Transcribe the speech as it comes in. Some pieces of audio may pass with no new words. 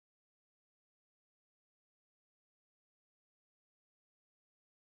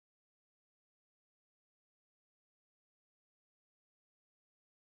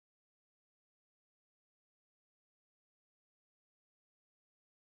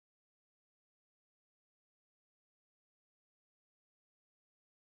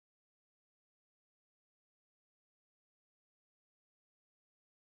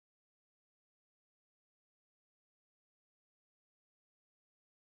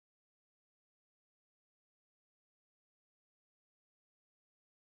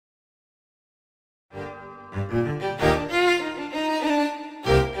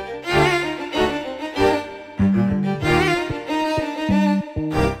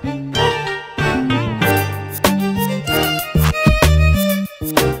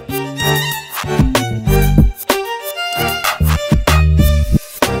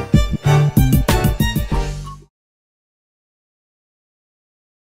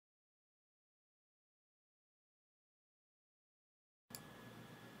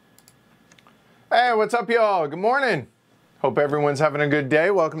Hey, what's up, y'all? Good morning. Hope everyone's having a good day.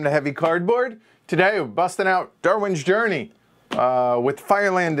 Welcome to Heavy Cardboard. Today, we're busting out Darwin's Journey with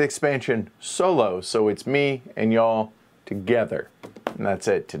Fireland expansion solo. So it's me and y'all together. And that's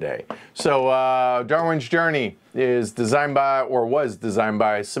it today. So Darwin's Journey is designed by, or was designed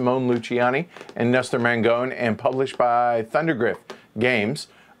by, Simone Luciani and Nestor Mangone and published by Thundergryph Games.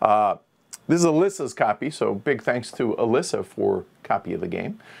 This is Alyssa's copy, so big thanks to Alyssa for copy of the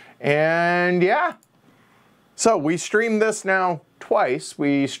game. And yeah, so we streamed this now twice.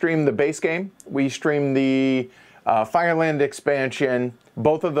 We streamed the base game, we streamed the Fireland expansion,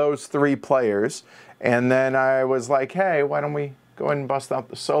 both of those 3 players. And then I was like, hey, why don't we go ahead and bust out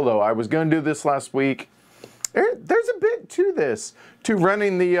the solo? I was going to do this last week. There's a bit to this, to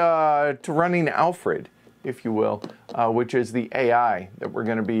running Alfred, if you will, which is the AI that we're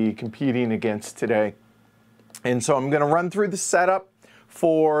going to be competing against today. And so I'm going to run through the setup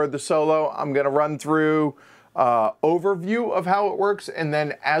for the solo. I'm going to run through overview of how it works, and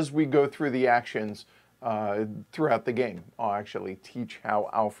then as we go through the actions throughout the game, I'll actually teach how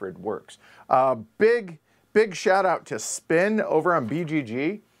Alfred works. Big shout out to Spin over on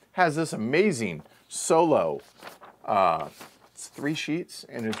BGG. Has this amazing solo. It's 3 sheets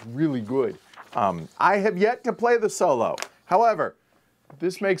and it's really good. I have yet to play the solo. However,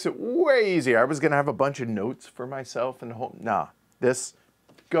 this makes it way easier. I was going to have a bunch of notes for myself and nah. This,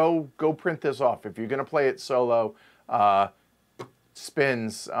 go print this off. If you're going to play it solo,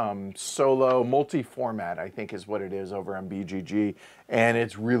 Spin's solo multi-format, I think is what it is over on BGG, and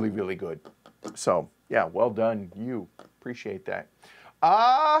it's really, really good. So, yeah, well done, you. Appreciate that.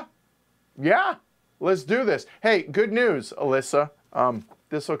 Yeah, let's do this. Hey, good news, Alyssa.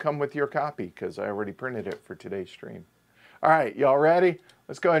 This will come with your copy because I already printed it for today's stream. All right, y'all ready?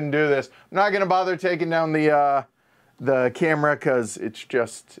 Let's go ahead and do this. I'm not going to bother taking down the camera because it's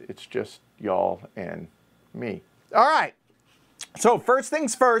just y'all and me. All right. So first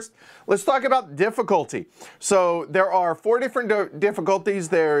things first, let's talk about difficulty. So there are 4 different difficulties.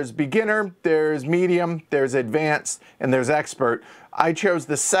 There's beginner, there's medium, there's advanced, and there's expert. I chose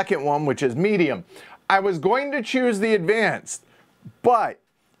the second one, which is medium. I was going to choose the advanced, but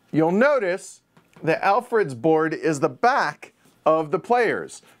you'll notice that Alfred's board is the back of the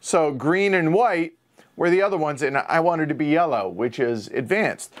players. So green and white were the other ones, and I wanted to be yellow, which is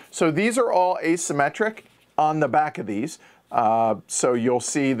advanced. So these are all asymmetric on the back of these. So you'll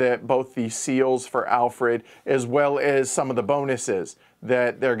see that both the seals for Alfred, as well as some of the bonuses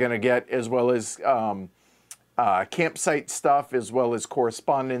that they're going to get, as well as campsite stuff, as well as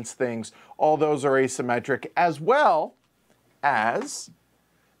correspondence things, all those are asymmetric, as well as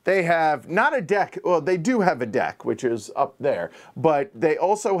they have not a deck. Well, they do have a deck, which is up there, but they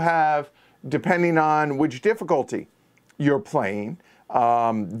also have, depending on which difficulty you're playing,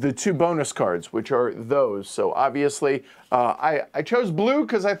 the 2 bonus cards, which are those. So obviously, I chose blue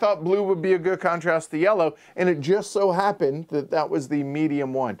because I thought blue would be a good contrast to yellow, and it just so happened that that was the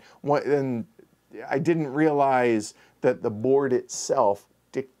medium one. And I didn't realize that the board itself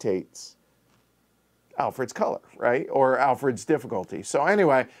dictates Alfred's color, right? Or Alfred's difficulty. So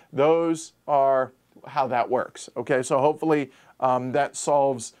anyway, those are how that works. Okay, so hopefully that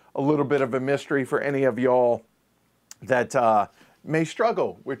solves a little bit of a mystery for any of y'all that may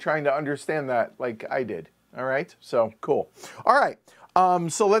struggle with trying to understand that like I did. All right, so cool. All right,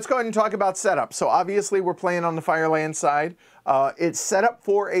 so let's go ahead and talk about setup. So obviously we're playing on the Fireland side. It's set up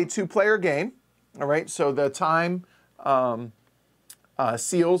for a 2-player game. All right, so the time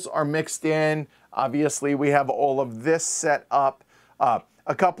seals are mixed in. Obviously we have all of this set up.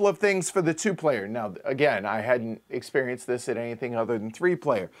 A couple of things for the 2-player. Now, again, I hadn't experienced this at anything other than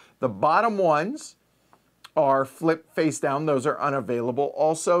 3-player. The bottom ones are flipped face down. Those are unavailable.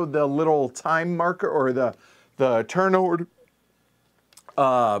 Also, the little time marker or the turn order,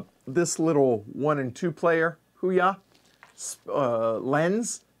 this little 1 and 2 player, hoo-yah,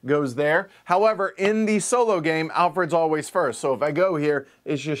 lens goes there. However, in the solo game, Alfred's always first. So if I go here,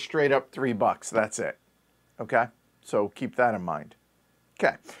 it's just straight up $3. That's it. Okay? So keep that in mind.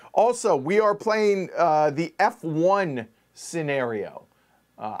 Okay. Also, we are playing the F1 scenario.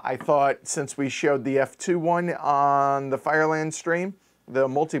 I thought since we showed the F2 one on the Fireland stream, the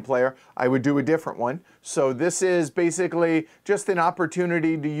multiplayer, I would do a different one. So this is basically just an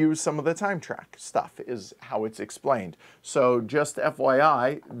opportunity to use some of the time track stuff is how it's explained. So just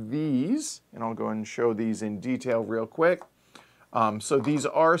FYI, these, and I'll go ahead and show these in detail real quick. So these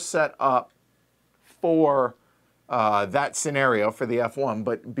are set up for that scenario for the F1,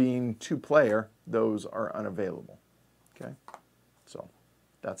 but being 2-player, those are unavailable. Okay, so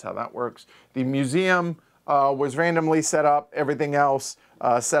that's how that works. The museum was randomly set up. Everything else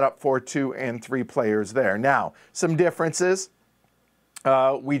set up for 2 and 3 players there. Now, some differences.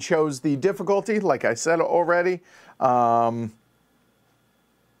 We chose the difficulty, like I said already.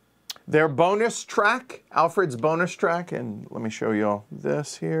 Their bonus track, Alfred's bonus track, and let me show you all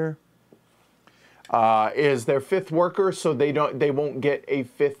this here, is their 5th worker, so they won't get a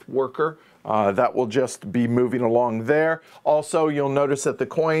 5th worker. That will just be moving along there. Also, you'll notice that the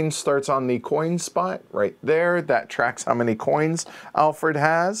coin starts on the coin spot right there. That tracks how many coins Alfred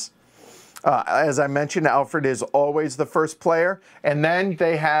has. As I mentioned, Alfred is always the first player, and then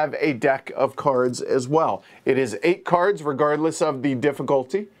they have a deck of cards as well. It is 8 cards regardless of the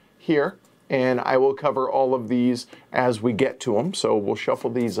difficulty here, and I will cover all of these as we get to them. So we'll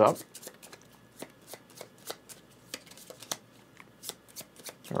shuffle these up.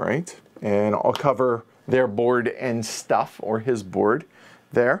 All right, and I'll cover their board and stuff, or his board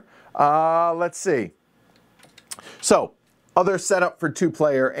there. Let's see. So, other setup for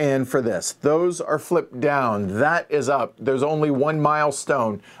 2-player and for this. Those are flipped down. That is up. There's only 1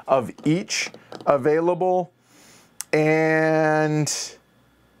 milestone of each available. And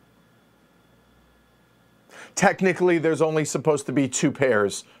technically, there's only supposed to be 2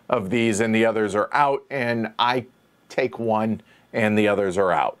 pairs of these, and the others are out, and I take 1. And the others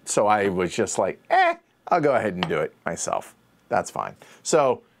are out. So I was just like, I'll go ahead and do it myself. That's fine.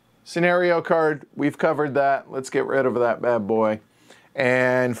 So scenario card, we've covered that. Let's get rid of that bad boy.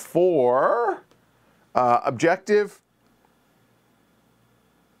 And for objective,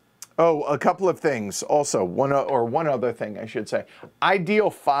 a couple of things also. One other thing I should say. I deal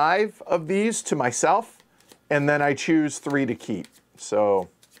 5 of these to myself, and then I choose 3 to keep. So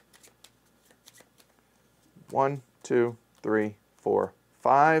 1, 2, 3, 4,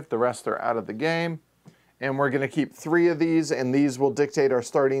 5. The rest are out of the game. And we're going to keep 3 of these, and these will dictate our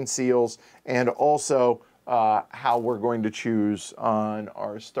starting seals and also how we're going to choose on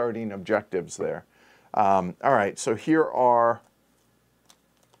our starting objectives there. All right, so here are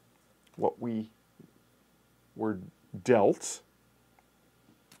what we were dealt.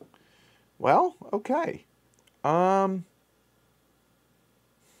 Well, okay. I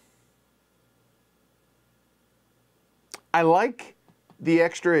like the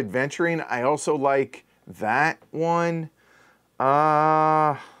extra adventuring. I also like that one.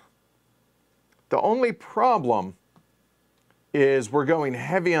 The only problem is we're going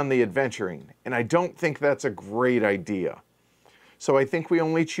heavy on the adventuring, and I don't think that's a great idea. So I think we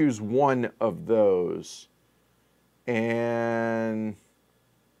only choose 1 of those. And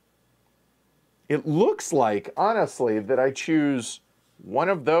it looks like, honestly, that I choose one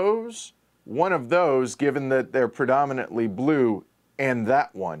of those, given that they're predominantly blue, and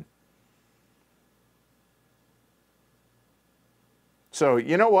that one. So,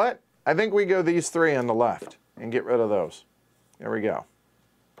 you know what? I think we go these 3 on the left and get rid of those. There we go.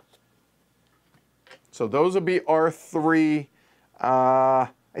 So those will be our 3. I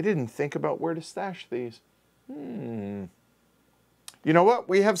didn't think about where to stash these. You know what?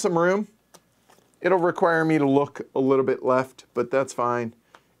 We have some room. It'll require me to look a little bit left, but that's fine.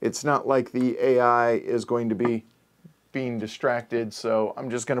 It's not like the AI is going to be being distracted, so I'm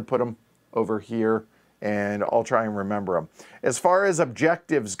just going to put them over here, and I'll try and remember them. As far as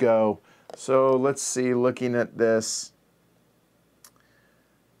objectives go, so let's see, looking at this.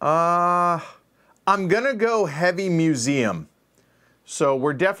 I'm going to go heavy museum. So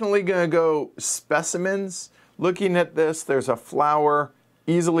we're definitely going to go specimens. Looking at this, there's a flower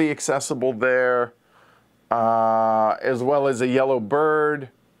easily accessible there, as well as a yellow bird.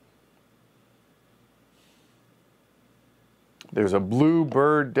 There's a blue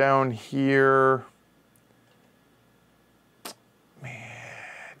bird down here. Man,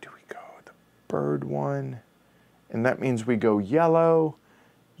 do we go the bird one? And that means we go yellow.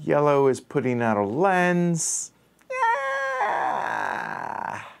 Yellow is putting out a lens.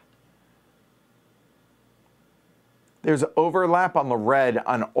 Yeah. There's overlap on the red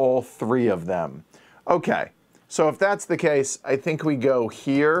on all 3 of them. Okay, so if that's the case, I think we go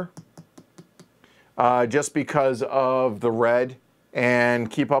here. Just because of the red,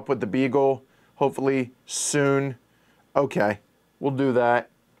 and keep up with the beagle, hopefully soon. Okay, we'll do that.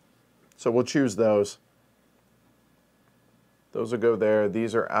 So we'll choose those. Those will go there.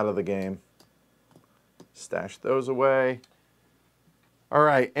 These are out of the game. Stash those away. All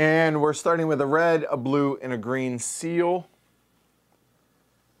right, and we're starting with a red, a blue, and a green seal.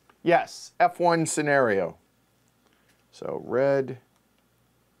 Yes, F1 scenario. So red,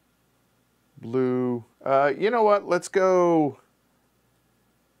 blue. You know what? Let's go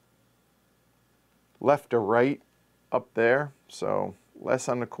left to right up there. So less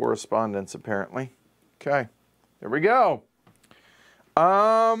on the correspondence, apparently. Okay, there we go.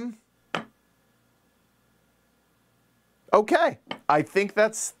 Okay, I think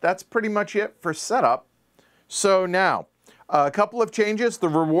that's pretty much it for setup. So now, a couple of changes. The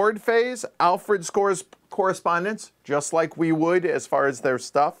reward phase, Alfred scores correspondence, just like we would as far as their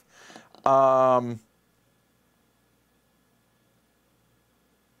stuff.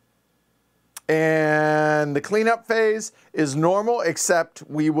 And the cleanup phase is normal, except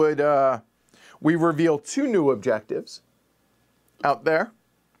we reveal 2 new objectives out there.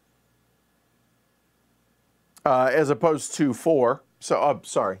 As opposed to 4. So,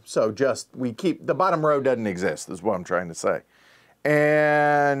 sorry. So just, we keep, the bottom row doesn't exist, is what I'm trying to say.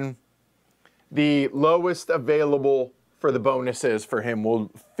 And the lowest available for the bonuses for him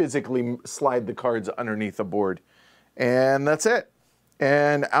will physically slide the cards underneath the board. And that's it.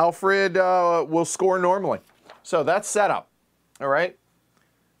 And Alfred will score normally. So that's setup. All right?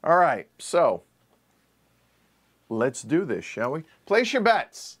 All right. So let's do this, shall we? Place your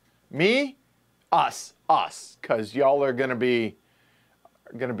bets. Me, us, because y'all are gonna be,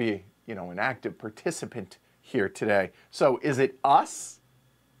 you know, an active participant here today. So is it us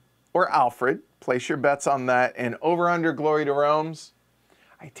or Alfred? Place your bets on that. And over under Glory to Rome's,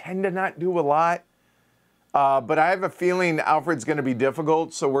 I tend to not do a lot, but I have a feeling Alfred's gonna be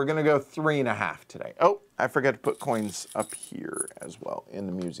difficult, so we're gonna go 3.5 today. Oh, I forgot to put coins up here as well in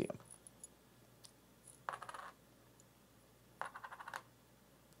the museum.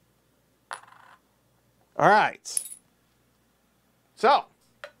 All right. So,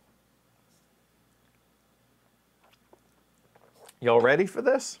 y'all ready for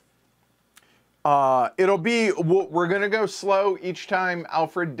this? It'll be, we're going to go slow each time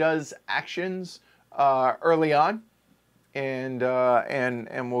Alfred does actions early on, and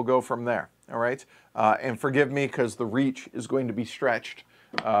we'll go from there. All right. And forgive me because the reach is going to be stretched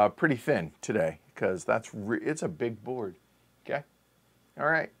pretty thin today because it's a big board. Okay. All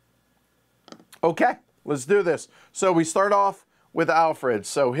right. Okay. Let's do this. So we start off with Alfred.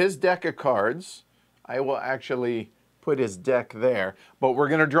 So his deck of cards, I will actually put his deck there, but we're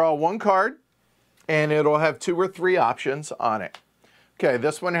going to draw 1 card and it'll have 2 or 3 options on it. Okay,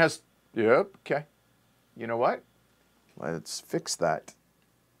 this one has, yep, okay. You know what? Let's fix that.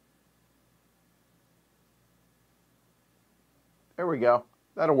 There we go.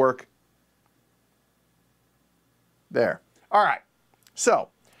 That'll work. There. All right. So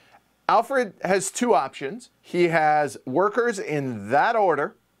Alfred has 2 options. He has workers in that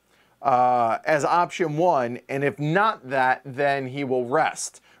order as option 1, and if not that, then he will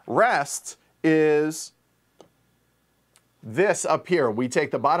rest. Rest is this up here. We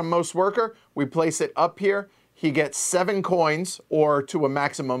take the bottommost worker, we place it up here. He gets 7 coins, or to a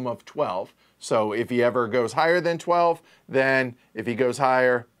maximum of 12. So if he ever goes higher than 12, then if he goes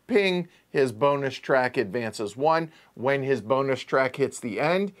higher, ping, his bonus track advances 1. When his bonus track hits the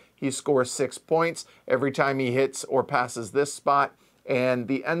end, he scores 6 points. Every time he hits or passes this spot and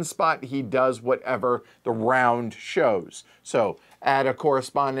the end spot, he does whatever the round shows. So add a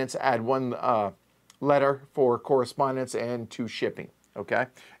correspondence, add 1 letter for correspondence and 2 shipping. Okay,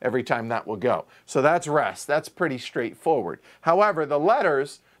 every time that will go. So that's rest. That's pretty straightforward. However, the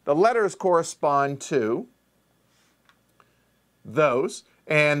letters correspond to those.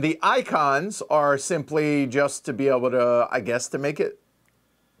 And the icons are simply just to be able to, I guess, to make it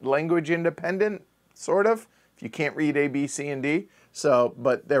language independent, sort of, if you can't read A, B, C, and D. So,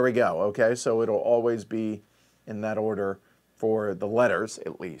 but there we go, okay? So it'll always be in that order for the letters,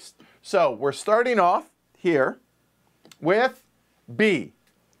 at least. So we're starting off here with B,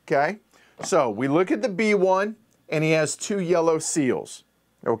 okay? So we look at the B one, and he has 2 yellow seals,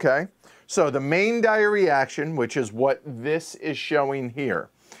 okay? So the main diary action, which is what this is showing here,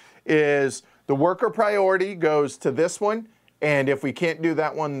 is the worker priority goes to this one, and if we can't do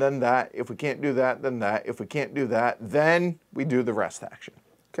that one, then that. If we can't do that, then that. If we can't do that, then we do the rest action,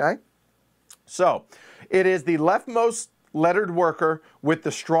 okay? So it is the leftmost lettered worker with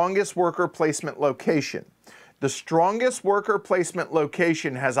the strongest worker placement location. The strongest worker placement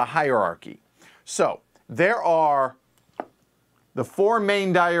location has a hierarchy. So there are the 4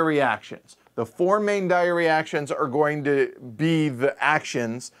 main diary actions. The 4 main diary actions are going to be the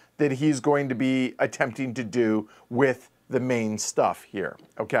actions that he's going to be attempting to do with the main stuff here,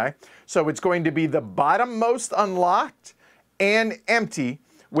 okay? So it's going to be the bottommost unlocked and empty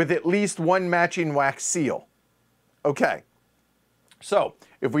with at least one matching wax seal. Okay, so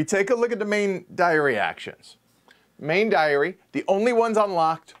if we take a look at the main diary actions, main diary, the only ones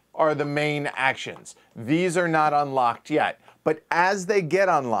unlocked are the main actions. These are not unlocked yet, but as they get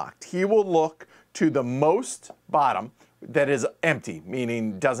unlocked, he will look to the most bottom that is empty,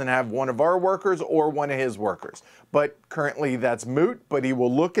 meaning doesn't have one of our workers or one of his workers. But currently that's moot, but he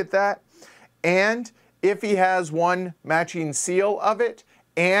will look at that. And if he has one matching seal of it,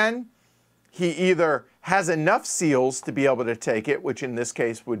 and he either has enough seals to be able to take it, which in this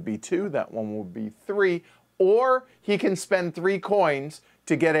case would be 2, that one will be 3, or he can spend 3 coins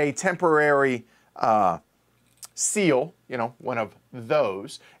to get a temporary seal, you know, one of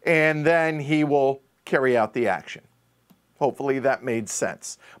those, and then he will carry out the action. Hopefully that made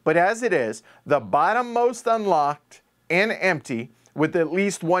sense. But as it is, the bottommost unlocked and empty with at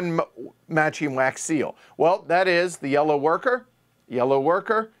least one matching wax seal. Well, that is the yellow worker. Yellow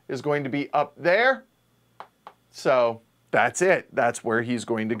worker is going to be up there. So that's it. That's where he's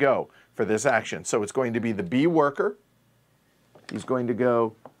going to go for this action. So it's going to be the B worker. He's going to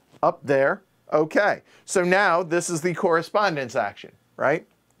go up there. Okay. So now this is the correspondence action, right?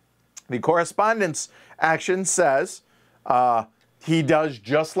 The correspondence action says, he does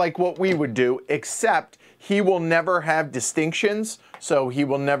just like what we would do, except he will never have distinctions, so he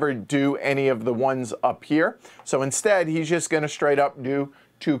will never do any of the ones up here. So instead, he's just going to straight up do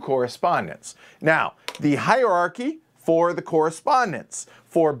 2 correspondence. Now, the hierarchy for the correspondence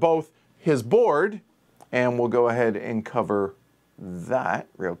for both his board, and we'll go ahead and cover that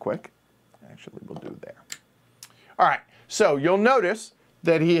real quick. Actually, we'll do there. All right, so you'll notice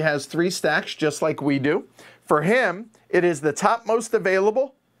that he has 3 stacks, just like we do. For him, it is the topmost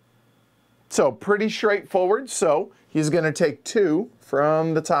available, so pretty straightforward. So he's going to take 2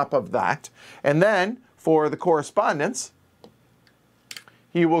 from the top of that. And then for the correspondence,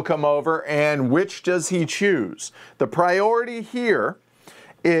 he will come over, and which does he choose? The priority here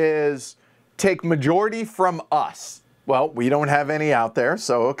is take majority from us. Well, we don't have any out there,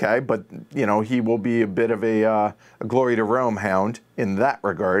 so okay, but you know, he will be a bit of a glory to Rome hound in that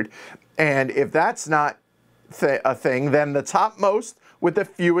regard. And if that's not a thing, then the topmost with the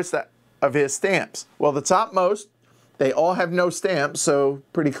fewest of his stamps. Well, the topmost, they all have no stamps, so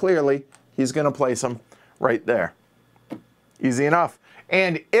pretty clearly he's going to place them right there. Easy enough.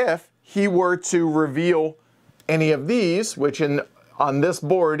 And if he were to reveal any of these, which on this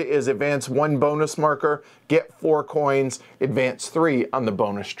board is advance 1 bonus marker, get 4 coins, advance 3 on the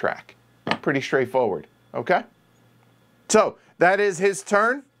bonus track. Pretty straightforward, okay? So that is his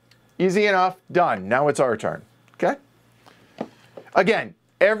turn. Easy enough, done. Now it's our turn, okay? Again,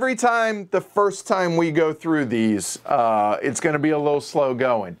 every time, the first time we go through these, it's going to be a little slow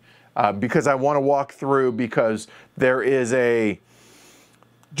going because I want to walk through, because there is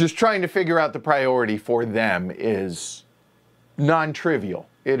just trying to figure out the priority for them is non-trivial.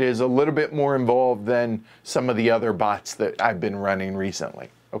 It is a little bit more involved than some of the other bots that I've been running recently,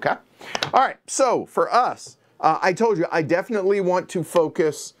 okay? All right, so for us, I told you, I definitely want to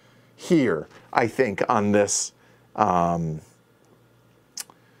focus here, I think, on this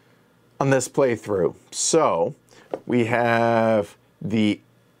playthrough. So we have the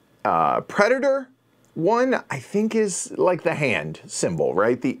predator one, I think, is like the hand symbol,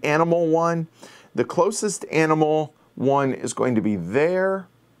 right? The animal one. The closest animal one is going to be there,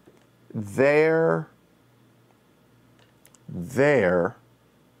 there, there,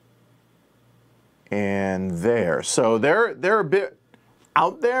 and there. So they're a bit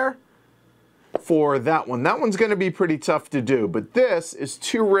out there for that one. That one's going to be pretty tough to do, but this is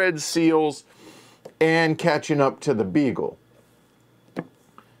 2 red seals and catching up to the beagle.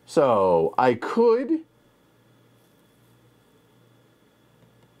 So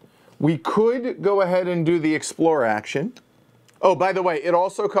we could go ahead and do the explore action. Oh, by the way, it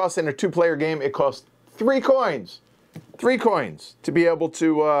also costs, in a 2-player game, it costs 3 coins. 3 coins to be able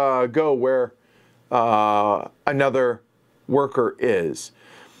to go where another worker is.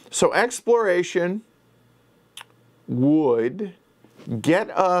 So exploration would get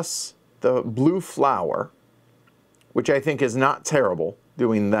us the blue flower, which I think is not terrible,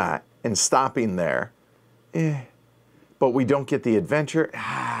 doing that and stopping there. But we don't get the adventure.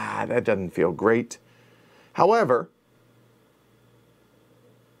 That doesn't feel great. However,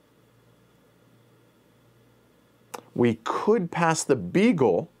 we could pass the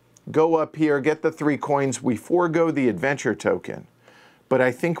beagle, go up here, get the 3 coins, we forego the adventure token. But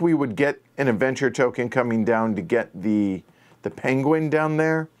I think we would get an adventure token coming down to get the penguin down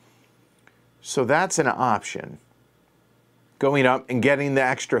there. So that's an option. going up and getting the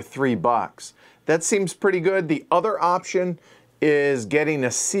extra $3. That seems pretty good. The other option is getting a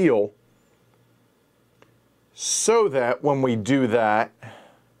seal so that when we do that,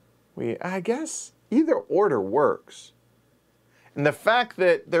 I guess either order works. And the fact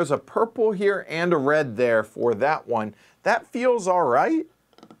that there's a purple here and a red there for that one, that feels all right.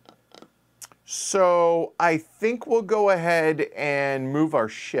 So I think we'll go ahead and move our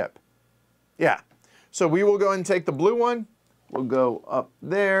ship. Yeah, so we will go ahead and take the blue one. We'll go up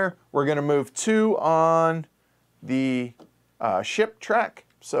there. We're going to move 2 on the ship track.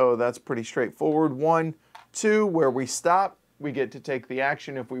 So that's pretty straightforward. 1, 2, where we stop. We get to take the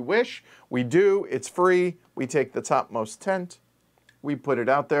action if we wish. We do. It's free. We take the topmost tent. We put it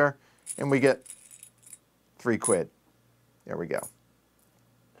out there, and we get £3. There we go.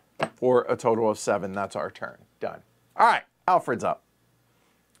 For a total of 7. That's our turn. Done. All right, Alfred's up.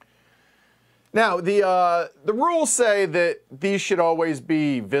 Now, the rules say that these should always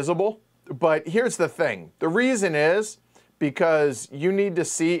be visible, but here's the thing. The reason is because you need to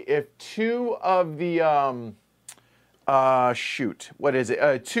see if 2 of the,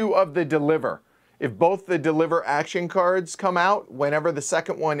 2 of the deliver. If both the deliver action cards come out, whenever the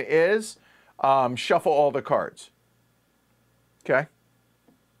second one is, shuffle all the cards. Okay?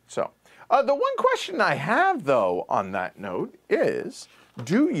 So, the one question I have, though, on that note is,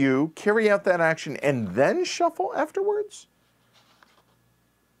 do you carry out that action and then shuffle afterwards?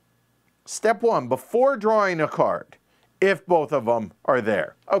 Step 1, before drawing a card, if both of them are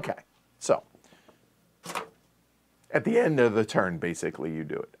there. Okay, so at the end of the turn, basically, you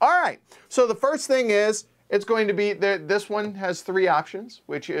do it. All right, so the first thing is, it's going to be, this one has 3 options,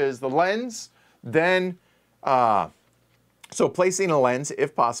 which is the lens, then, so placing a lens,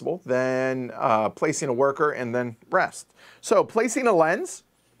 if possible, then placing a worker, and then rest. So placing a lens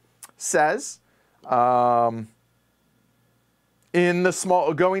says, going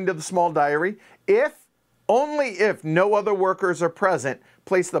to the small diary, only if no other workers are present,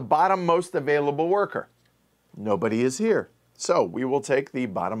 place the bottom-most available worker. Nobody is here, so we will take the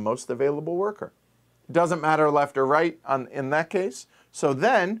bottom-most available worker. Doesn't matter left or right in that case. So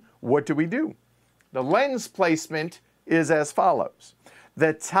then, what do we do? The lens placement is as follows.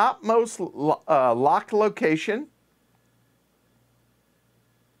 The topmost locked location,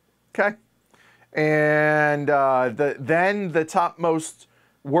 okay, and then the topmost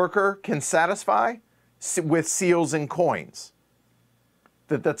worker can satisfy with seals and coins.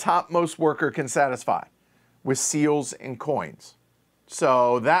 That the topmost worker can satisfy with seals and coins.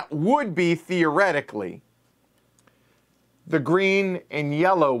 So that would be theoretically the green and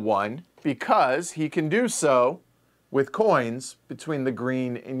yellow one, because he can do so with coins between the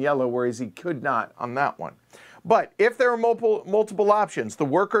green and yellow, whereas he could not on that one. But if there are multiple options, the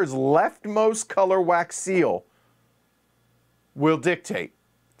worker's leftmost color wax seal will dictate.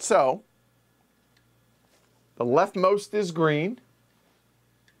 So the leftmost is green.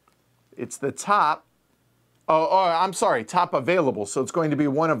 It's the top. I'm sorry, top available. So it's going to be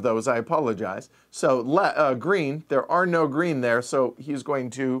one of those. I apologize. So green, there are no green there, so he's going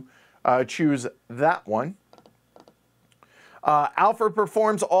to choose that one. Alfred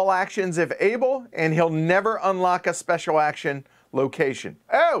performs all actions if able, and he'll never unlock a special action location.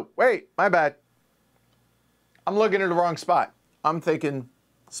 Oh, wait, my bad. I'm looking at the wrong spot. I'm thinking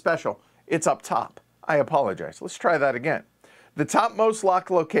special. It's up top. I apologize. Let's try that again. The topmost locked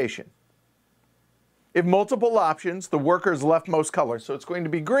location. If multiple options, the worker's leftmost color. So it's going to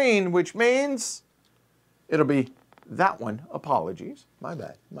be green, which means it'll be that one. Apologies. My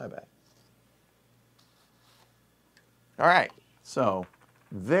bad. My bad. All right. So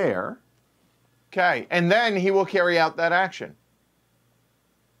there. Okay. And then he will carry out that action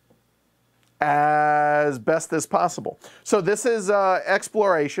as best as possible. So this is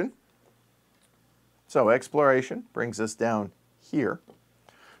exploration. So exploration brings us down here.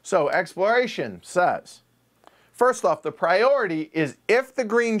 So exploration says, first off, the priority is if the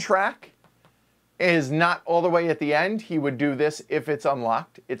green track is not all the way at the end, he would do this if it's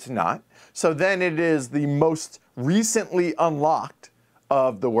unlocked. It's not. So then it is the most recently unlocked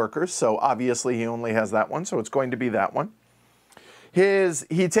of the workers. So obviously he only has that one, so it's going to be that one.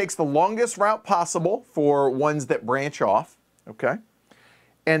 He takes the longest route possible for ones that branch off, okay?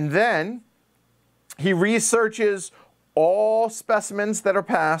 And then he researches all specimens that are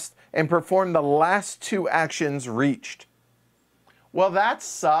passed and perform the last 2 actions reached. Well, that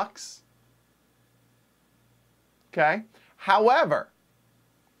sucks. Okay? However,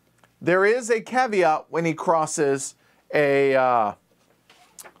 there is a caveat when he crosses an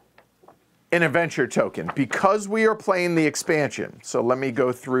adventure token, because we are playing the expansion. So let me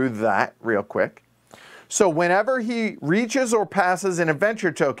go through that real quick. So whenever he reaches or passes an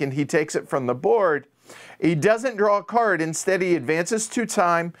adventure token, he takes it from the board. He doesn't draw a card. Instead, he advances 2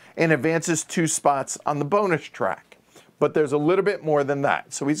 time and advances 2 spots on the bonus track. But there's a little bit more than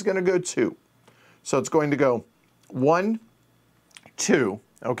that. So he's going to go 2. So it's going to go 1, 2.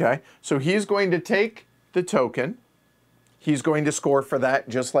 Okay. So he's going to take the token. He's going to score for that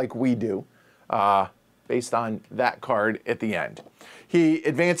just like we do, based on that card at the end. He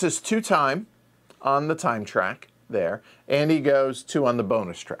advances 2 time on the time track there, and he goes 2 on the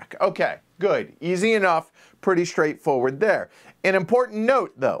bonus track. Okay, good. Easy enough, pretty straightforward there. An important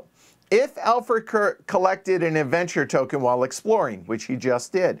note, though. If Alfred collected an adventure token while exploring, which he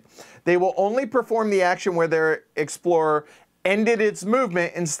just did, they will only perform the action where their explorer ended its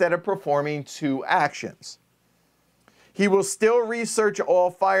movement instead of performing 2 actions. He will still research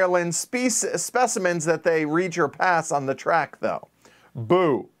all Fireland specimens that they reach or pass on the track, though.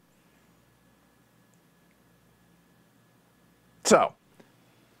 Boo. So,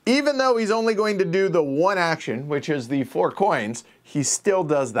 even though he's only going to do the 1 action, which is the 4 coins, he still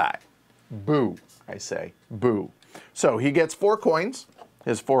does that. Boo, I say. Boo. So he gets 4 coins.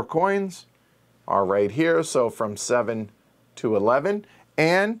 His 4 coins are right here, so from 7 to 11.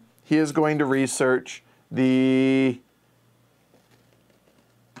 And he is going to research that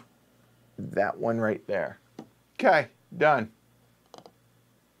one right there. Okay, done.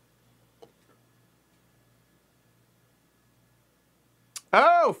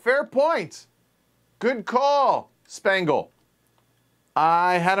 Oh, fair point. Good call, Spangle.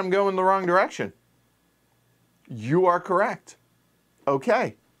 I had him go in the wrong direction. You are correct.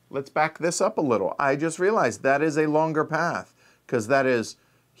 Okay, let's back this up a little. I just realized that is a longer path because that is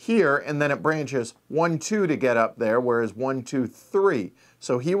here and then it branches 1, 2 to get up there, whereas 1, 2, 3.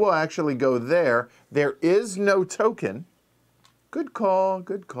 So he will actually go there. There is no token. Good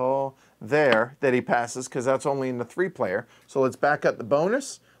call there that he passes because that's only in the 3-player. So let's back up the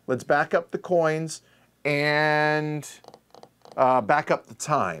bonus. Let's back up the coins and back up the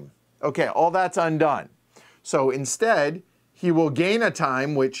time. Okay, all that's undone. So instead, he will gain a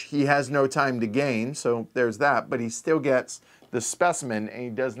time, which he has no time to gain. So there's that, but he still gets the specimen and he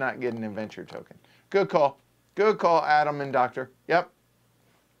does not get an adventure token. Good call. Good call, Adam and Doctor. Yep.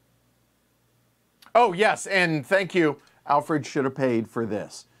 Oh, yes, and thank you. Alfred should have paid for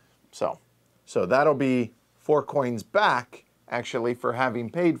this. So that'll be 4 coins back, actually, for having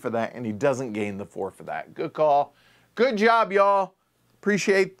paid for that, and he doesn't gain the 4 for that. Good call. Good job, y'all.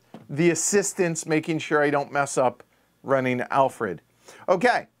 Appreciate the assistance, making sure I don't mess up running Alfred.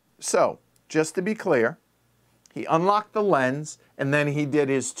 Okay, so just to be clear, he unlocked the lens, and then he did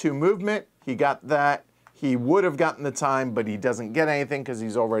his 2 movement. He got that. He would have gotten the time, but he doesn't get anything because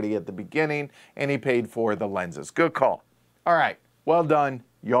he's already at the beginning, and he paid for the lenses. Good call. All right, well done,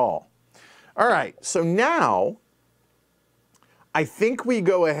 y'all. All right, so now I think we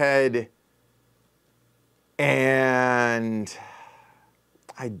go ahead and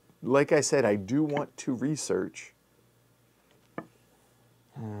like I said, I do want to research.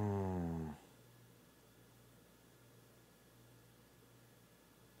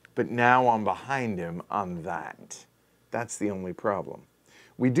 But now I'm behind him on that. That's the only problem.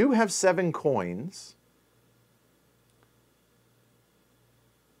 We do have 7 coins.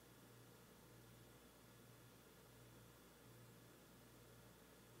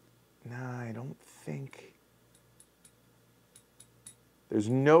 No, I don't think. There's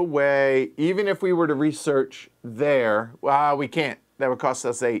no way, even if we were to research there, we can't. That would cost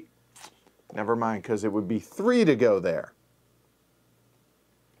us 8. Never mind, because it would be 3 to go there.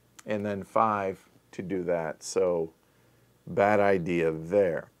 And then 5 to do that. So, bad idea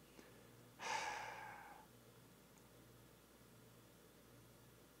there.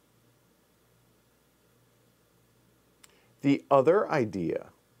 The other idea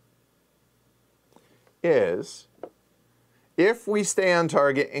is if we stay on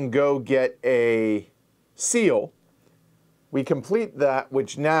target and go get a seal, we complete that,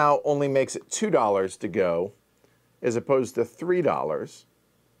 which now only makes it $2 to go, as opposed to $3.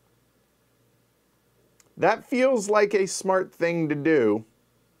 That feels like a smart thing to do.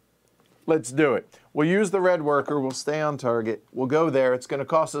 Let's do it. We'll use the red worker. We'll stay on target. We'll go there. It's going to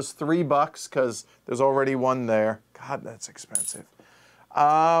cost us $3 because there's already one there. God, that's expensive.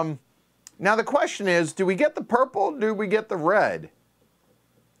 Now the question is, do we get the purple? Do we get the red?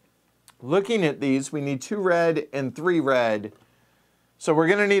 Looking at these, we need 2 red and 3 red. So we're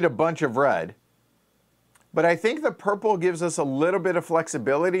going to need a bunch of red. But I think the purple gives us a little bit of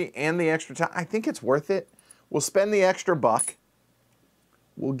flexibility and the extra time. I think it's worth it. We'll spend the extra $1.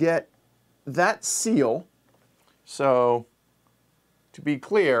 We'll get that seal. So to be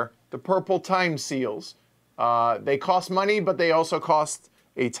clear, the purple time seals. They cost money, but they also cost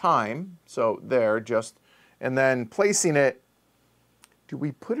a time. So there, just, and then placing it, do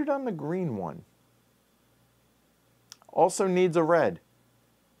we put it on the green one? Also needs a red.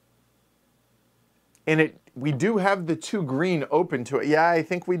 And we do have the 2 green open to it. Yeah, I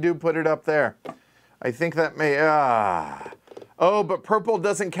think we do put it up there. I think that may, Oh, but purple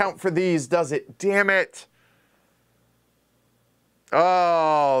doesn't count for these, does it? Damn it.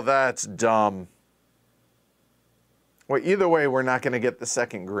 Oh, that's dumb. Well, either way, we're not going to get the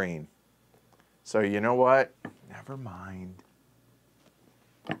second green. So you know what? Never mind.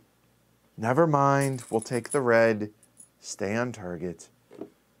 Never mind. We'll take the red. Stay on target.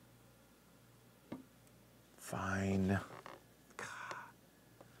 Fine.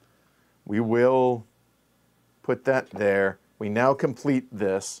 We will put that there. We now complete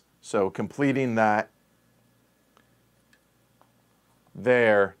this. So completing that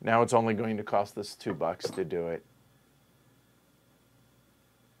there. Now it's only going to cost us $2 to do it.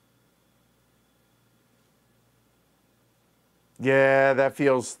 Yeah, that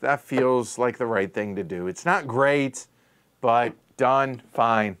feels like the right thing to do. It's not great, but done,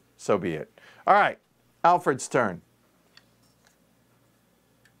 fine, so be it. All right, Alfred's turn.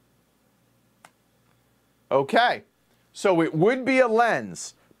 Okay, so it would be a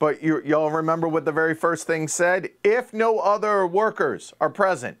lens, but y'all remember what the very first thing said? If no other workers are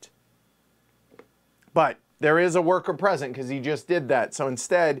present. But there is a worker present because he just did that, so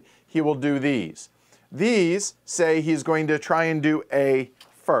instead he will do these. These say he's going to try and do A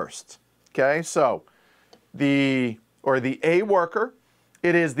first. Okay, so the A worker,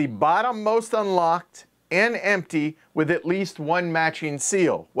 it is the bottom most unlocked and empty with at least 1 matching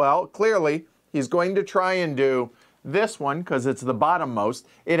seal. Well, clearly he's going to try and do this one because it's the bottom most.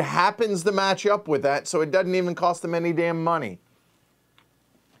 It happens to match up with that, so it doesn't even cost him any damn money.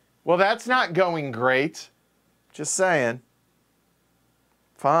 Well, that's not going great. Just saying.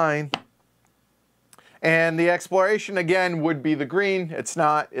 Fine. And the exploration, again, would be the green. It's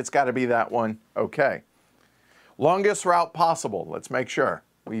not. It's got to be that one. Okay. Longest route possible. Let's make sure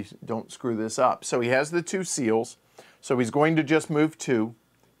we don't screw this up. So he has the 2 seals. So he's going to just move 2.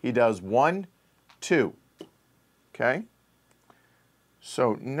 He does 1, 2. Okay.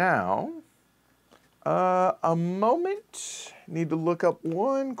 So now, a moment. Need to look up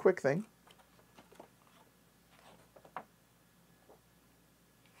one quick thing.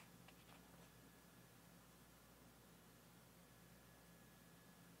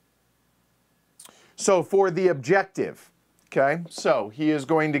 So for the objective, okay, so he is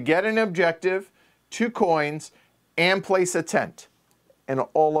going to get an objective, 2 coins, and place a tent, and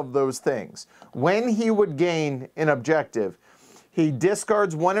all of those things. When he would gain an objective, he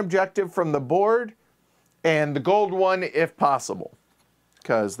discards 1 objective from the board, and the gold one if possible,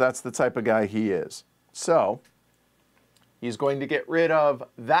 because that's the type of guy he is. So he's going to get rid of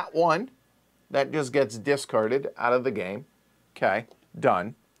that one. That just gets discarded out of the game. Okay,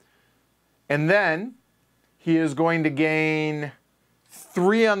 done. And then he is going to gain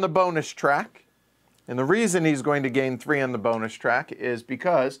 3 on the bonus track. And the reason he's going to gain 3 on the bonus track is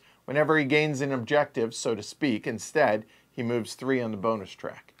because whenever he gains an objective, so to speak, instead, he moves 3 on the bonus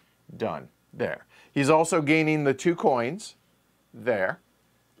track. Done. There. He's also gaining the 2 coins. There.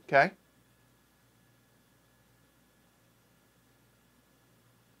 Okay?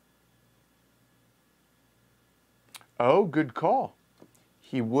 Oh, good call.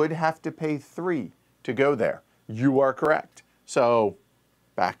 He would have to pay 3 to go there. You are correct. So,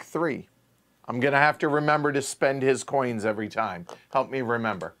 back 3. I'm going to have to remember to spend his coins every time. Help me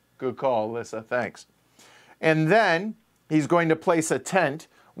remember. Good call, Alyssa. Thanks. And then he's going to place a tent.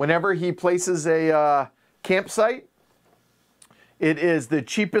 Whenever he places a campsite, it is the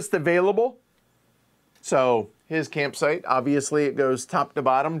cheapest available. So, his campsite, obviously, it goes top to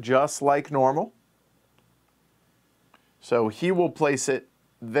bottom, just like normal. So, he will place it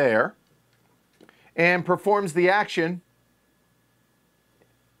there and performs the action.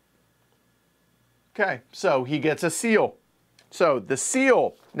 Okay, so he gets a seal. So the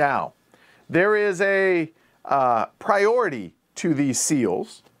seal now, there is a priority to these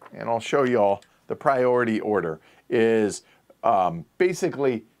seals, and I'll show you all the priority order is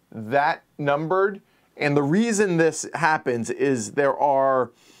basically that numbered. And the reason this happens is there are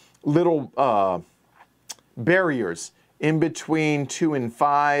little barriers in between 2 and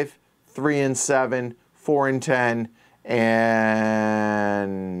 5, 3 and 7, 4 and 10,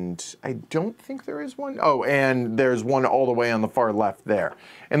 and I don't think there is one. Oh, and there's one all the way on the far left there.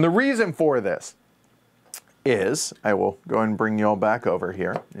 And the reason for this is, I will go and bring you all back over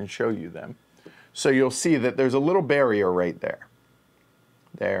here and show you them. So you'll see that there's a little barrier right there,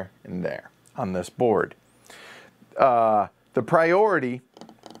 there, and there on this board. the priority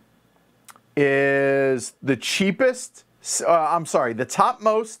is the cheapest, the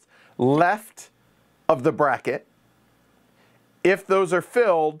topmost left of the bracket. If those are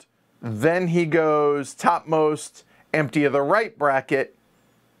filled, then he goes topmost empty of the right bracket,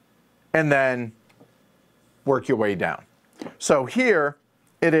 and then work your way down. So here,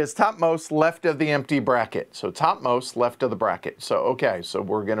 it is topmost left of the empty bracket. So topmost left of the bracket. So, okay, so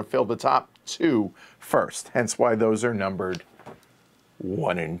we're going to fill the top 2 first. Hence why those are numbered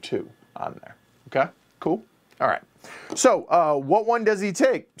 1 and 2 on there. Okay, cool. All right. So what one does he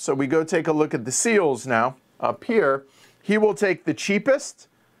take? So we go take a look at the seals now. Up here, he will take the cheapest.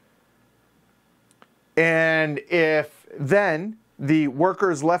 And if then the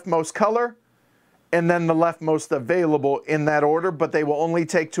worker's leftmost color, and then the leftmost available in that order, but they will only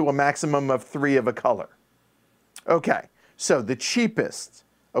take to a maximum of 3 of a color. Okay, so the cheapest,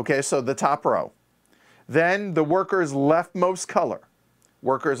 okay, so the top row. Then the worker's leftmost color.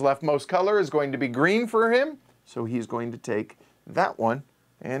 Worker's leftmost color is going to be green for him, so he's going to take that one,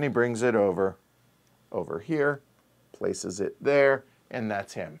 and he brings it over here, places it there, and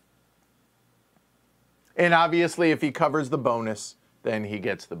that's him. And obviously, if he covers the bonus, then he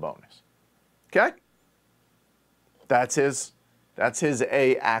gets the bonus. Okay? That's his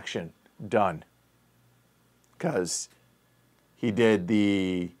A action done. Because he did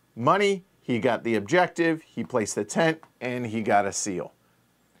the money, he got the objective, he placed the tent, and he got a seal.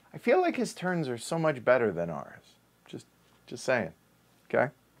 I feel like his turns are so much better than ours. Just saying. Okay?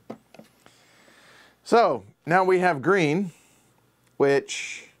 So, now we have green,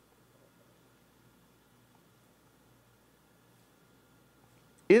 which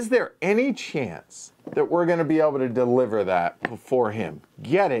is there any chance that we're going to be able to deliver that before him?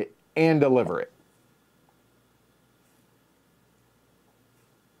 Get it and deliver it.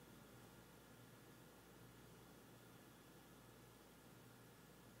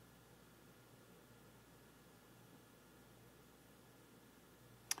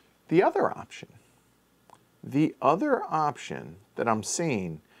 The other option that I'm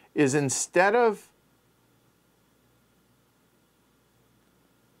seeing is instead of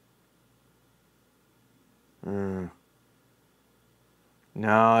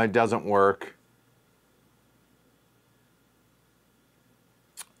no, it doesn't work.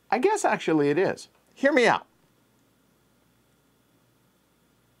 I guess actually it is. Hear me out.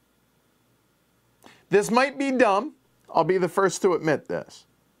 This might be dumb. I'll be the first to admit this.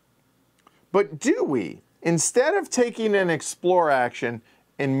 But do we, instead of taking an explore action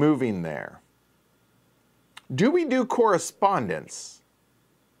and moving there, do we do correspondence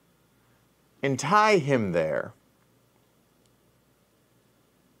and tie him there?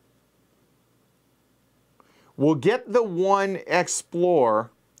 We'll get the 1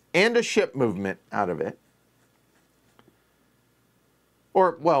 explore and a ship movement out of it.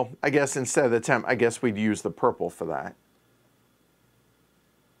 Or, well, I guess instead of the temp, I guess we'd use the purple for that.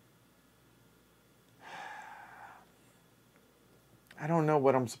 I don't know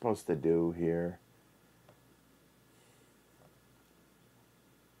what I'm supposed to do here.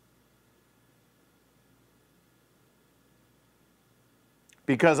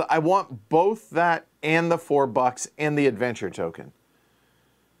 Because I want both that and the $4 and the adventure token.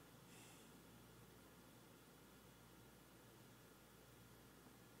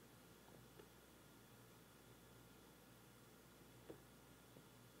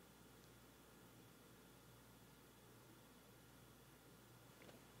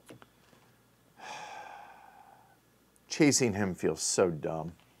 Chasing him feels so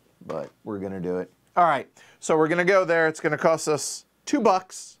dumb, but we're going to do it. All right, so we're going to go there. It's going to cost us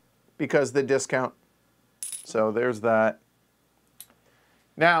 $2 because the discount. So there's that.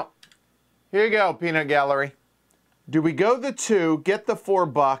 Now, here you go, Peanut Gallery. Do we go the 2, get the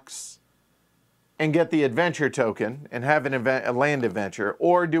 $4, and get the adventure token and have an event, a land adventure,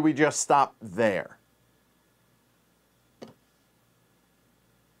 or do we just stop there?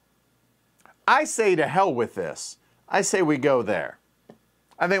 I say to hell with this. I say we go there.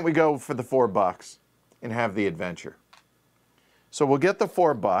 I think we go for the $4 and have the adventure. So we'll get the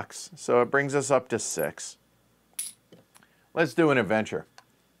 $4, so it brings us up to 6. Let's do an adventure.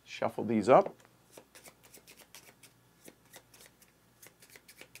 Shuffle these up.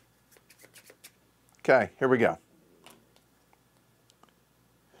 Okay, here we go.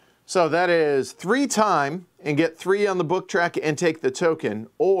 So that is 3 time and get 3 on the book track and take the token,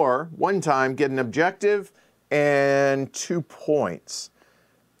 or 1 time, get an objective and 2 points.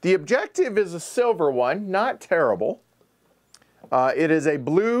 The objective is a silver one, not terrible. It is a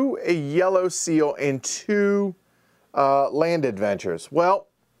blue, a yellow seal, and 2 land adventures. Well,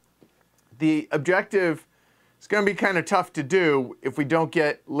 the objective It's going to be kind of tough to do if we don't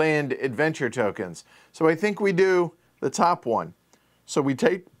get land adventure tokens. So I think we do the top one. So we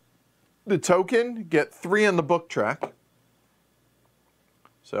take the token, get 3 on the book track.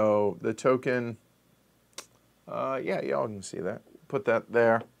 So the token, yeah, y'all can see that. Put that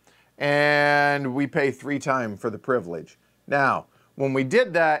there. And we pay 3 times for the privilege. Now, when we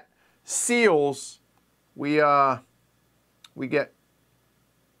did that, seals, we get,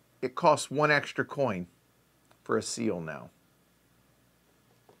 it costs 1 extra coin for a seal now.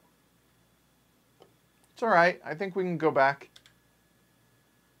 It's all right. I think we can go back.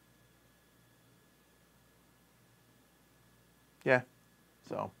 Yeah,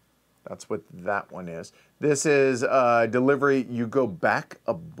 so that's what that one is. This is delivery, you go back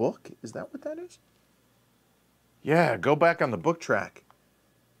a book. Is that what that is? Yeah, go back on the book track.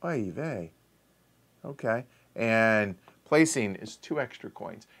 Oy vey. Okay, and placing is 2 extra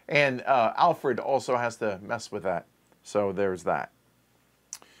coins. And Alfred also has to mess with that. So there's that.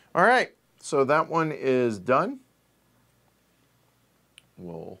 All right, so that one is done.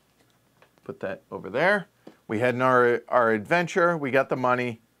 We'll put that over there. We had our adventure. We got the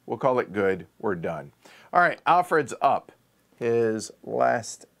money. We'll call it good. We're done. All right, Alfred's up. His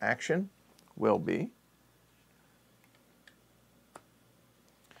last action will be...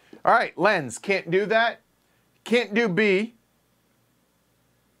 All right, Lens, can't do that. Can't do B.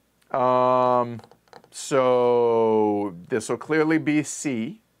 So this will clearly be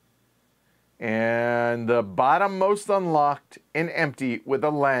C. And the bottom most unlocked and empty with a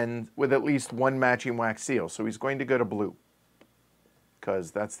lens with at least 1 matching wax seal. So he's going to go to blue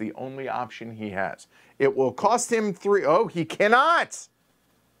because that's the only option he has. It will cost him 3. Oh, he cannot.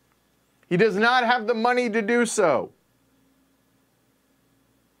 He does not have the money to do so.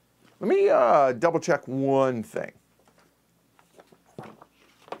 Let me double check one thing.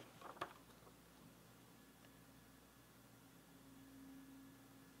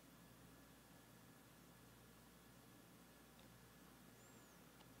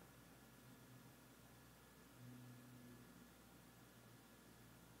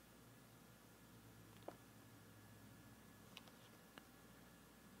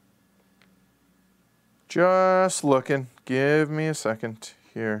 Just looking. Give me a second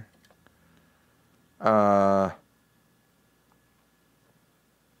here. Yeah,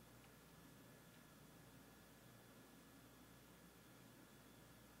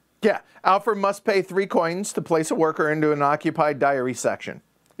 Alfred must pay 3 coins to place a worker into an occupied diary section.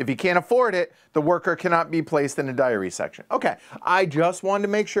 If he can't afford it, the worker cannot be placed in a diary section. Okay, I just wanted to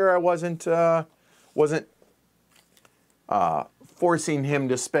make sure I wasn't forcing him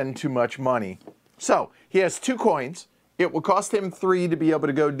to spend too much money. So, he has 2 coins. It will cost him 3 to be able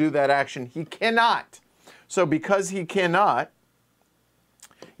to go do that action. He cannot. So because he cannot,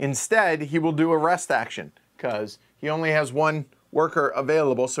 instead he will do a rest action because he only has 1 worker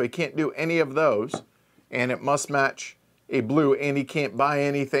available, so he can't do any of those. And it must match a blue, and he can't buy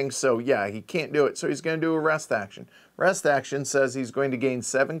anything, so yeah, he can't do it. So he's going to do a rest action. Rest action says he's going to gain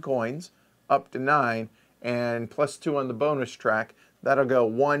 7 coins, up to 9, and plus 2 on the bonus track. That'll go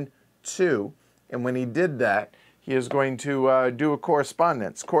 1, 2. And when he did that, he is going to do a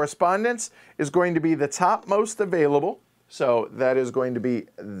correspondence. Correspondence is going to be the topmost available. So that is going to be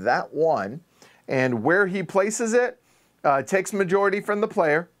that one. And where he places it, takes majority from the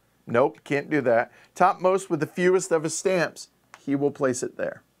player. Nope, can't do that. Topmost with the fewest of his stamps, he will place it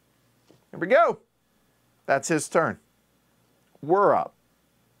there. Here we go. That's his turn. We're up.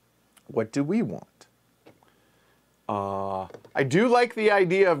 What do we want? I do like the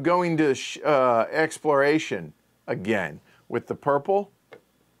idea of going to exploration again with the purple,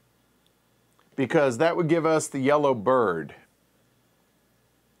 because that would give us the yellow bird.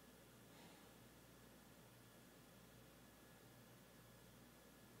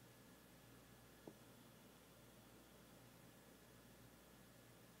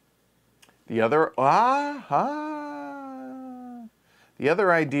 The other, the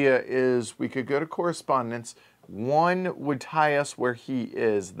other idea is we could go to correspondence. 1 would tie us where he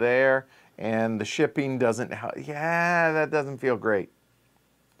is there, and the shipping doesn't, yeah, that doesn't feel great.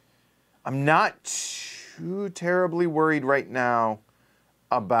 I'm not too terribly worried right now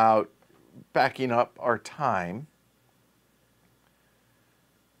about backing up our time.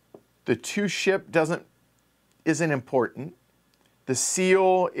 The 2 ship isn't important. The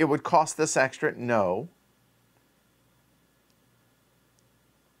seal, it would cost us extra, no.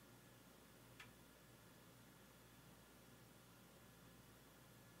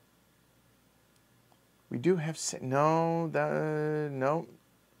 We do have, no, no.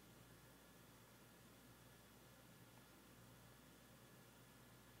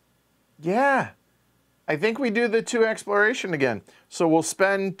 Yeah, I think we do the 2 exploration again. So we'll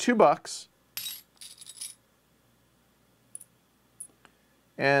spend $2.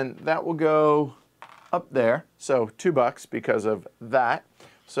 And that will go up there. So $2 because of that.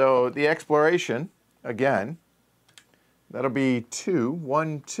 So the exploration, again, that'll be 2,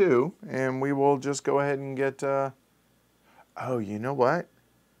 1, 2. And we will just go ahead and get, oh, you know what?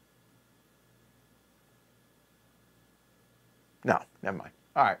 No, never mind.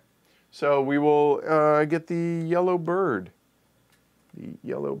 All right. So we will get the yellow bird. The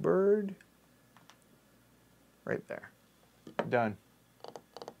yellow bird right there. Done.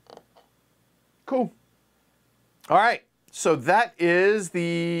 Cool. All right. So that is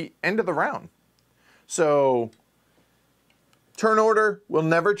the end of the round. So turn order will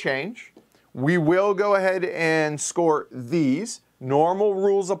never change. We will go ahead and score these. Normal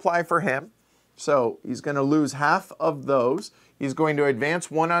rules apply for him. So he's going to lose half of those. He's going to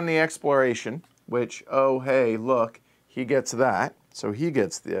advance 1 on the exploration, which, oh, hey, look, he gets that. So he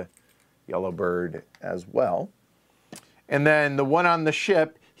gets the yellow bird as well. And then the 1 on the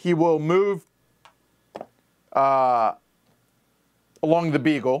ship, he will move along the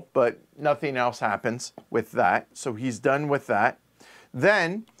beagle, but nothing else happens with that. So he's done with that.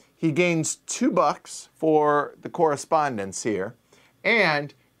 Then he gains $2 for the correspondence here.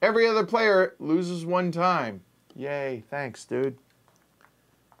 And every other player loses 1 time. Yay, thanks, dude.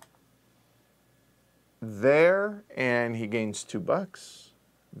 There, and he gains $2.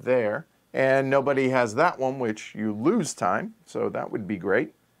 There. And nobody has that one, which you lose time. So that would be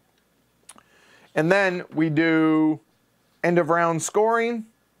great. And then we do end of round scoring.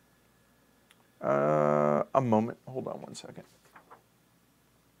 A moment. Hold on 1 second.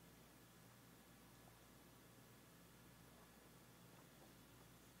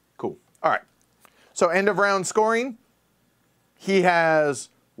 Cool. All right. So end of round scoring. He has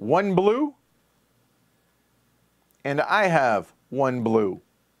 1 blue. And I have 1 blue.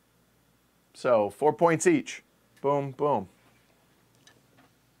 So 4 points each. Boom, boom.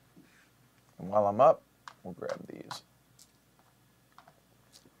 And while I'm up, we'll grab these.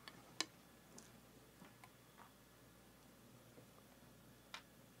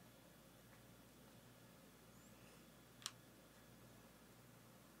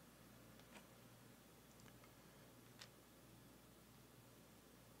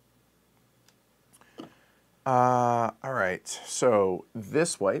 All right, so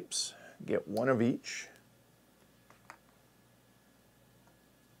this wipes, get 1 of each.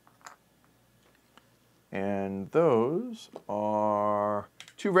 And those are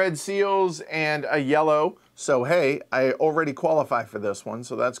 2 red seals and a yellow. So hey, I already qualify for this one,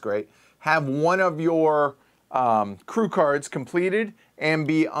 so that's great. Have 1 of your crew cards completed and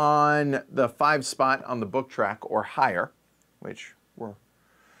be on the 5 spot on the book track or higher, which we're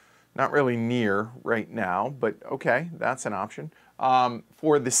not really near right now, but okay, that's an option.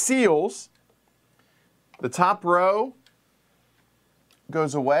 For the seals, the top row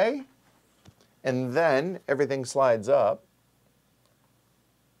goes away, and then everything slides up.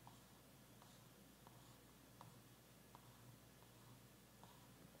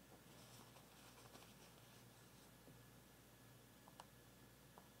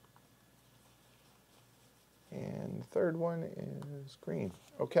 And the third one is green.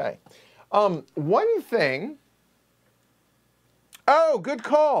 Okay. One thing. Oh, good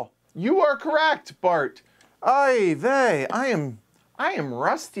call. You are correct, Bart. Ay vey, I am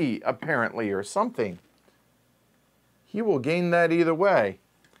rusty apparently or something. He will gain that either way.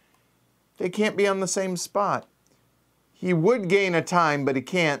 They can't be on the same spot. He would gain a time, but he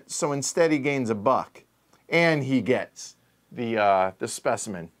can't, so instead he gains a buck. And he gets the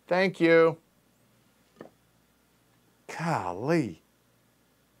specimen. Thank you. Golly.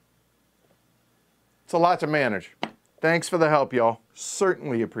 It's a lot to manage. Thanks for the help, y'all.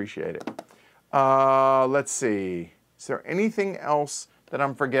 Certainly appreciate it. Let's see. Is there anything else that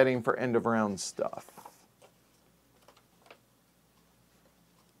I'm forgetting for end of round stuff?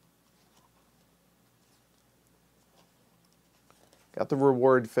 Got the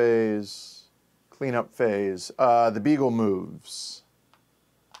reward phase, cleanup phase. The beagle moves.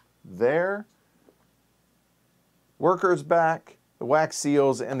 There. Workers back, the wax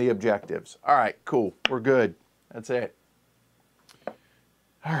seals, and the objectives. All right, cool. We're good. That's it.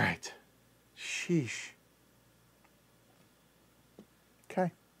 All right. Sheesh.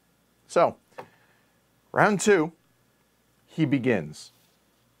 Okay. So, round 2, he begins.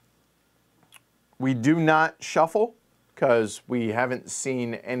 We do not shuffle because we haven't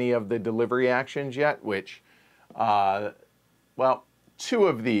seen any of the delivery actions yet, which, well, 2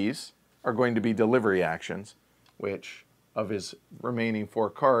 of these are going to be delivery actions, which of his remaining 4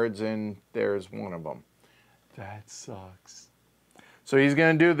 cards, and there's 1 of them. that sucks. So he's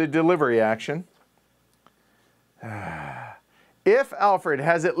going to do the delivery action. If Alfred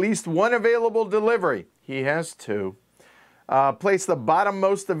has at least one available delivery, he has two, place the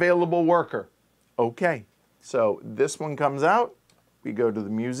bottommost available worker. Okay, so this one comes out. We go to the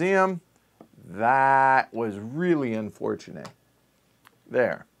museum. That was really unfortunate.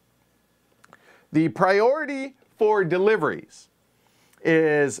 There. The priority for deliveries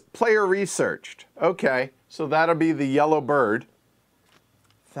is player researched. Okay, so that'll be the yellow bird.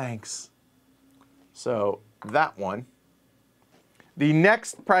 Thanks. So that one. The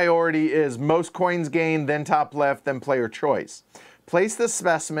next priority is most coins gained, then top left, then player choice. Place the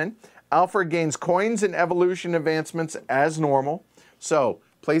specimen. Alfred gains coins and evolution advancements as normal. So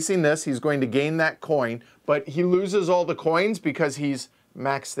placing this, he's going to gain that coin, but he loses all the coins because he's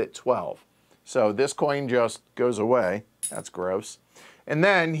maxed at 12. So this coin just goes away. That's gross. And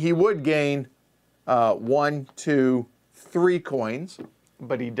then he would gain 1, 2, 3 coins,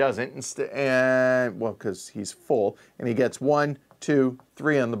 but he doesn't. Instead, well, because he's full, and he gets 1, 2,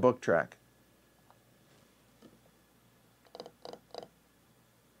 3 on the book track.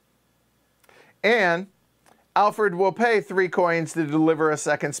 And Alfred will pay 3 coins to deliver a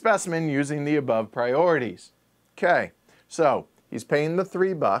second specimen using the above priorities. Okay, so he's paying the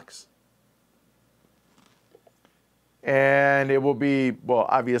 $3. And it will be, well,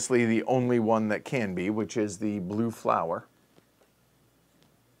 obviously the only one that can be, which is the blue flower.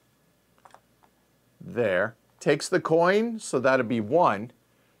 There. Takes the coin, so that'll be 1,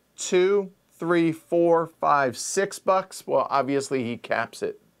 2, 3, 4, 5, $6. Well, obviously he caps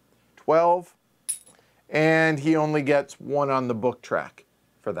it 12. And he only gets 1 on the book track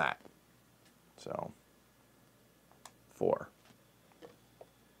for that. So, 4.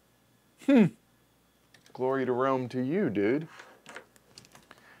 Glory to Rome to you, dude.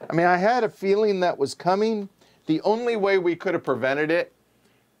 I mean, I had a feeling that was coming. The only way we could have prevented it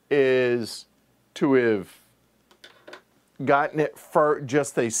is to have gotten it for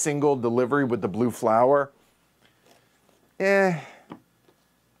just a single delivery with the blue flower. It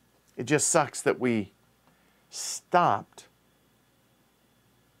just sucks that we stopped.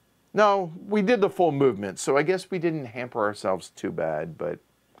 No, we did the full movement, so I guess we didn't hamper ourselves too bad, but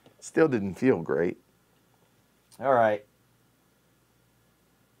still didn't feel great. All right.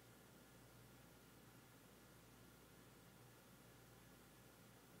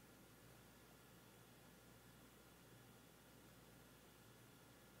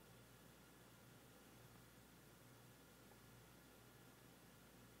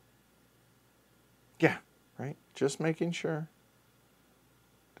 Yeah, right? Just making sure.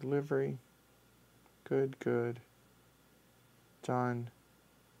 Delivery. Good, good. Done.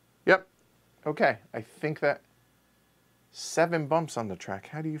 Yep. Okay, I think that 7 bumps on the track.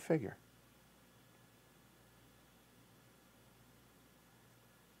 How do you figure?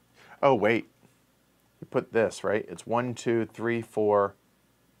 Oh, wait. You put this, right? It's 1, 2, 3, 4.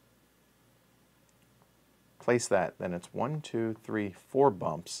 Place that. Then it's 1, 2, 3, 4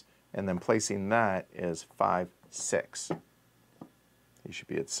 bumps. And then placing that is 5, 6. You should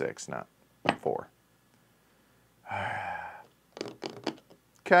be at 6, not 4.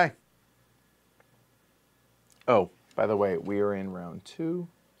 Okay. Oh, by the way, we are in round 2,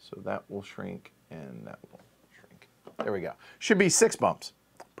 so that will shrink and that will shrink. There we go. Should be 6 bumps.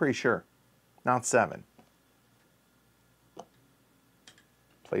 Pretty sure. Not 7.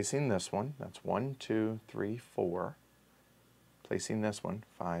 Placing this one, that's 1, 2, 3, 4. Placing this one,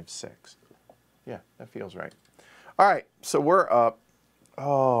 5, 6. Yeah, that feels right. All right, so we're up.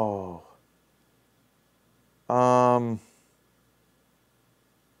 Oh.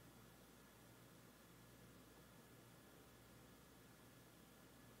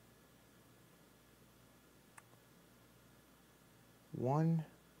 One,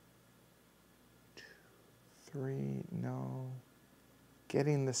 2, 3, no.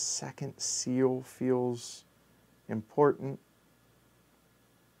 Getting the second seal feels important.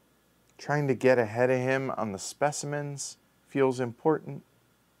 Trying to get ahead of him on the specimens feels important.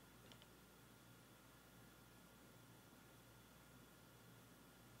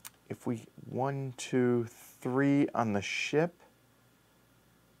 If we 1, 2, 3 on the ship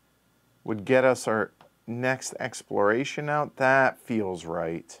would get us our next exploration out, that feels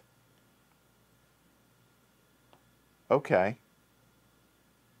right. Okay.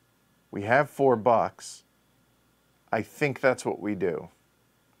 We have $4. I think that's what we do.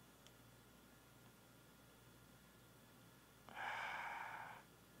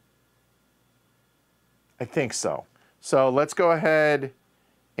 I think so. So let's go ahead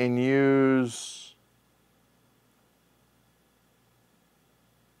and use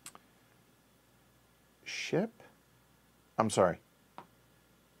ship? I'm sorry.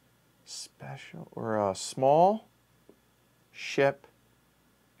 Special or a small ship,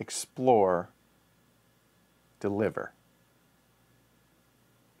 explore, deliver.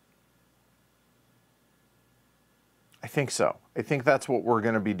 I think so. I think that's what we're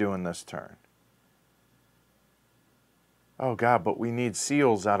going to be doing this turn. Oh God, but we need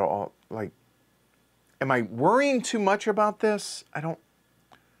seals out of all, like, am I worrying too much about this? I don't.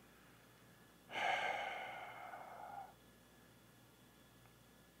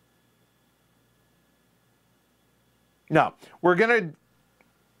 No, we're gonna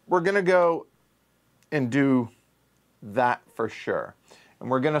go and do that for sure. And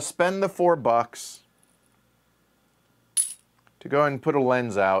we're gonna spend the $4 to go ahead and put a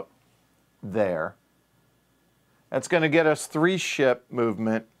lens out there. That's gonna get us 3 ship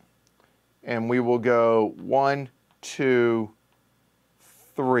movement. And we will go 1, 2,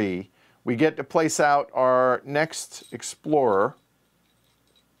 3. We get to place out our next explorer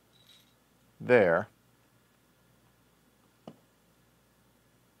there.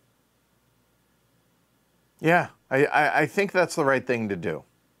 Yeah, I think that's the right thing to do.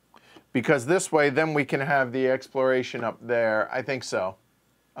 Because this way, then we can have the exploration up there. I think so.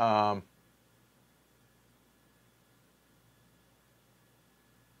 Yeah.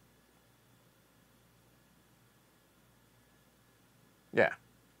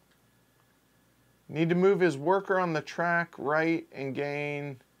 Need to move his worker on the track right and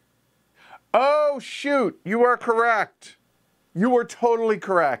gain. Oh, shoot. You are correct. You were totally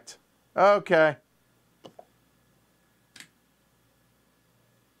correct. Okay.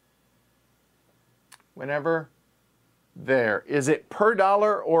 Whenever there. Is it per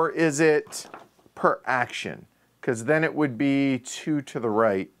dollar or is it per action? Because then it would be 2 to the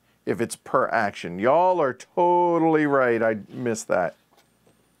right if it's per action. Y'all are totally right. I missed that.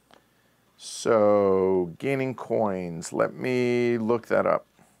 So, gaining coins. Let me look that up.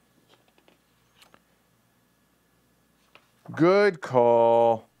 Good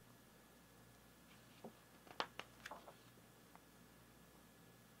call.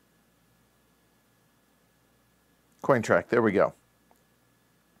 Coin track, there we go.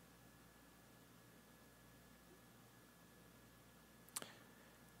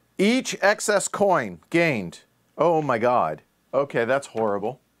 Each excess coin gained. Oh my God. Okay, that's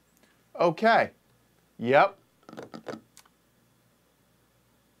horrible. Okay. Yep.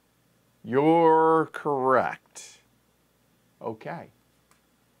 You're correct. Okay.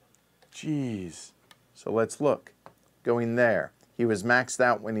 Jeez. So let's look. Going there. He was maxed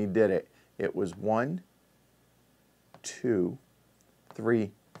out when he did it. It was 1, 2,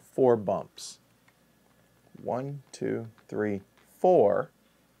 3, 4 bumps. 1, 2, 3, 4.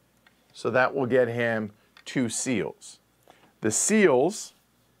 So that will get him 2 seals. The seals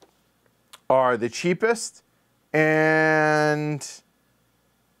are the cheapest and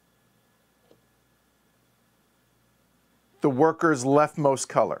the worker's leftmost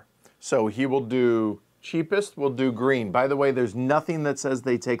color. So he will do cheapest, will do green. By the way, there's nothing that says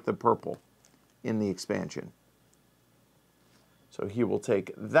they take the purple in the expansion. So he will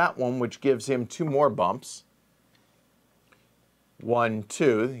take that one, which gives him 2 more bumps. 1,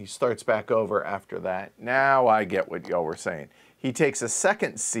 2. He starts back over after that. Now I get what y'all were saying. He takes a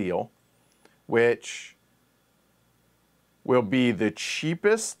second seal, which will be the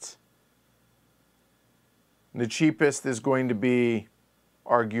cheapest. The cheapest is going to be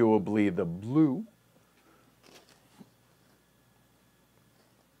arguably the blue.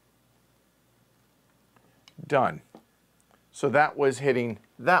 Done. So that was hitting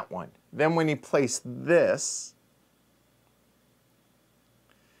that one. Then when he placed this,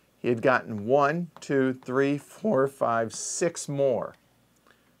 he had gotten 1, 2, 3, 4, 5, 6 more.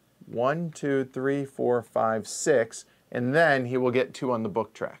 1, 2, 3, 4, 5, 6, and then he will get 2 on the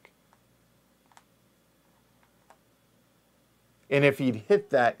book track. And if he'd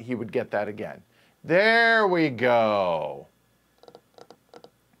hit that, he would get that again. There we go.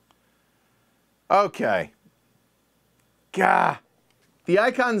 Okay. Gah. The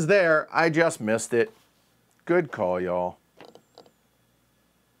icon's there. I just missed it. Good call, y'all.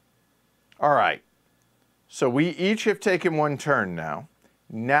 All right. So we each have taken 1 turn now.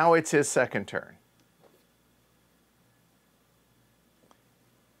 Now it's his second turn.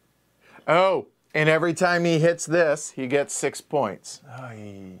 Oh, and every time he hits this, he gets 6 points.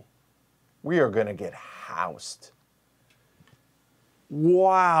 We are going to get housed.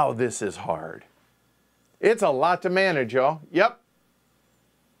 Wow, this is hard. It's a lot to manage, y'all. Yep.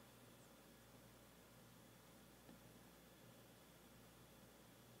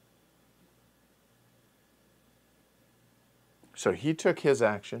 So he took his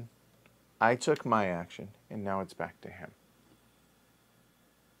action. I took my action, and now it's back to him.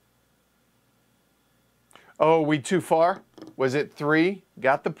 Oh, we too far? Was it 3?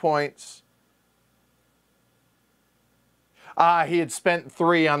 Got the points. Ah, he had spent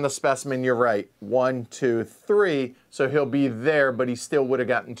 3 on the specimen. You're right. 1, 2, 3. So he'll be there, but he still would have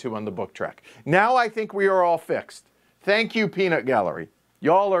gotten 2 on the book track. Now I think we are all fixed. Thank you, Peanut Gallery.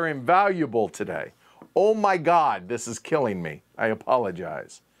 Y'all are invaluable today. Oh my God, this is killing me. I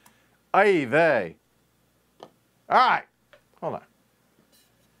apologize. Ay vey. All right, hold on.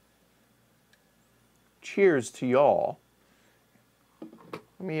 Cheers to y'all.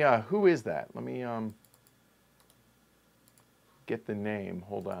 Let me, who is that? Let me, get the name.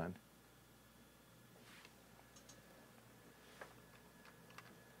 Hold on.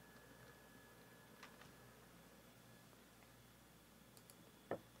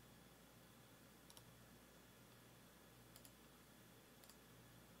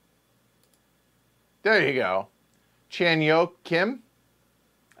 There you go. Chanyeok Kim,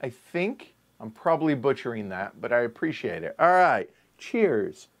 I think. I'm probably butchering that, but I appreciate it. All right,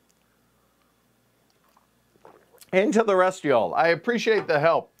 cheers. And to the rest of y'all, I appreciate the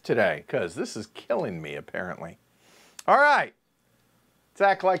help today, because this is killing me, apparently. All right. Let's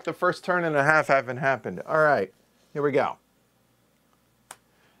act like the first turn and a half haven't happened. All right, here we go.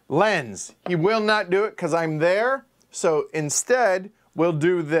 Lens. He will not do it because I'm there, so instead, we'll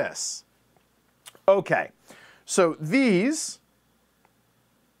do this. Okay, so these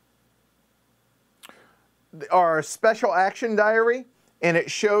are special action diary, and it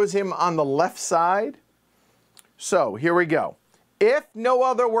shows him on the left side. So here we go. If no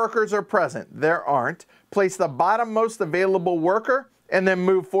other workers are present, there aren't, place the bottommost available worker and then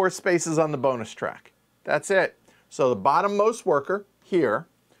move 4 spaces on the bonus track. That's it. So the bottommost worker here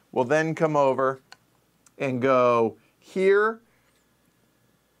will then come over and go here,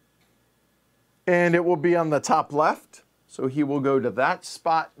 and it will be on the top left. So he will go to that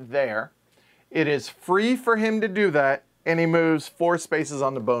spot there. It is free for him to do that, and he moves 4 spaces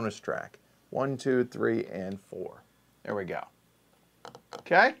on the bonus track. 1, 2, 3, and 4. There we go.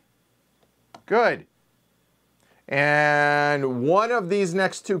 Okay? Good. And one of these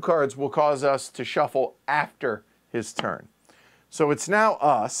next 2 cards will cause us to shuffle after his turn. So it's now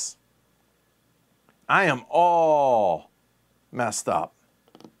us. I am all messed up.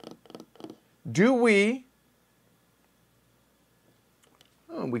 Do we...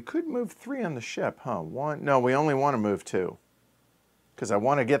 Oh, we could move 3 on the ship, huh? 1, no, we only want to move 2. Because I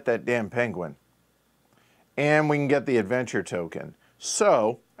want to get that damn penguin. And we can get the adventure token.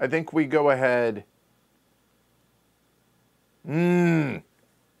 So, I think we go ahead... We've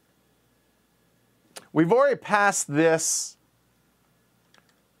already passed this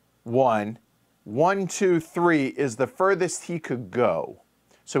one. 1, 2, 3 is the furthest he could go.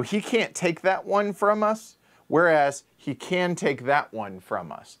 So he can't take that one from us, whereas he can take that one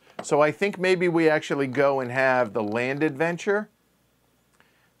from us. So I think maybe we actually go and have the land adventure.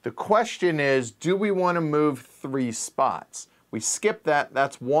 The question is, do we want to move 3 spots? We skip that.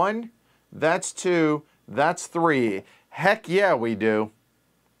 That's 1, that's 2, that's 3. Heck yeah, we do.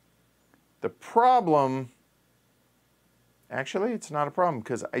 The problem, actually, it's not a problem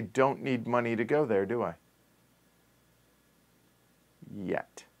because I don't need money to go there, do I?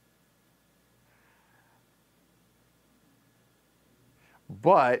 Yet.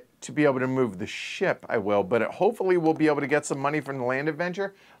 But to be able to move the ship, I will. But hopefully we'll be able to get some money from the land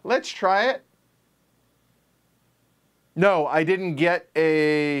adventure. Let's try it. No, I didn't get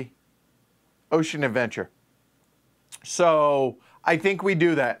a ocean adventure. So I think we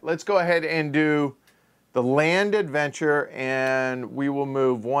do that. Let's go ahead and do the land adventure, and we will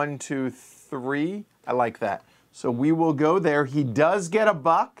move 1, 2, 3. I like that. So we will go there. He does get a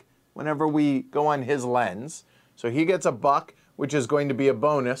buck whenever we go on his lens. So he gets a buck, which is going to be a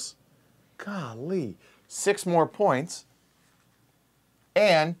bonus. Golly, 6 more points.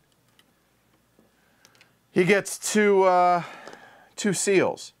 And he gets 2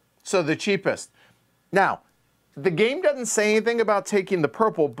 seals. So the cheapest. Now, the game doesn't say anything about taking the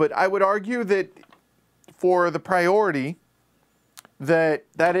purple, but I would argue that for the priority, that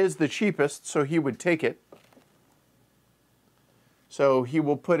is the cheapest, so he would take it. So he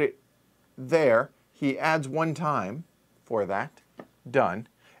will put it there. He adds 1 time for that. Done.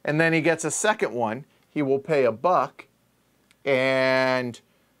 And then he gets a second one. He will pay a buck. And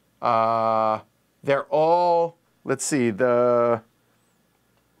they're all, let's see,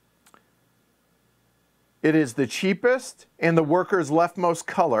 it is the cheapest and the worker's leftmost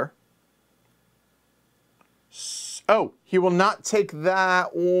color. Oh, he will not take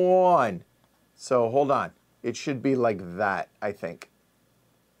that one. So hold on. It should be like that, I think.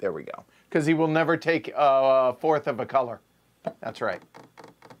 There we go. Because he will never take a fourth of a color. That's right.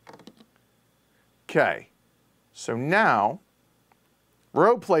 Okay. So now,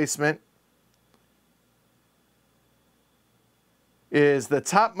 row placement is the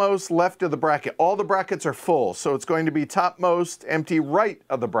topmost left of the bracket. All the brackets are full, so it's going to be topmost empty right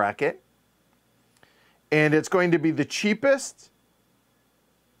of the bracket. And it's going to be the cheapest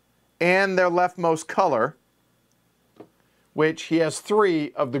and their leftmost color, which he has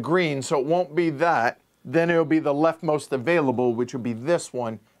 3 of the green, so it won't be that. Then it'll be the leftmost available, which will be this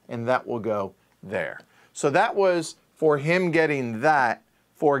one, and that will go there. So that was for him getting that,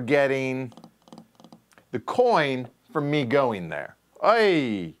 for getting the coin from me going there.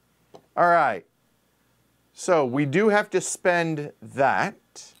 Hey, all right. So we do have to spend that,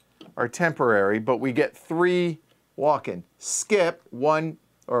 our temporary, but we get 3 walk-in. Skip 1,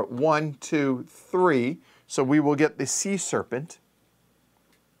 or 1, 2, 3. So we will get the sea serpent.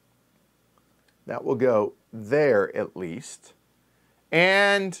 That will go there at least.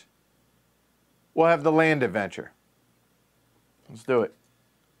 And we'll have the land adventure. Let's do it.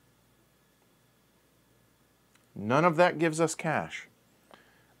 None of that gives us cash.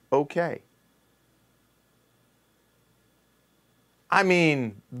 Okay. I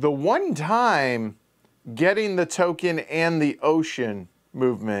mean, the one time getting the token and the ocean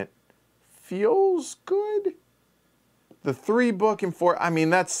movement feels good. The 3 book and 4, I mean,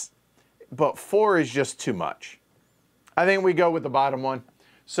 that's, but 4 is just too much. I think we go with the bottom one.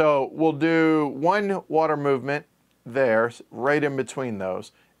 So we'll do 1 water movement there, right in between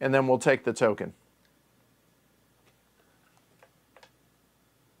those, and then we'll take the token.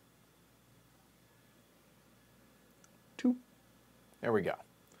 There we go.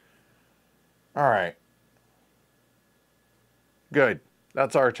 All right. Good.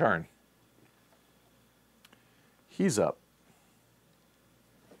 That's our turn. He's up.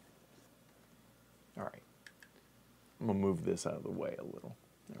 All right. I'm going to move this out of the way a little.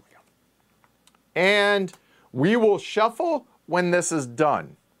 There we go. And we will shuffle when this is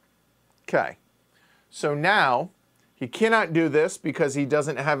done. Okay. So now he cannot do this because he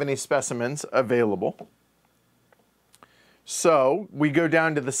doesn't have any specimens available. So we go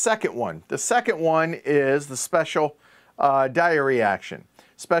down to the second one. The second one is the special diary action.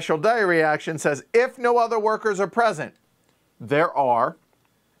 Special diary action says, if no other workers are present, there are.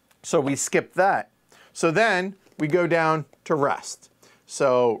 So we skip that. So then we go down to rest.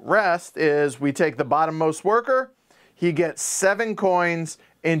 So rest is we take the bottommost worker. He gets 7 coins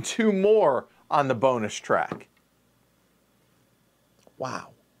and 2 more on the bonus track. Wow.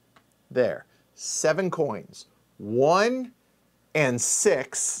 There. 7 coins. 1 and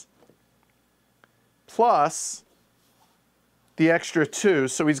 6 plus the extra 2,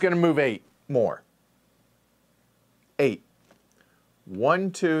 so he's going to move 8 more. 8.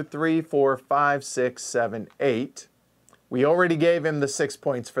 1, 2, 3, 4, 5, 6, 7, 8. We already gave him the 6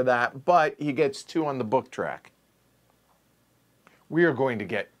 points for that, but he gets 2 on the book track. We are going to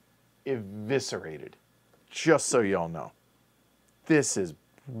get eviscerated, just so y'all know. This is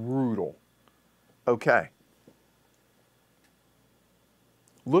brutal. Okay.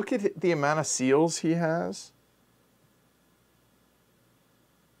 Look at the amount of seals he has.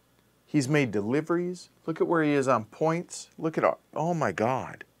 He's made deliveries. Look at where he is on points. Look at, oh my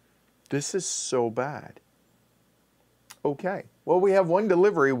God. This is so bad. Okay. Well, we have 1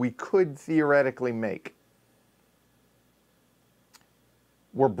 delivery we could theoretically make.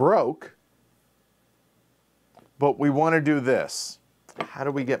 We're broke, but we want to do this. How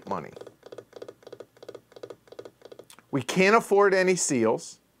do we get money? We can't afford any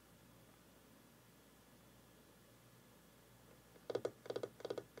seals.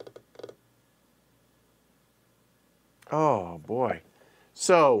 Oh, boy.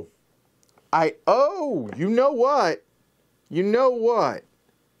 So, you know what? You know what?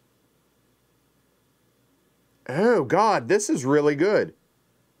 Oh, God, this is really good.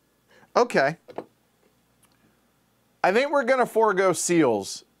 Okay. I think we're going to forego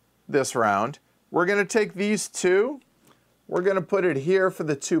seals this round. We're going to take these 2. We're going to put it here for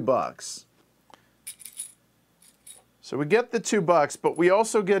the $2. So we get the $2, but we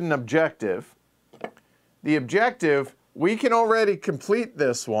also get an objective. The objective, we can already complete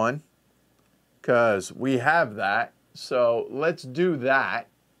this one because we have that. So let's do that.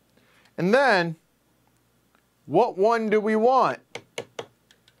 And then, what one do we want?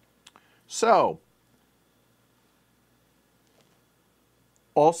 So,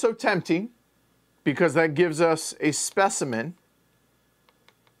 also tempting, because that gives us a specimen,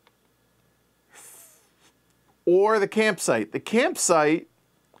 or the campsite. The campsite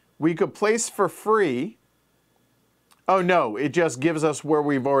we could place for free. Oh no, it just gives us where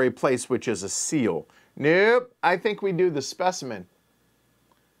we've already placed, which is a seal. Nope, I think we do the specimen.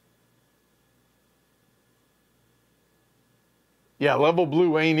 Yeah, level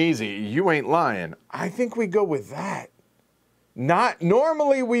blue ain't easy. You ain't lying. I think we go with that. Not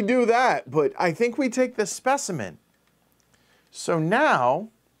normally we do that, but I think we take the specimen. So now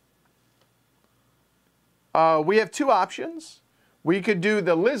we have two options. We could do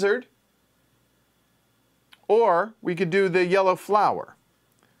the lizard, or we could do the yellow flower.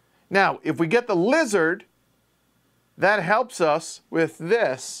 Now, if we get the lizard, that helps us with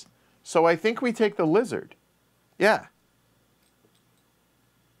this. So I think we take the lizard. Yeah.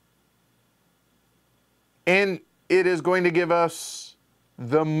 And it is going to give us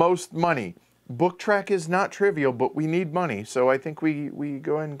the most money. Book track is not trivial, but we need money. So I think we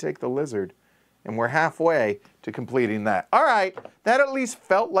go ahead and take the lizard. And we're halfway to completing that. All right, that at least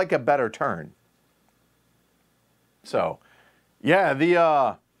felt like a better turn. So, yeah,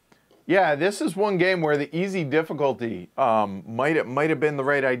 this is one game where the easy difficulty might have been the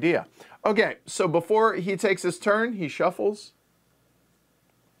right idea. Okay, so before he takes his turn, he shuffles.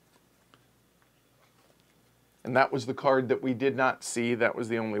 And that was the card that we did not see. That was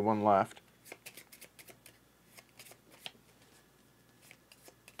the only one left.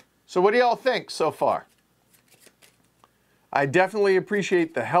 So what do y'all think so far? I definitely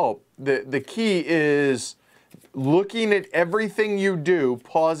appreciate the help. The key is looking at everything you do,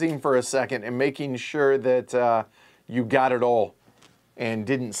 pausing for a second, and making sure that you got it all and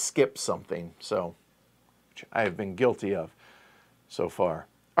didn't skip something. So, which I have been guilty of so far.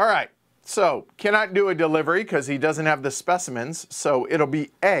 All right. So, cannot do a delivery because he doesn't have the specimens. So, it'll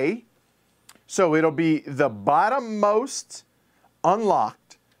be A. So, it'll be the bottommost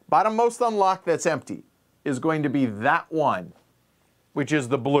unlocked that's empty is going to be that one, which is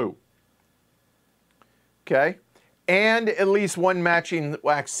the blue. Okay? And at least one matching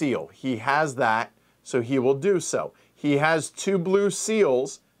wax seal. He has that, so he will do so. He has two blue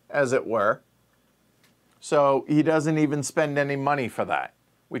seals, as it were. So, he doesn't even spend any money for that,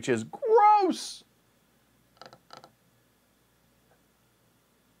 which is gross.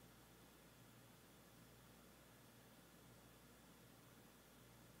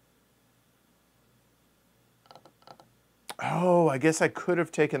 Oh, I guess I could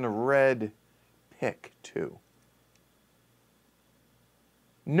have taken the red pick too.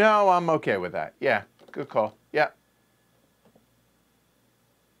 No, I'm okay with that. Yeah, good call. Yeah.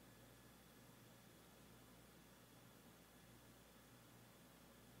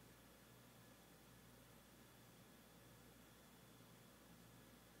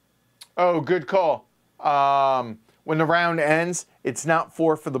 Oh, good call. When the round ends, it's not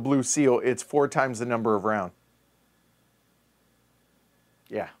 4 for the blue seal. It's 4 times the number of round.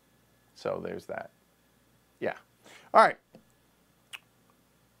 Yeah. So there's that. Yeah. All right.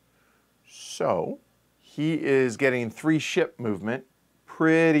 So he is getting 3 ship movement.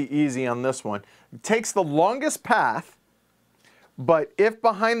 Pretty easy on this one. It takes the longest path, but if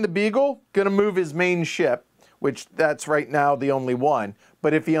behind the beagle, gonna move his main ship, which that's right now the only one.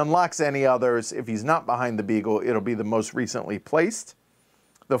 But if he unlocks any others, if he's not behind the beagle, it'll be the most recently placed.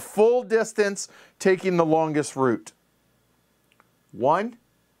 The full distance, taking the longest route. 1,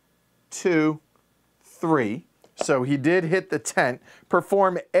 2, 3. So he did hit the tent.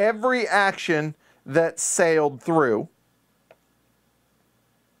 Perform every action that sailed through.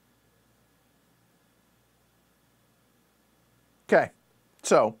 Okay,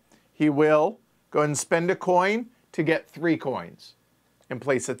 so he will go ahead and spend a coin to get 3 coins and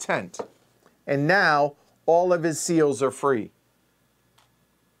place a tent. And now all of his seals are free.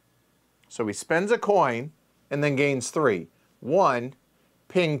 So he spends a coin and then gains 3. 1,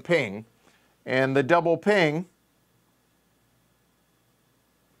 ping, ping. And the double ping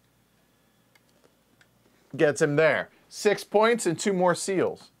gets him there. 6 points and 2 more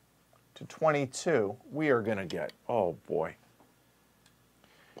seals. To 22, we are going to get. Oh, boy.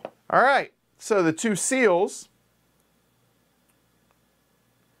 All right. So the 2 seals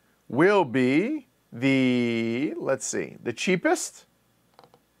will be the, let's see, the cheapest.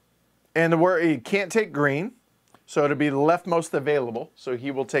 And where he can't take green. So it'll be the leftmost available. So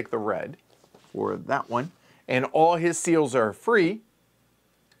he will take the red for that one. And all his seals are free.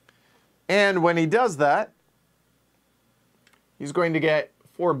 And when he does that, he's going to get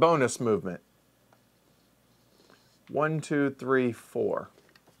 4 bonus movement. 1, 2, 3, 4.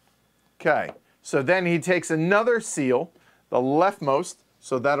 Okay, so then he takes another seal, the leftmost,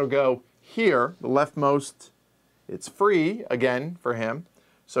 so that'll go here. The leftmost, it's free again for him.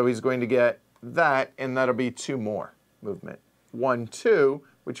 So he's going to get that, and that'll be 2 more movement. 1, 2,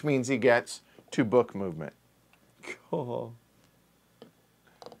 which means he gets 2 book movement. God.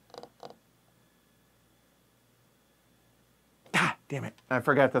 Ah, damn it. I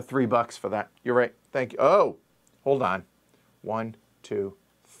forgot the $3 for that. You're right. Thank you. Oh, hold on. 1, 2,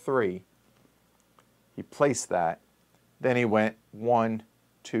 3. He placed that. Then he went 1,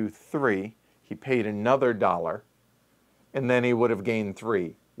 2, 3. He paid another $1. And then he would have gained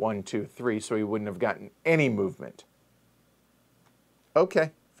 3. 1, 2, 3. So he wouldn't have gotten any movement.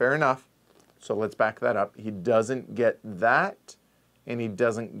 Okay, fair enough. So let's back that up. He doesn't get that, and he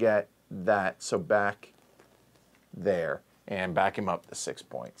doesn't get that. So back there, and back him up to 6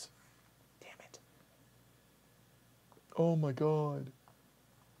 points. Damn it. Oh my God.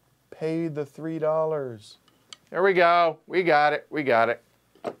 Pay the $3. There we go. We got it. We got it.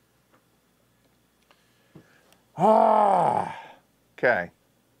 Ah. Okay.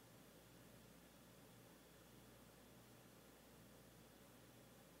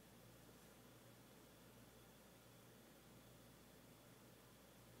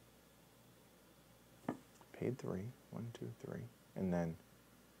 Paid 3. 1, 2, 3. And then.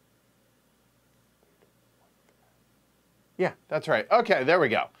 Yeah, that's right. Okay, there we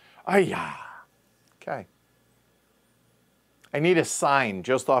go. Ah-ya. Okay. I need a sign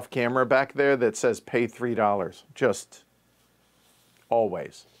just off camera back there that says pay $3. Just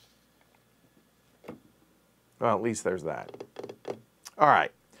always. Well, at least there's that. All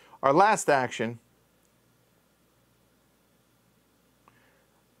right. Our last action.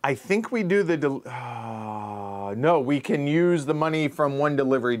 I think we do the... no, we can use the money from one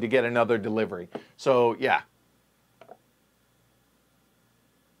delivery to get another delivery. So, yeah.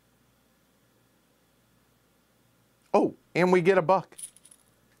 Oh, and we get $1.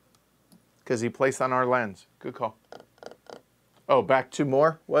 Because he placed on our lens. Good call. Oh, back 2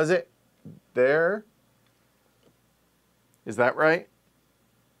 more, was it? There. Is that right?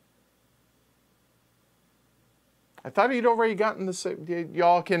 I thought he'd already gotten the...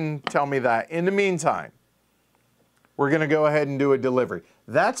 Y'all can tell me that. In the meantime, we're going to go ahead and do a delivery.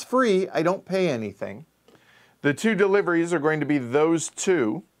 That's free. I don't pay anything. The 2 deliveries are going to be those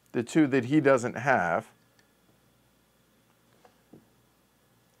 2, the 2 that he doesn't have.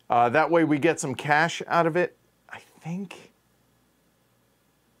 That way we get some cash out of it, I think.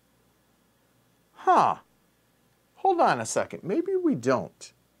 Huh. Hold on a second. Maybe we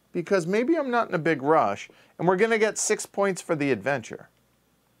don't. Because maybe I'm not in a big rush, and we're going to get 6 points for the adventure.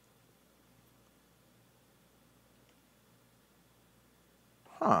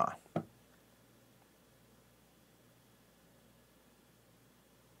 Huh.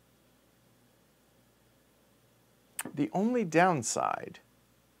 The only downside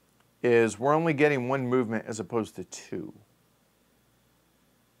is we're only getting 1 movement as opposed to 2.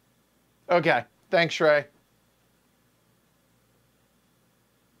 Okay. Thanks, Shrey.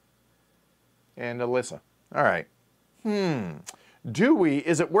 And Alyssa. All right. Do we?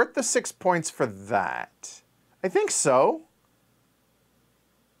 Is it worth the 6 points for that? I think so.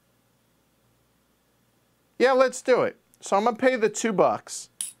 Yeah, let's do it. So I'm going to pay the $2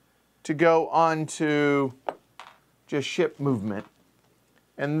 to go on to just ship movement.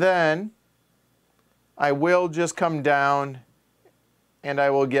 And then I will just come down and I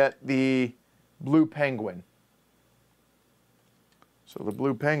will get the blue penguin. So the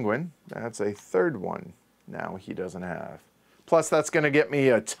blue penguin, that's a 3rd one now he doesn't have. Plus that's going to get me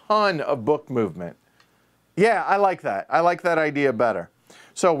a ton of book movement. Yeah, I like that. I like that idea better.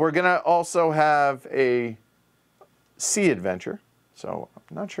 So we're going to also have a sea adventure. So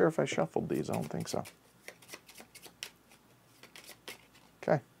I'm not sure if I shuffled these. I don't think so.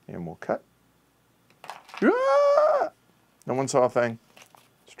 Okay, and we'll cut. Ah! No one saw a thing.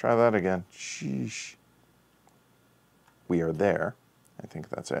 Let's try that again. Sheesh. We are there. I think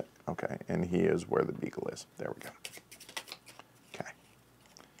that's it. Okay, and he is where the beagle is. There we go. Okay.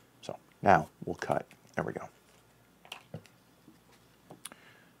 So now we'll cut. There we go.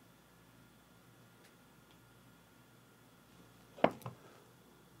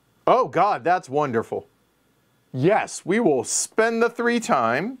 Oh, God, that's wonderful. Yes, we will spend the 3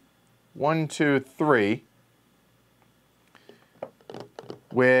 time. 1, 2, 3.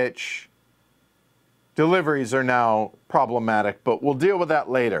 Which deliveries are now problematic, but we'll deal with that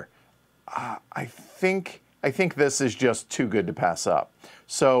later. I think this is just too good to pass up.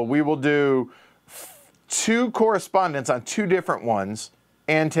 So we will do 2 correspondence on 2 different ones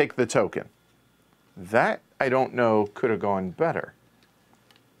and take the token. That, I don't know, could have gone better.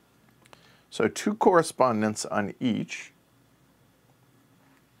 So 2 correspondence on each.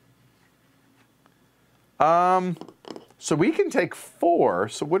 So we can take 4.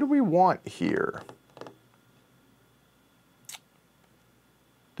 So what do we want here?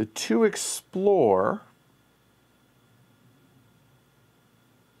 The 2 explore.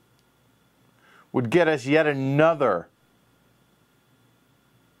 would get us yet another.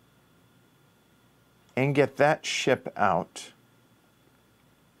 And get that ship out.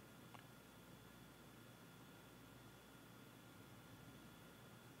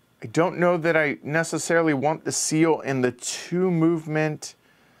 I don't know that I necessarily want the seal, and the 2 movement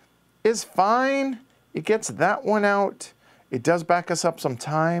is fine. It gets that one out. It does back us up some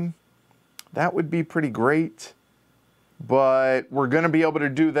time. That would be pretty great. But we're going to be able to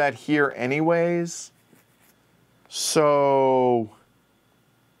do that here anyways. So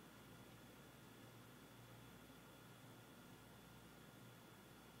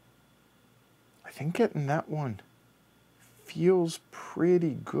I think getting that one feels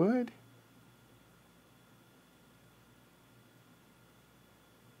pretty good.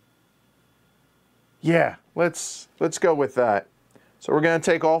 Yeah, let's go with that. So we're going to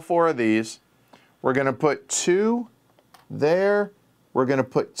take all 4 of these. We're going to put 2 there. We're going to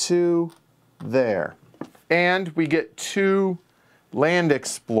put 2 there. And we get 2 Land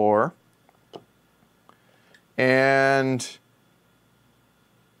Explorer. And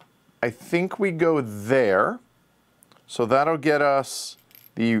I think we go there. So that'll get us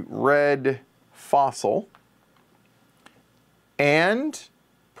the red fossil. And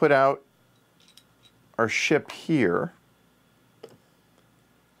put out our ship here.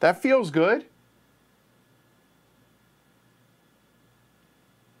 That feels good.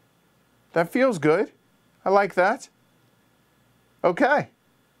 That feels good. I like that. Okay.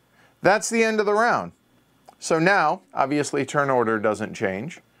 That's the end of the round. So now, obviously, turn order doesn't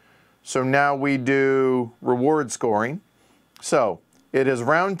change. So now we do reward scoring. So it is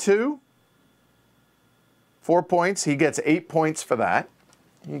round 2, 4 points. He gets 8 points for that.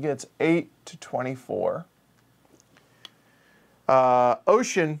 He gets 8 to 24.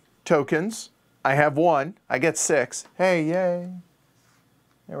 Ocean tokens. I have 1. I get 6. Hey, yay.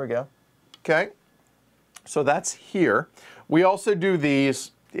 There we go. Okay. So that's here. We also do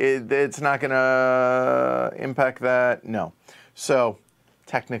these. It's not going to impact that. No. So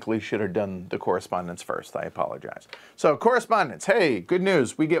technically should have done the correspondence first. I apologize. So correspondence. Hey, good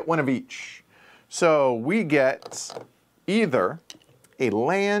news. We get 1 of each. So we get either a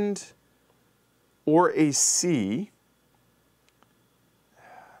land or a sea.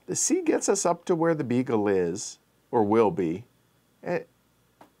 The sea gets us up to where the beagle is, or will be.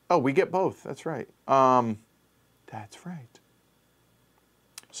 Oh, we get both. That's right. That's right.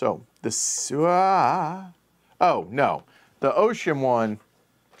 So oh, no. The ocean one,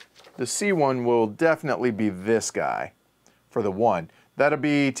 the sea one will definitely be this guy for the 1. That'll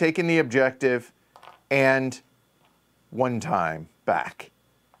be taking the objective and 1 time back.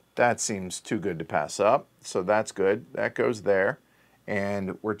 That seems too good to pass up. So that's good. That goes there.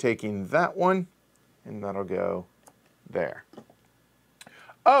 And we're taking that one, and that'll go there.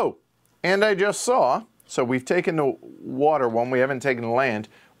 Oh, and I just saw, so we've taken the water one. We haven't taken the land.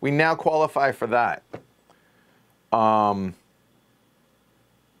 We now qualify for that.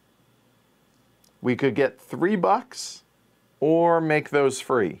 We could get $3 or make those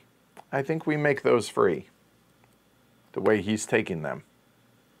free. I think we make those free, the way he's taking them.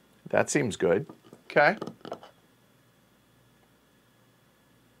 That seems good. Okay.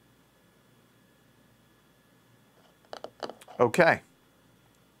 Okay.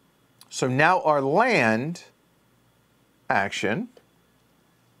 So now our land action.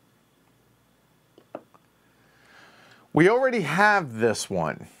 We already have this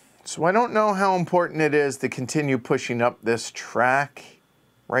one. So I don't know how important it is to continue pushing up this track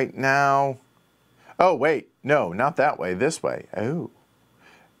right now. Oh, wait. No, not that way. This way. Oh.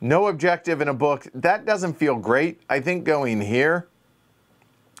 No objective in a book. That doesn't feel great. I think going here,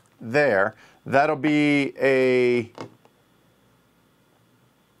 there, that'll be a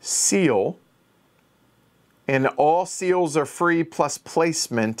seal. And all seals are free plus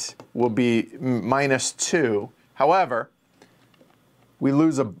placement will be -2. However, we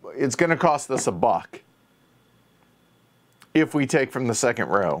lose it's going to cost us $1 if we take from the second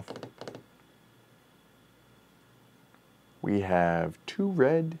row. We have 2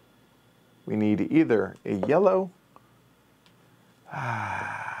 red. We need either a yellow.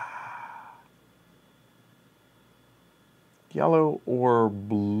 Yellow or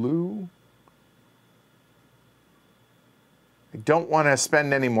blue. I don't want to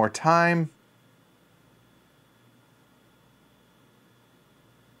spend any more time.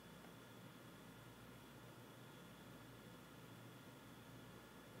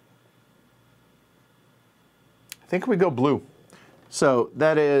 I think we go blue. So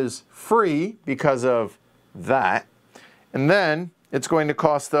that is free because of that. And then it's going to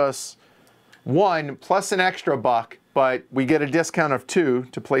cost us 1 plus an extra $1, but we get a discount of 2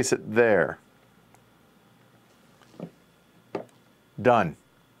 to place it there. Done.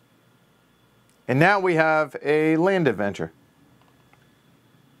 And now we have a land adventure.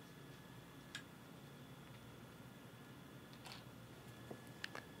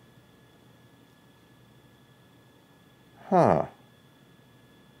 Huh.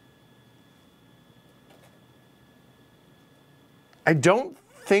 I don't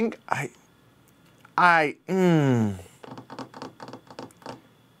think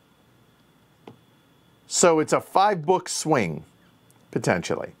So it's a 5-book swing,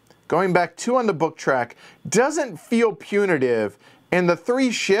 potentially. Going back 2 on the book track doesn't feel punitive, and the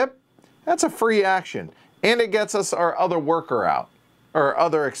 3 ship, that's a free action. And it gets us our other worker out, or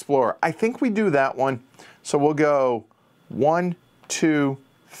other explorer. I think we do that one. So we'll go 1, 2,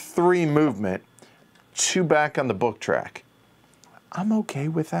 3 movement, 2 back on the book track. I'm okay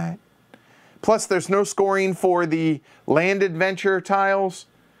with that. Plus, there's no scoring for the land adventure tiles.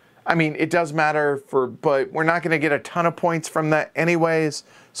 I mean, it does matter but we're not going to get a ton of points from that anyways.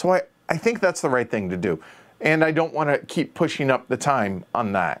 So I think that's the right thing to do. And I don't want to keep pushing up the time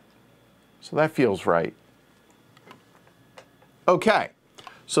on that. So that feels right. Okay,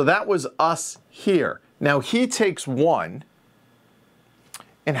 so that was us here. Now he takes 1.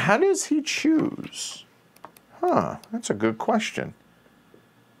 And how does he choose? Huh, that's a good question.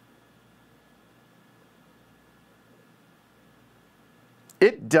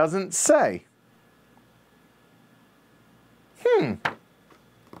 It doesn't say.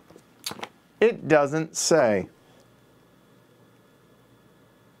 It doesn't say.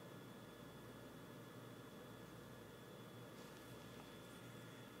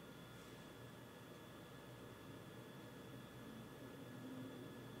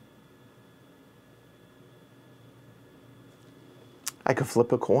 I could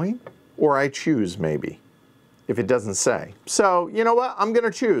flip a coin, or I choose maybe, if it doesn't say. So, you know what? I'm going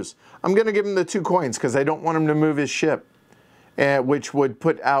to choose. I'm going to give him the 2 coins because I don't want him to move his ship, which would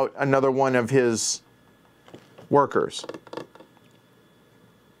put out another one of his workers.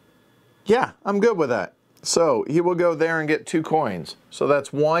 Yeah, I'm good with that. So he will go there and get 2 coins. So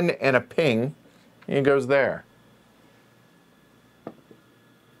that's 1 and a ping. And he goes there.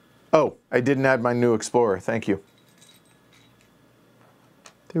 Oh, I didn't add my new explorer. Thank you.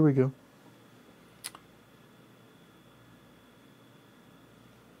 There we go.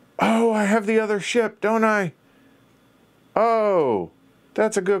 Oh, I have the other ship, don't I? Oh,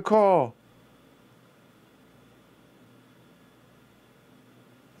 that's a good call.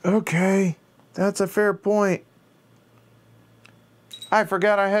 Okay, that's a fair point. I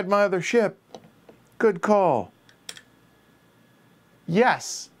forgot I had my other ship. Good call.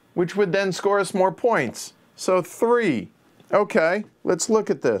 Yes, which would then score us more points. So 3. Okay, let's look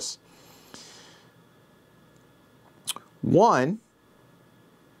at this. 1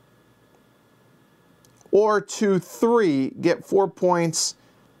 or 2, 3, get 4 points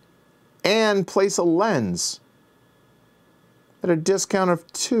and place a lens at a discount of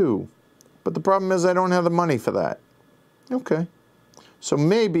 2. But the problem is I don't have the money for that. Okay. So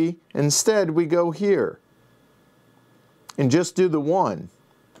maybe instead we go here and just do the 1.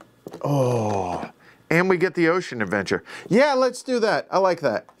 Oh, and we get the ocean adventure. Yeah, let's do that. I like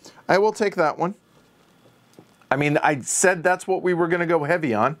that. I will take that one. I mean, I said that's what we were going to go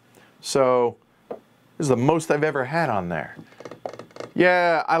heavy on. So this is the most I've ever had on there.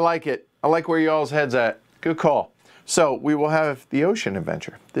 Yeah, I like it. I like where y'all's head's at. Good call. So we will have the ocean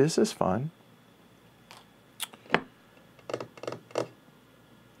adventure. This is fun.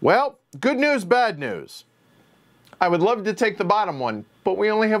 Well, good news, bad news. I would love to take the bottom one, but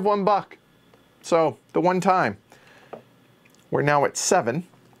we only have $1. So the one time. We're now at 7,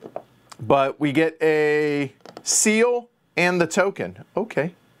 but we get a seal and the token.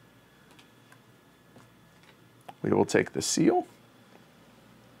 Okay. We will take the seal.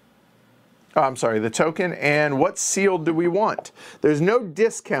 Oh, I'm sorry, the token. And what seal do we want? There's no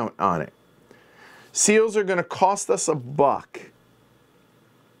discount on it. Seals are going to cost us $1.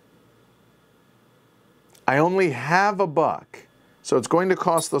 I only have $1. So it's going to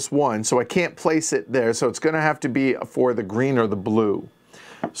cost us 1, so I can't place it there. So it's going to have to be for the green or the blue.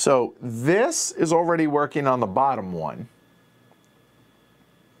 So this is already working on the bottom one.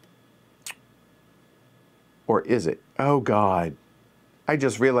 Or is it? Oh, God. I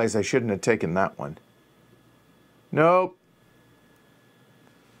just realized I shouldn't have taken that one. Nope.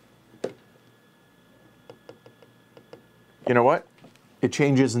 You know what? It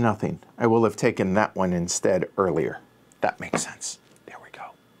changes nothing. I will have taken that one instead earlier. That makes sense. There we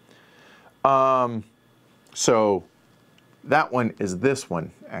go. So that one is this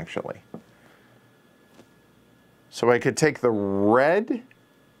one, actually. So I could take the red,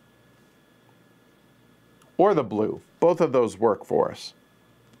 or the blue. Both of those work for us.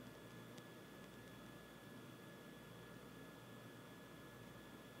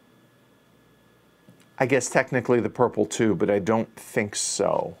 I guess technically the purple too, but I don't think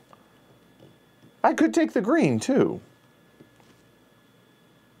so. I could take the green too.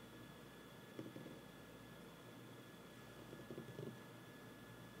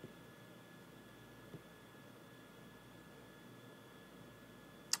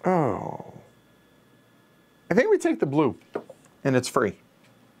 Oh. I think we take the blue, and it's free.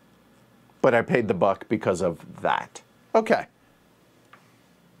 But I paid the buck because of that. Okay.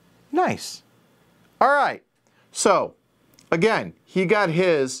 Nice. All right. So, again, he got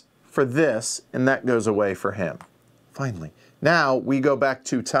his for this, and that goes away for him. Finally. Now, we go back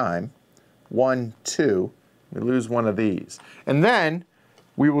to time. 1, 2. We lose one of these. And then,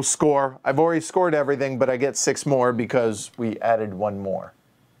 we will score. I've already scored everything, but I get 6 more because we added 1 more.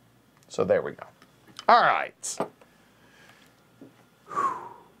 So there we go. All right.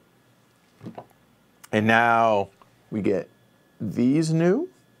 And now we get these new.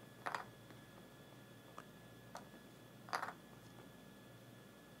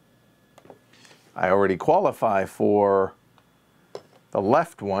 I already qualify for the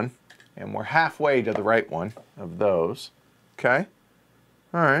left one, and we're halfway to the right one of those. Okay?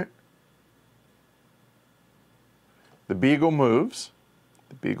 All right. The beagle moves.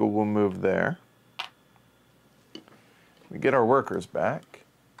 The beagle will move there. We get our workers back.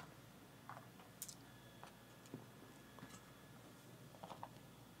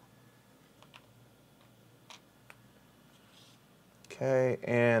 Okay,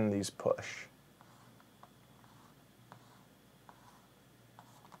 and these push.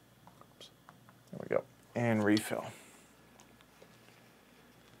 Oops. There we go. And refill.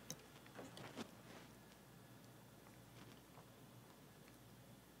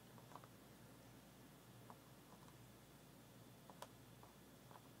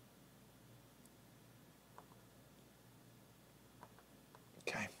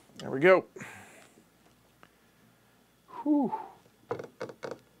 Okay, there we go. Whew.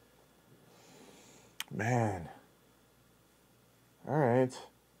 Man. All right.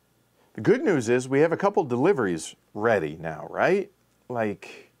 The good news is we have a couple deliveries ready now, right?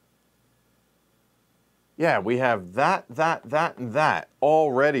 Like, yeah, we have that, and that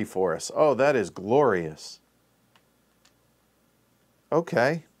all ready for us. Oh, that is glorious.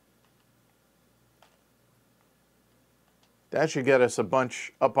 Okay. That should get us a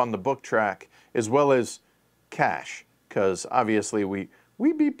bunch up on the book track, as well as cash, because obviously we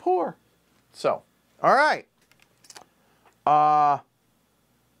be poor. So, all right.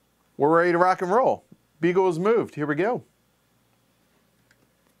 We're ready to rock and roll. Beagle is moved. Here we go.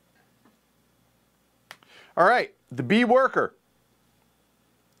 All right, the bee worker.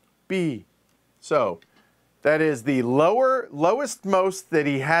 B. So, that is the lowest most that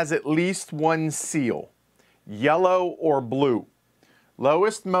he has at least 1 seal. Yellow or blue.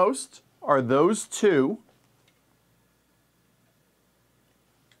 Lowest most are those 2.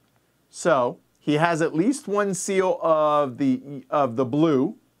 So, he has at least 1 seal of the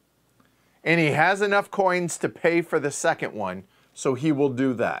blue, and he has enough coins to pay for the second one, so he will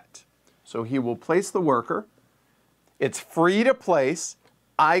do that. So he will place the worker. It's free to place.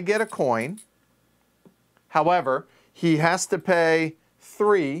 I get a coin. However, he has to pay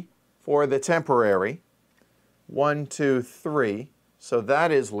 3 for the temporary. 1, 2, 3. So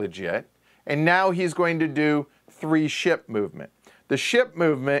that is legit. And now he's going to do 3 ship movement. The ship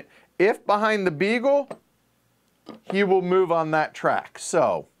movement, if behind the beagle, he will move on that track.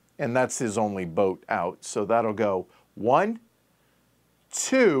 So, and that's his only boat out. So that'll go 1,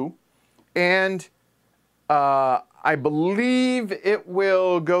 2, and I believe it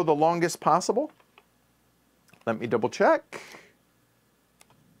will go the longest possible. Let me double check.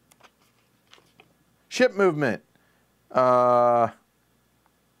 Ship movement.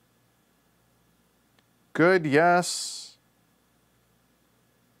 Good, yes.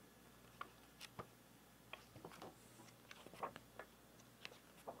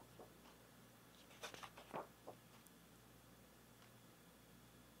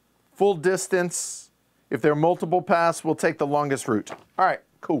 Full distance. If there are multiple paths, we'll take the longest route. All right,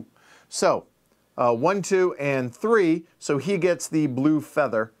 cool. So 1, 2, and 3. So he gets the blue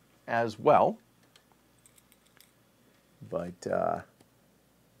feather as well. But,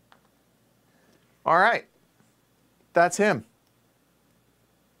 all right. That's him.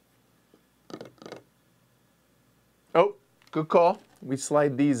 Oh, good call. We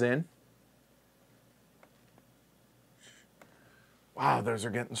slide these in. Wow, those are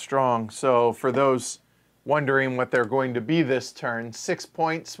getting strong. So for those wondering what they're going to be this turn, 6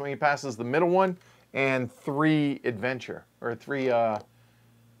 points when he passes the middle one, and 3 adventure, or 3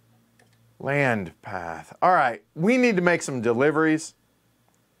 land path. All right, we need to make some deliveries.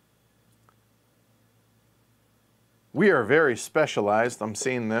 We are very specialized. I'm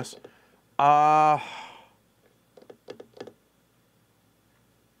seeing this. At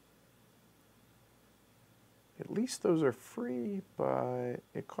least those are free, but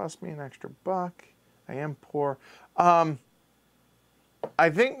it cost me an extra buck. I am poor. I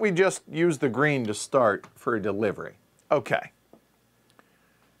think we just use the green to start for a delivery. Okay.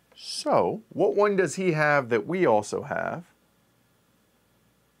 So, what one does he have that we also have?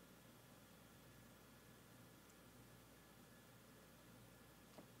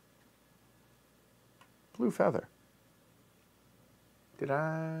 Blue feather. Did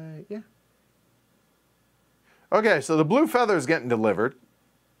I? Yeah. Okay, so the blue feather is getting delivered.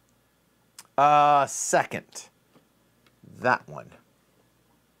 Second. That one.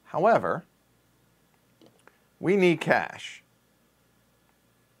 However, we need cash.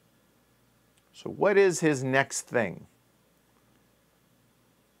 So what is his next thing?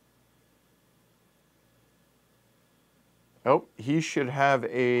 Oh, he should have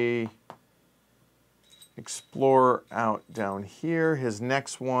a explorer out down here. His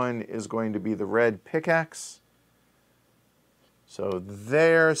next one is going to be the red pickaxe. So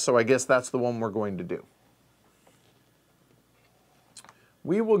there, so I guess that's the one we're going to do.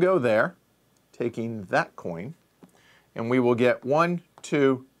 We will go there, taking that coin, and we will get 1,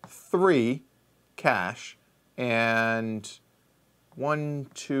 2, 3 cash, and 1,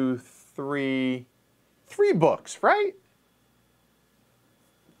 2, 3 books, right?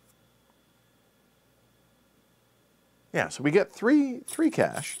 Yeah, so we get three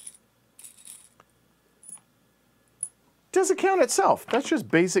cash. Does it count itself? That's just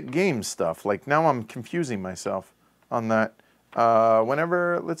basic game stuff. Like, now I'm confusing myself on that.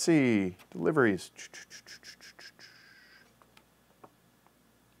 Whenever, let's see, deliveries.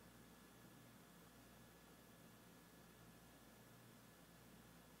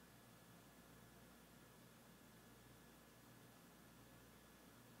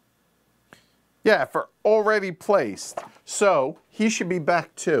 Yeah, for already placed. So he should be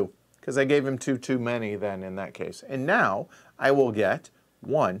back 2, because I gave him 2 too many then in that case. And now I will get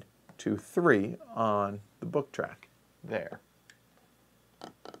 1, 2, 3 on the book track there.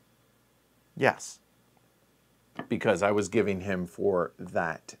 Yes, because I was giving him for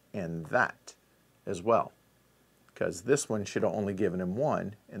that and that as well. Because this one should have only given him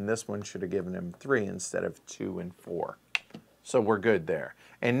 1, and this one should have given him 3 instead of 2 and 4. So we're good there.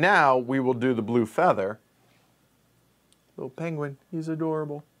 And now we will do the blue feather. Little penguin, he's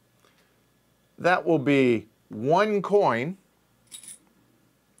adorable. That will be 1 coin.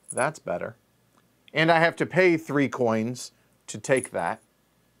 That's better. And I have to pay 3 coins to take that.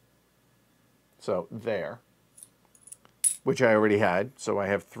 So there. Which I already had, so I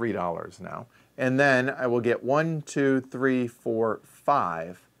have $3 now. And then I will get 1, 2, 3, 4,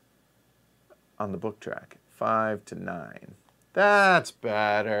 5 on the book track. 5 to 9. That's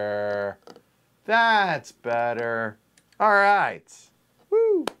better. That's better. All right.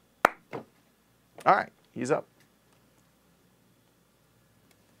 Woo. All right, he's up.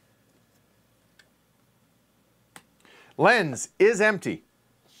 Lens is empty.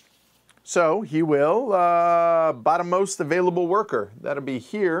 So he will, bottommost available worker. That'll be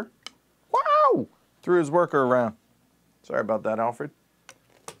here. Wow! Threw his worker around. Sorry about that, Alfred.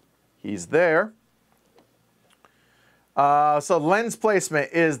 He's there. So lens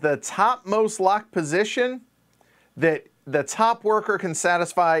placement is the topmost lock position that the top worker can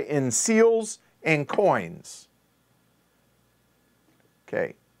satisfy in seals and coins.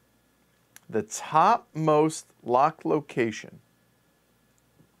 Okay. The topmost lock location.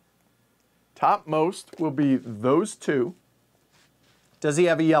 Topmost will be those 2. Does he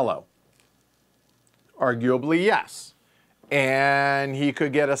have a yellow? Arguably, yes. And he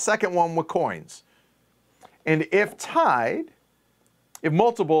could get a second one with coins. And if tied, if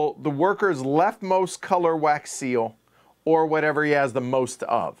multiple, the worker's leftmost color wax seal, or whatever he has the most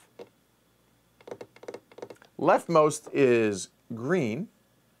of. Leftmost is green.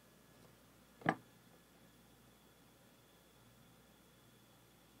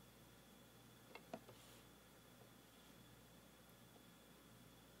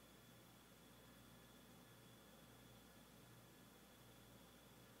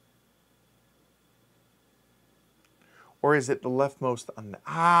 Or is it the leftmost on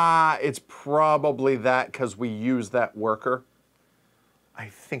the, it's probably that because we use that worker. I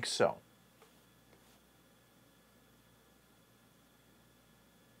think so.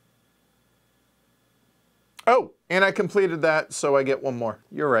 Oh, and I completed that, so I get 1 more.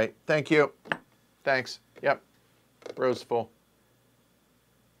 You're right. Thank you. thanks. Yep, row's full.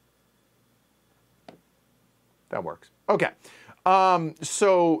 That works. Okay,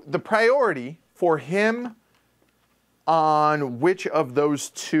 so the priority for him on which of those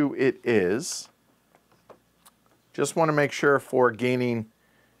two it is, just want to make sure for gaining,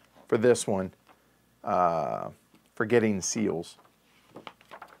 for this one, for getting seals.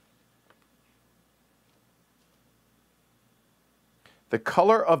 The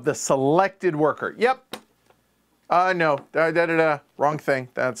color of the selected worker. Yep. No, wrong thing.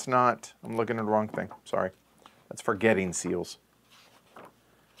 That's not, I'm looking at the wrong thing. Sorry. That's for getting seals.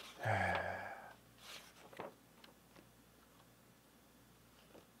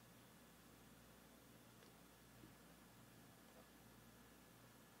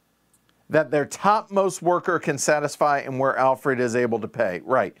 That their topmost worker can satisfy and where Alfred is able to pay.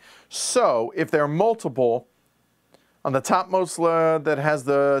 Right. So if there are multiple on the topmost that has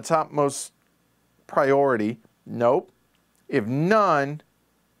the topmost priority, nope. If none,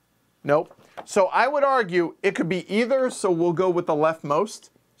 nope. So I would argue it could be either, so we'll go with the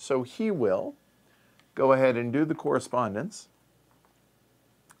leftmost. So he will go ahead and do the correspondence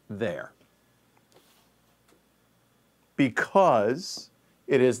there. Because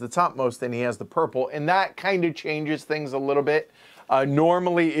it is the topmost and he has the purple, and that kind of changes things a little bit.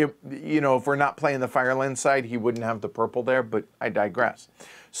 Normally, if we're not playing the Fireland side, he wouldn't have the purple there, but I digress.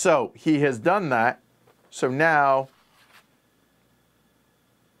 So he has done that. So now,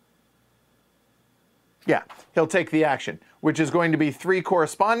 yeah, he'll take the action, which is going to be 3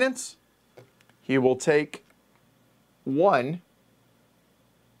 correspondence. He will take 1,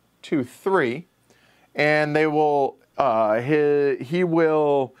 2, 3, and they will. He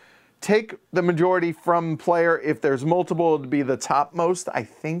will take the majority from player. If there's multiple, it would be the topmost, I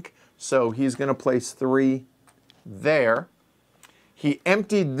think. So he's going to place 3 there. He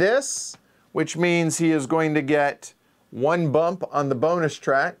emptied this, which means he is going to get 1 bump on the bonus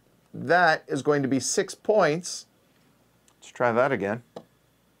track. That is going to be 6 points. Let's try that again.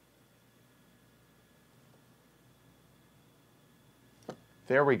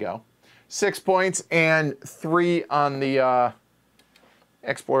 There we go. 6 points and 3 on the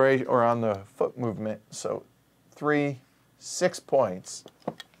exploration or on the foot movement. So 3, 6 points.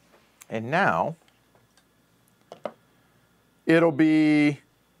 And now it'll be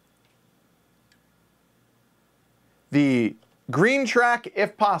the green track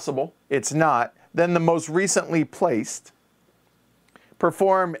if possible. It's not. Then the most recently placed.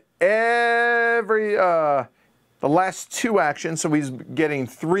 Perform every the last 2 actions, so he's getting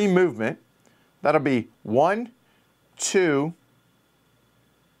 3 movement. That'll be 1, 2,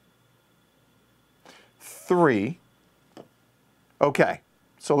 3. Okay,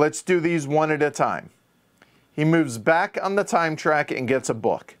 so let's do these one at a time. He moves back on the time track and gets a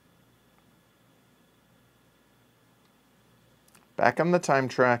book. Back on the time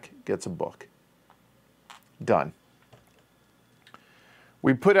track, gets a book. Done.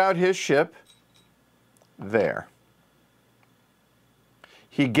 We put out his ship there.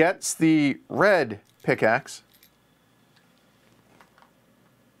 He gets the red pickaxe.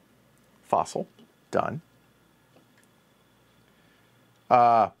 Fossil. Done.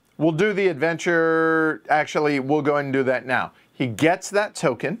 We'll do the adventure. Actually, we'll go ahead and do that now. He gets that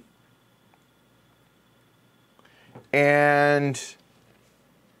token. And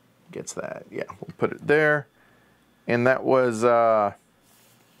gets that. Yeah, we'll put it there. And that was... what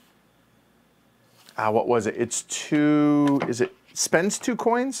was it? It's 2, is it spends 2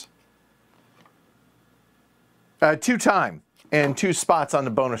 coins? 2 time and 2 spots on the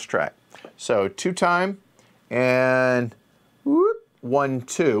bonus track. So 2 time and whoop, 1,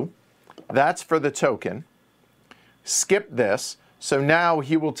 2. That's for the token. Skip this. So now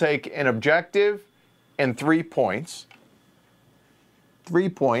he will take an objective and 3 points. 3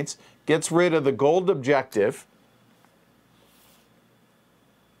 points. Gets rid of the gold objective.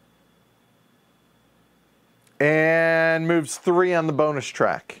 And moves 3 on the bonus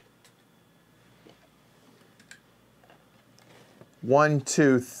track. 1,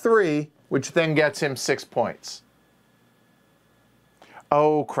 2, 3, which then gets him 6 points.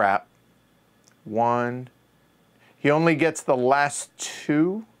 Oh, crap. 1. He only gets the last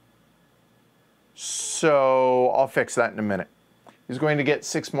 2. So I'll fix that in a minute. He's going to get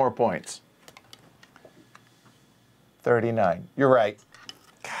 6 more points. 39. You're right.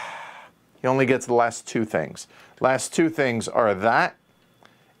 He only gets the last 2 things. Last 2 things are that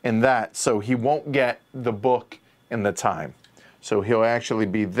and that, so he won't get the book and the time. So he'll actually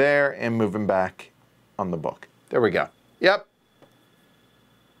be there and moving back on the book. There we go. Yep.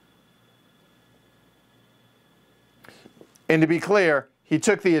 And to be clear, he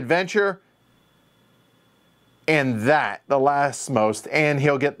took the adventure and that, the last most, and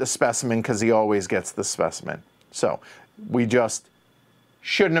he'll get the specimen because he always gets the specimen. So we just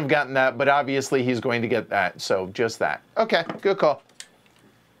shouldn't have gotten that, but obviously he's going to get that, so just that. Okay, good call.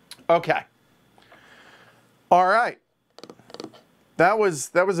 Okay. All right. That was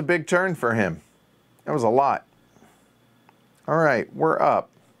a big turn for him. That was a lot. All right, we're up.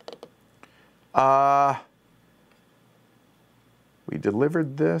 We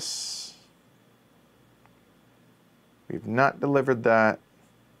delivered this. We've not delivered that.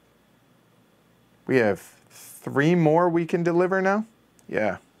 We have 3 more we can deliver now?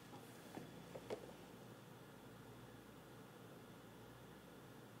 Yeah.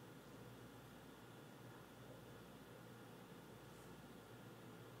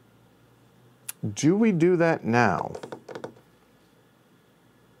 Do we do that now?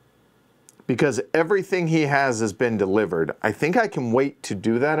 Because everything he has been delivered. I think I can wait to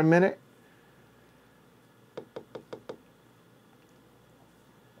do that a minute.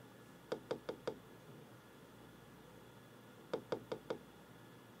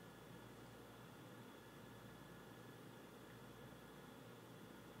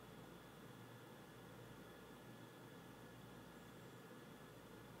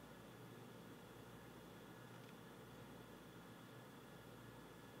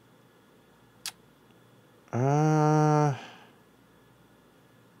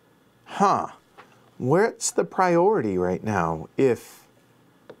 Where's the priority right now?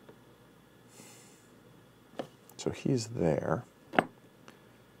 So he's there.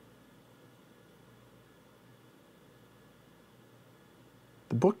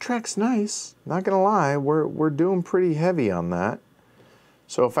 The book track's nice, not gonna lie. We're doing pretty heavy on that.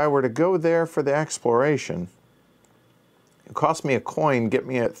 So if I were to go there for the exploration, it cost me a coin, get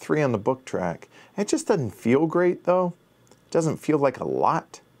me at 3 on the book track. It just doesn't feel great though. It doesn't feel like a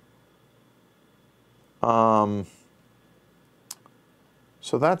lot.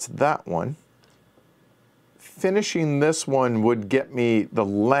 So that's that one. Finishing this one would get me the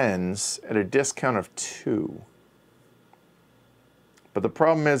lens at a discount of 2. But the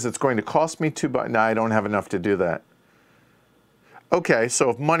problem is it's going to cost me 2 bucks. No, I don't have enough to do that. Okay,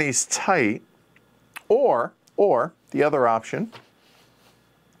 so if money's tight, or the other option,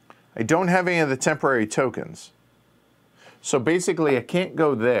 I don't have any of the temporary tokens. So basically I can't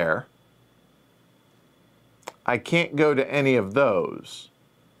go there. I can't go to any of those.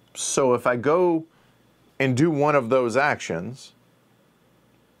 So if I go and do one of those actions,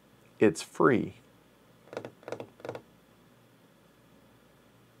 it's free.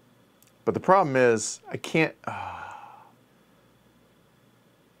 But the problem is I can't...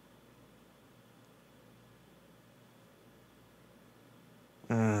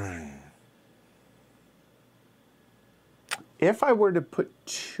 If I were to put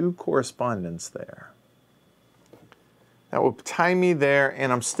 2 correspondents there, that would tie me there,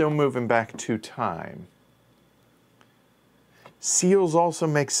 and I'm still moving back 2 time. Seals also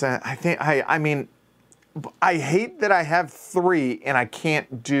make sense. I mean, I hate that I have 3 and I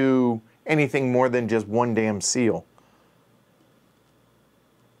can't do anything more than just 1 damn seal.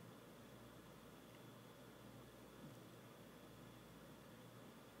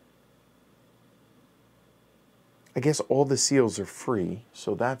 I guess all the seals are free,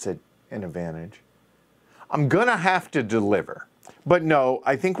 so that's an advantage. I'm gonna have to deliver, but no,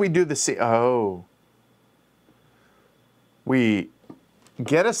 I think we do the seal. Oh. We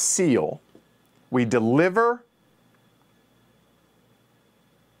get a seal, we deliver,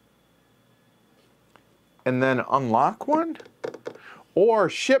 and then unlock one? Or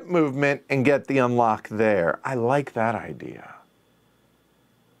ship movement and get the unlock there. I like that idea.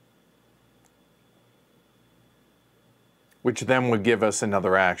 Which then would give us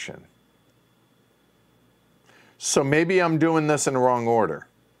another action. So maybe I'm doing this in the wrong order.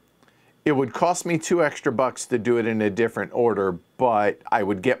 It would cost me 2 extra bucks to do it in a different order, but I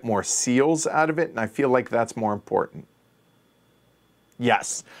would get more seals out of it, and I feel like that's more important.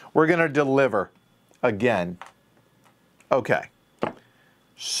 Yes, we're gonna deliver again. Okay,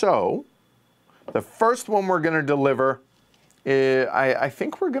 so the first one we're gonna deliver, I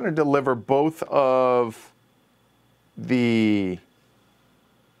think we're gonna deliver both of those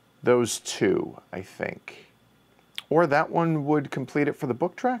 2, I think. Or that one would complete it for the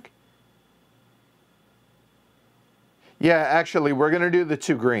book track? Yeah, actually, we're going to do the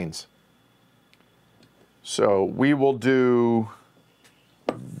 2 greens. So we will do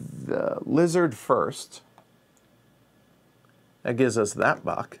the lizard first. That gives us that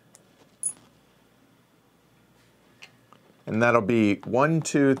buck. And that'll be 1,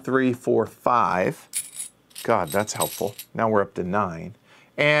 2, 3, 4, 5. God, that's helpful. Now we're up to 9.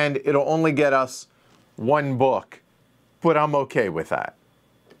 And it'll only get us one book, but I'm okay with that.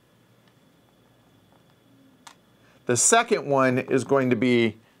 The second one is going to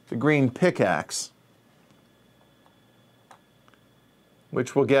be the green pickaxe,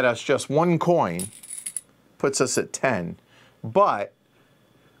 which will get us just one coin, puts us at 10, but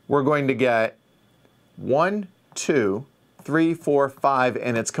we're going to get 1, 2, 3, 4, 5,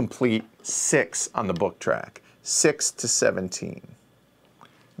 and it's complete 6 on the book track. 6 to 17.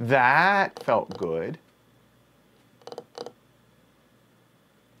 That felt good.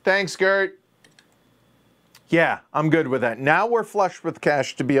 Thanks, Gert. Yeah, I'm good with that. Now we're flush with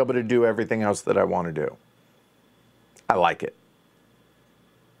cash to be able to do everything else that I want to do. I like it.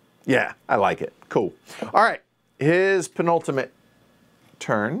 Yeah, I like it. Cool. All right, his penultimate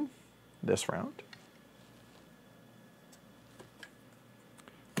turn this round.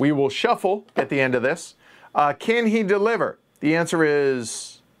 We will shuffle at the end of this. Can he deliver? The answer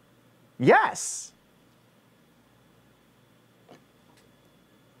is yes.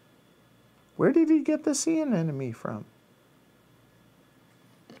 Where did he get the sea anemone from?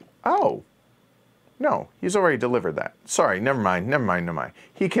 Oh, no, he's already delivered that. Sorry, never mind.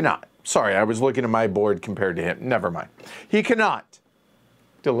 He cannot. Sorry, I was looking at my board compared to him. Never mind. He cannot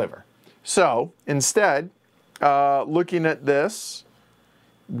deliver. So instead, looking at this,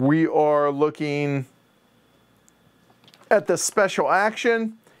 we are looking at the special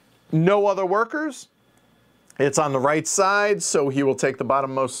action. No other workers. It's on the right side, so he will take the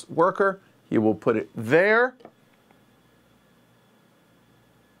bottommost worker. He will put it there.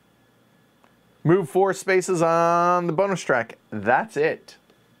 Move 4 spaces on the bonus track. That's it.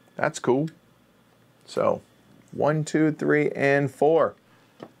 That's cool. So 1, 2, 3, and 4.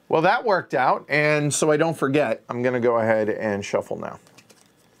 Well, that worked out. And so I don't forget, I'm going to go ahead and shuffle now.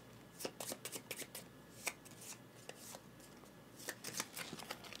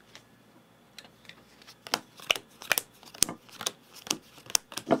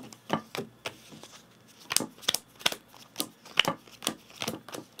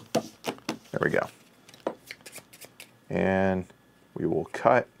 There we go. And we will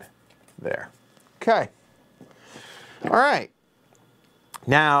cut there. Okay. All right.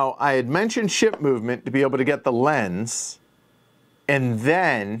 Now, I had mentioned ship movement to be able to get the lens. And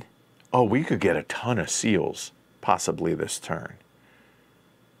then, oh, we could get a ton of seals possibly this turn.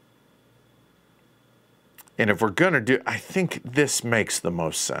 And if we're going to do, I think this makes the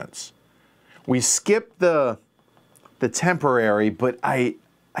most sense. We skip the temporary, but I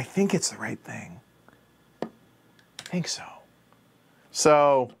think it's the right thing. I think so.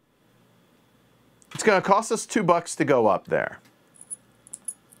 So it's going to cost us $2 to go up there.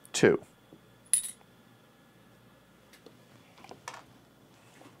 2.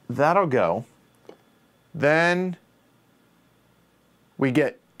 That'll go. Then we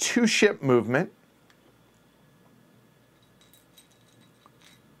get 2 ship movement.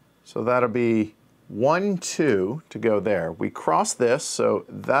 So that'll be 1, 2 to go there. We cross this, so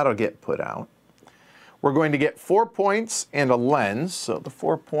that'll get put out. We're going to get 4 points and a lens. So the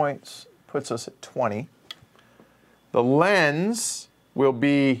 4 points puts us at 20. The lens will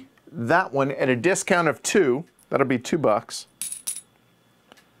be that one at a discount of 2. That'll be $2.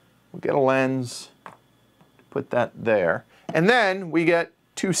 We'll get a lens, put that there. And then we get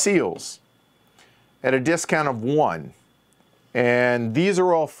 2 seals at a discount of 1. And these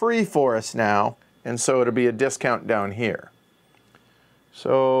are all free for us now. And so it'll be a discount down here.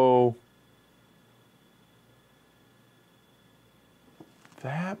 So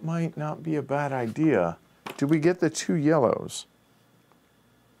that might not be a bad idea. Do we get the 2 yellows?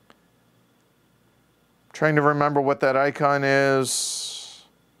 Trying to remember what that icon is.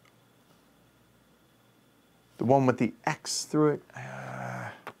 The one with the X through it.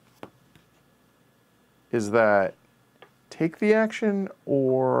 Is that take the action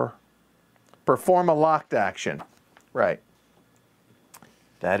or perform a locked action? Right.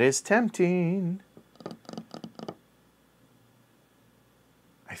 That is tempting.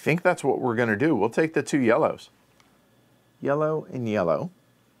 I think that's what we're going to do. We'll take the 2 yellows. Yellow and yellow.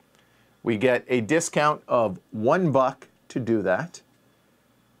 We get a discount of $1 to do that.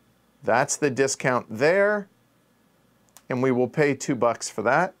 That's the discount there. And we will pay $2 for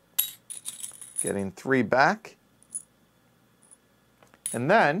that. Getting 3 back. And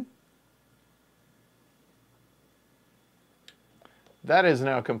then that is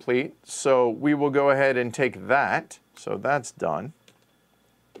now complete. So we will go ahead and take that. So that's done.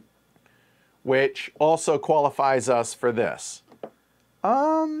 Which also qualifies us for this.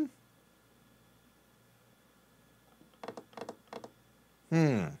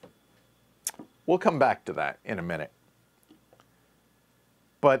 We'll come back to that in a minute.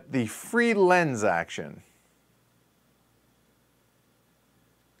 But the free lens action,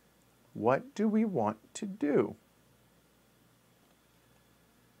 what do we want to do?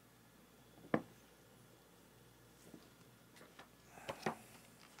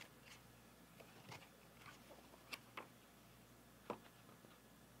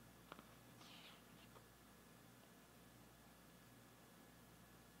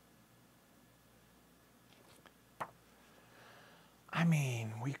 I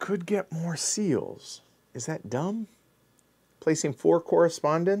mean, we could get more seals. Is that dumb? Placing 4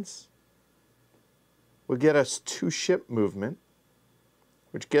 correspondence will get us 2 ship movement,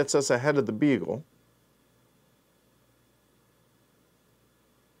 which gets us ahead of the Beagle.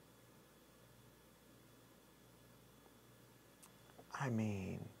 I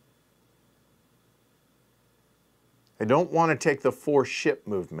mean, I don't want to take the 4 ship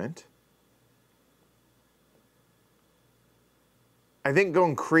movement. I think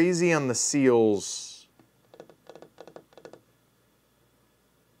going crazy on the seals.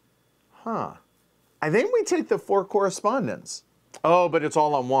 Huh. I think we take the 4 correspondence. Oh, but it's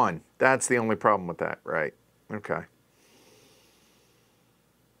all on 1. That's the only problem with that, right? Okay.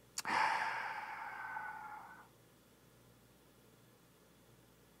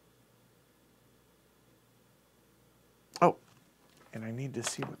 Oh, and I need to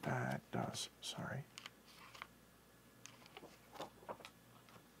see what that does. Sorry.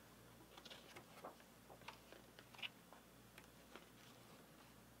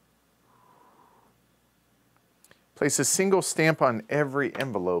 Place a single stamp on every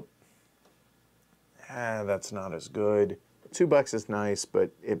envelope. That's not as good. $2 is nice, but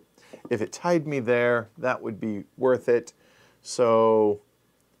if it tied me there, that would be worth it. So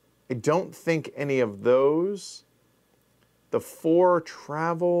I don't think any of those. The 4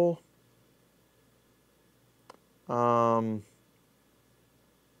 travel.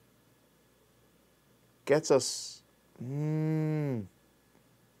 Gets us.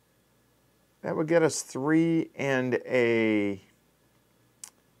 That would get us 3 and a.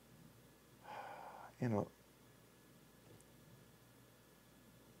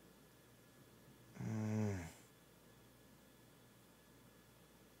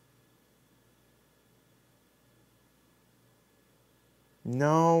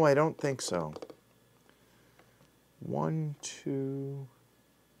 No, I don't think so. 1, 2,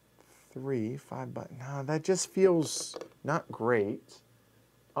 3, 5 buttons. No, that just feels not great.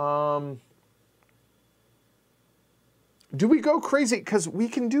 Do we go crazy? Because we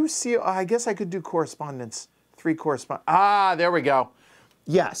can do seal. I guess I could do correspondence. 3 correspondence. Ah, there we go.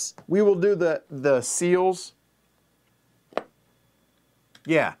 Yes, we will do the seals.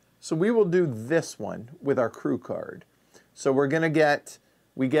 Yeah, so we will do this one with our crew card. So we're going to get,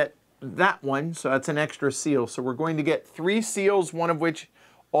 we get that one, so that's an extra seal. So we're going to get 3 seals, one of which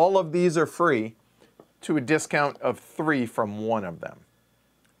all of these are free, to a discount of 3 from one of them.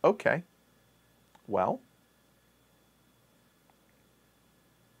 Okay, well.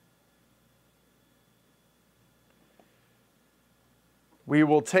 We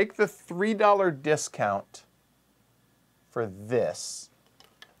will take the $3 discount for this,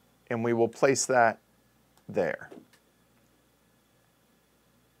 and we will place that there.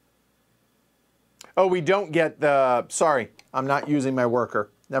 Oh, we don't get the, sorry, I'm not using my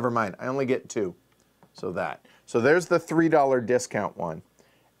worker. Never mind, I only get 2. So that. So there's the $3 discount one.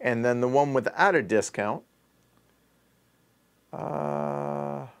 And then the one without a discount.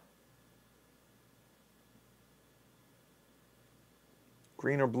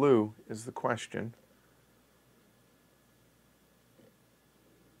 Green or blue is the question.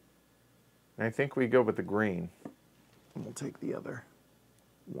 And I think we go with the green. And we'll take the other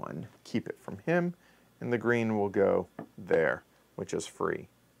one, keep it from him, and the green will go there, which is free.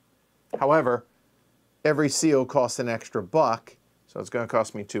 However, every seal costs an extra $1, so it's going to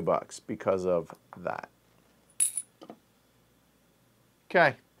cost me $2 because of that.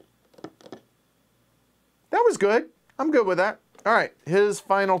 Okay. That was good. I'm good with that. All right, his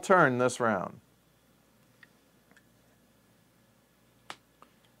final turn this round.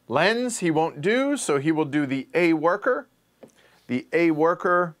 Lens, he won't do, so he will do the A worker. The A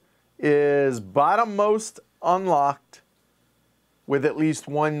worker is bottommost unlocked with at least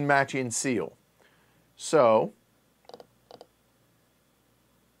 1 matching seal. So,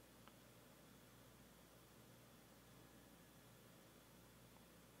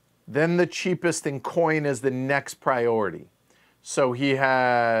 then the cheapest in coin is the next priority. So he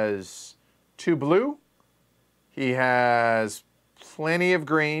has 2 blue, he has plenty of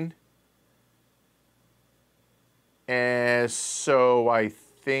green, and so I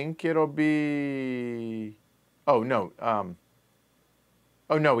think it'll be, oh no,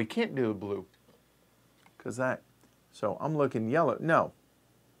 Oh, no, we can't do the blue. Because that, so I'm looking yellow. No.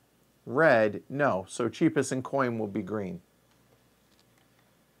 Red, no. So cheapest in coin will be green.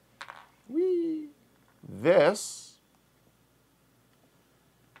 Whee! This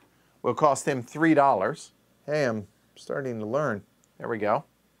will cost him $3. Hey, I'm starting to learn. There we go.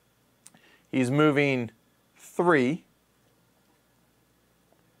 He's moving 3.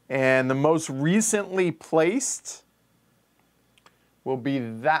 And the most recently placed will be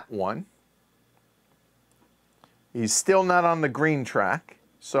that one. He's still not on the green track,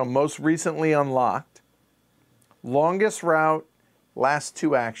 so most recently unlocked. Longest route, last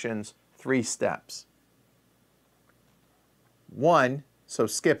 2 actions, 3 steps. 1, so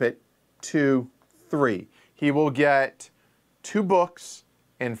skip it, 2, 3. He will get 2 books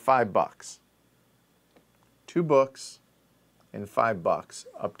and $5. 2 books and $5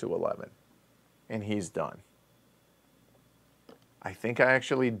 up to 11. And he's done. I think I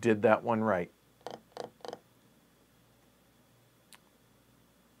actually did that one right.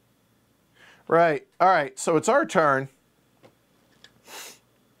 Right, all right, so it's our turn.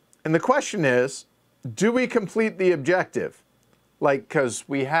 And the question is, do we complete the objective? Like, because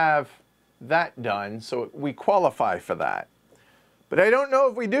we have that done, so we qualify for that. But I don't know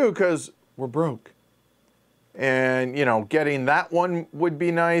if we do because we're broke. And, you know, getting that one would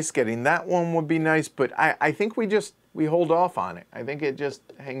be nice, getting that one would be nice, but I think we hold off on it. I think it just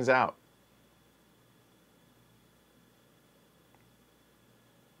hangs out.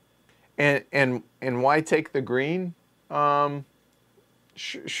 And why take the green,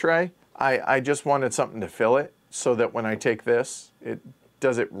 Shrey? I just wanted something to fill it so that when I take this,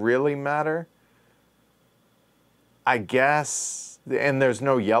 does it really matter? I guess, and there's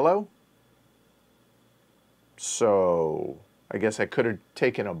no yellow. So I guess I could have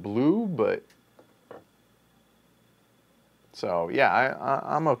taken a blue, but so yeah,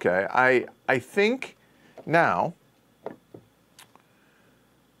 I'm okay. I think now,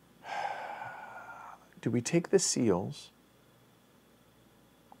 do we take the seals?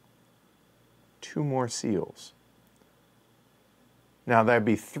 2 more seals. Now that'd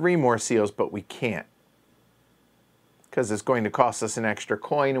be 3 more seals, but we can't because it's going to cost us an extra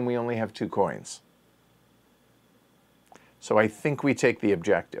coin and we only have 2 coins. So I think we take the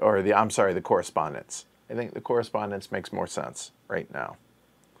objective, or the correspondence. I think the correspondence makes more sense right now.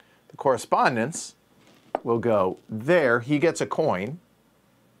 The correspondence will go there. He gets a coin.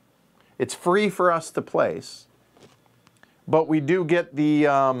 It's free for us to place, but we do get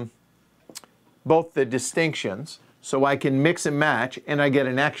the both the distinctions, so I can mix and match, and I get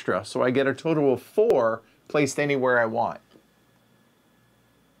an extra, so I get a total of 4 placed anywhere I want.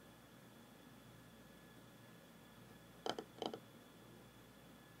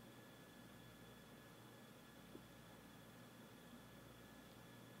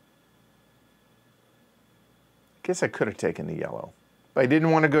 Guess I could have taken the yellow, but I didn't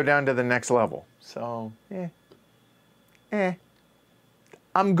want to go down to the next level. So,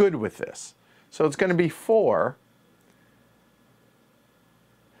 I'm good with this. So it's going to be 4.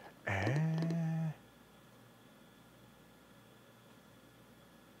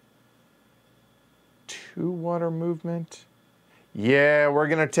 2 water movement. Yeah, we're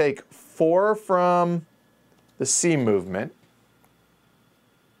going to take 4 from the sea movement.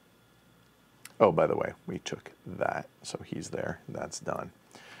 Oh, by the way, we took that, so he's there. That's done.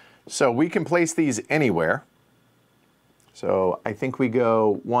 So we can place these anywhere. So I think we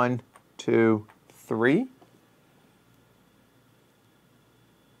go 1, 2, 3.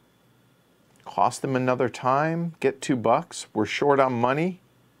 Cost them another time, get $2. We're short on money,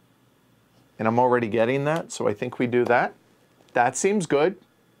 and I'm already getting that, so I think we do that. That seems good.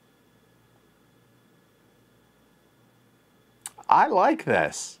 I like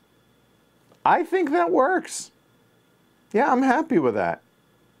this. I think that works. Yeah, I'm happy with that.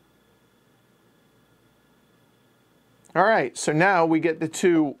 All right, so now we get the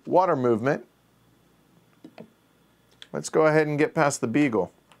 2 water movement. Let's go ahead and get past the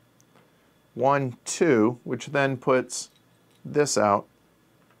beagle. 1, 2, which then puts this out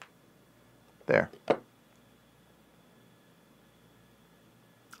there.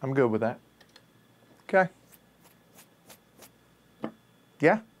 I'm good with that. Okay.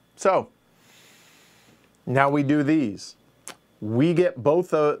 Yeah, so now we do these. We get both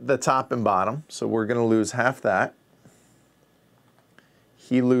the top and bottom, so we're going to lose half that.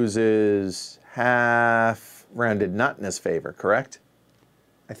 He loses half rounded not in his favor, correct?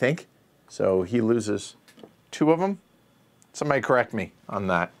 I think. So he loses 2 of them. Somebody correct me on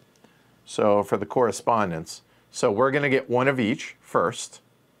that. So for the correspondence. So we're going to get 1 of each first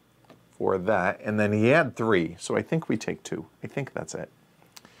for that, and then he had 3. So I think we take 2. I think that's it.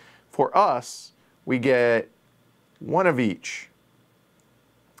 For us, we get one of each.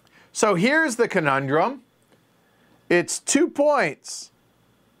 So here's the conundrum. It's 2 points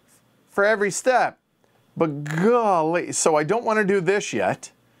for every step. But golly, so I don't want to do this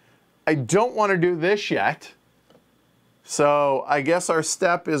yet. I don't want to do this yet. So I guess our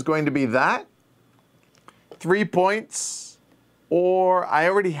step is going to be that. 3 points, or I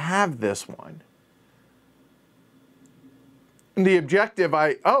already have this one. The objective,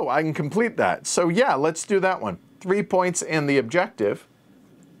 I can complete that. So yeah, let's do that one. 3 points and the objective.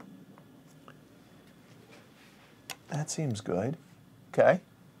 That seems good. Okay.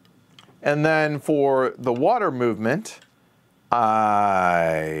 And then for the water movement,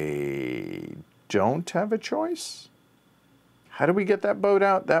 I don't have a choice. How do we get that boat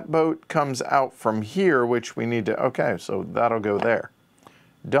out? That boat comes out from here, which we need to, okay, so that'll go there.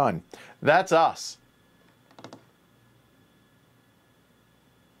 Done. That's us.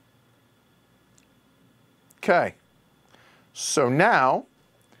 Okay. So now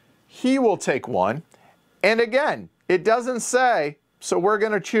he will take one. And again, it doesn't say, so we're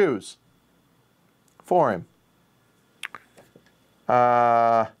going to choose for him.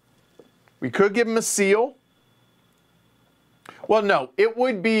 We could give him a seal. Well, no, it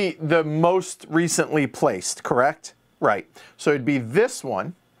would be the most recently placed, correct? Right. So it'd be this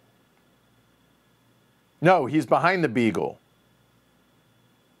one. No, he's behind the beagle.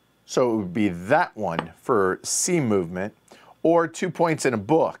 So it would be that one for sea movement, or 2 points in a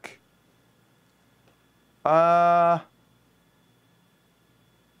book. I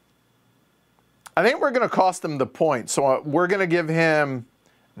think we're going to cost him the point, so we're going to give him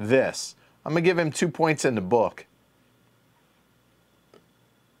this. I'm going to give him 2 points in the book.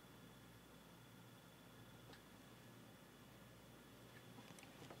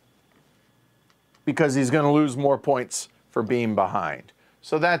 Because he's going to lose more points for being behind.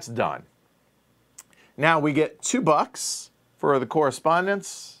 So that's done. Now we get $2 for the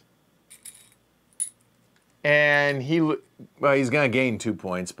correspondence. And he's going to gain 2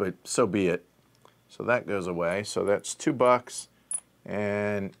 points, but so be it. So that goes away. So that's $2,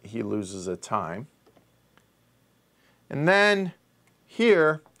 and he loses a time. And then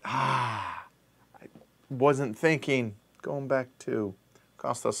here, I wasn't thinking, going back to,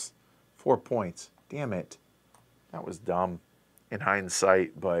 cost us 4 points. Damn it. That was dumb in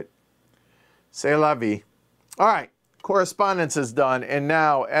hindsight, but c'est la vie. All right, correspondence is done. And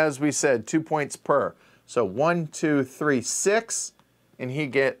now, as we said, 2 points per. So 1, 2, 3, 6, and he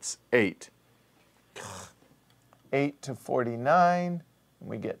gets 8. 8 to 49, and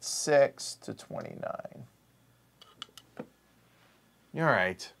we get 6 to 29. All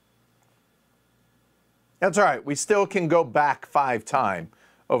right. That's all right. We still can go back 5 times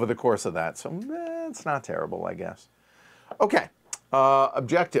over the course of that. So it's not terrible, I guess. Okay.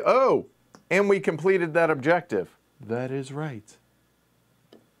 Objective. Oh, and we completed that objective. That is right.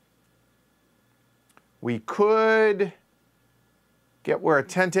 We could get where a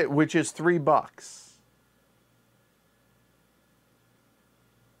tent, which is $3.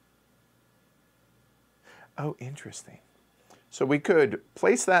 Oh, interesting. So we could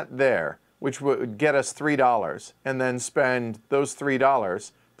place that there, which would get us $3, and then spend those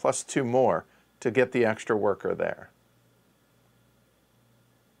 $3 plus 2 more to get the extra worker there.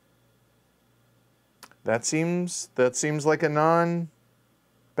 That seems like a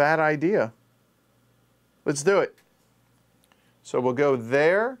non-bad idea. Let's do it. So we'll go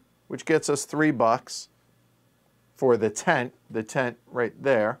there, which gets us $3 for the tent right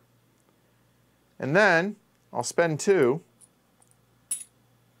there. And then I'll spend 2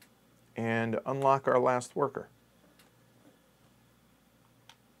 and unlock our last worker.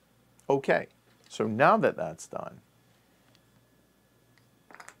 Okay, so now that that's done,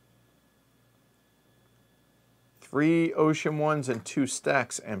 three ocean ones and 2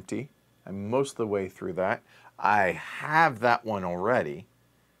 stacks empty. I'm most of the way through that. I have that one already.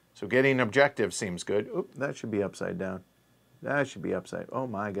 So getting objective seems good. Oop, that should be upside down. That should be upside. Oh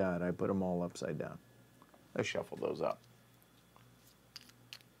my God, I put them all upside down. Let's shuffle those up.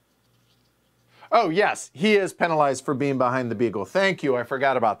 Oh yes, he is penalized for being behind the beagle. Thank you, I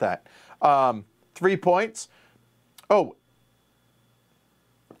forgot about that. 3 points. Oh,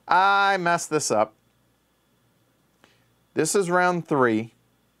 I messed this up. This is round 3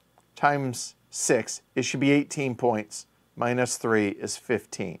 times 6. It should be 18 points. Minus 3 is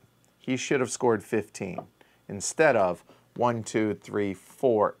 15. He should have scored 15 instead of 1, 2, 3,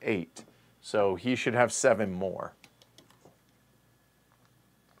 4, 8. So he should have 7 more.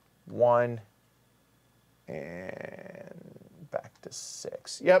 1 and back to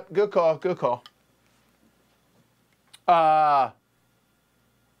 6. Yep, good call, good call.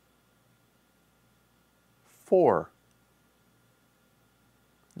 4.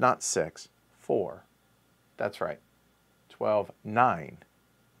 Not 6, 4. That's right. 12, 9.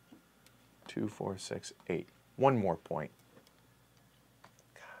 2, 4, 6, 8. One more point.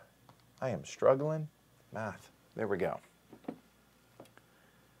 God, I am struggling. Math. There we go.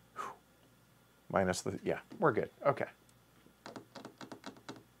 Whew. Minus the, yeah, we're good. Okay.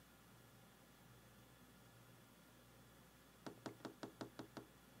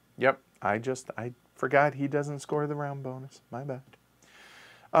 Yep, I forgot he doesn't score the round bonus. My bad.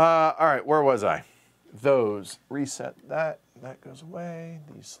 All right, where was I? Those. Reset that. That goes away.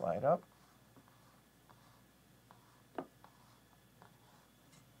 These slide up.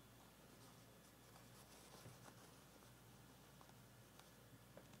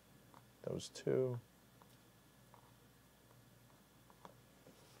 Those 2.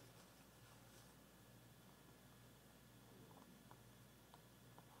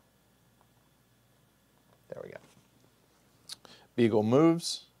 There we go. Beagle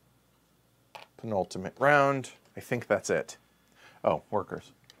moves. Penultimate round. I think that's it. Oh,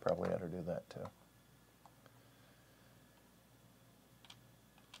 workers. Probably ought to do that too.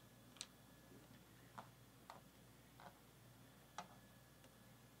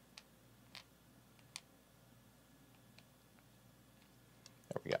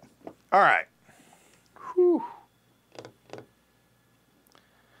 There we go. All right. Whew.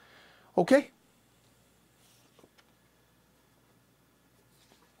 Okay.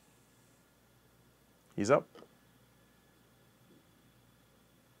 He's up.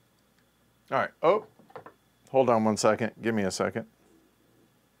 All right. Oh, hold on one second. Give me a second.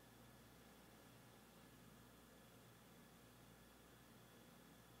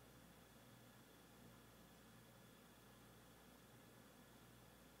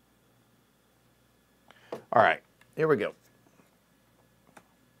 All right. Here we go.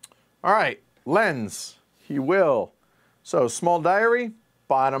 All right. Lens. He will. So small diary,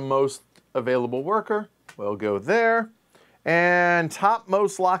 bottommost available worker. We'll go there. And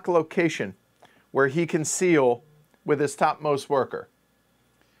topmost lock location, where he can seal with his topmost worker.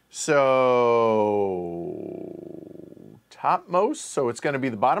 So topmost, so it's going to be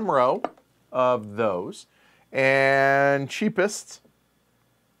the bottom row of those. And cheapest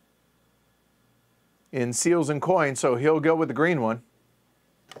in seals and coins, so he'll go with the green one.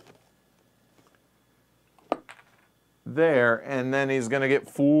 There, and then he's going to get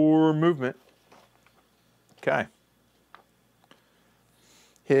 4 movement. Okay.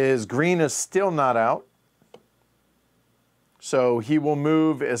 His green is still not out. So he will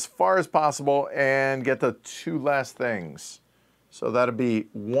move as far as possible and get the 2 last things. So that'll be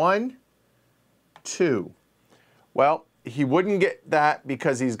 1, 2. Well, he wouldn't get that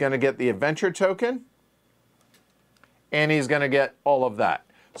because he's going to get the adventure token. And he's going to get all of that.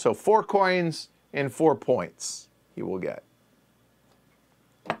 So 4 coins and 4 points he will get.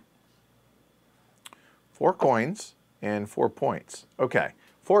 4 coins and 4 points. Okay.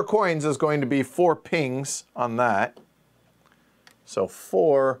 4 coins is going to be 4 pings on that. So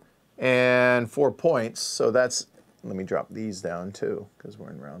 4 and 4 points. So that's, let me drop these down too, because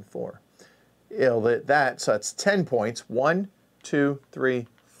we're in round 4. It'll hit that, so that's 10 points. 1, 2, 3,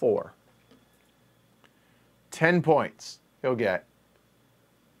 4. 10 points he'll get.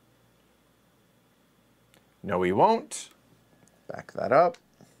 No, he won't. Back that up,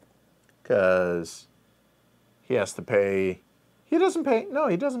 because he has to pay. He doesn't pay. No,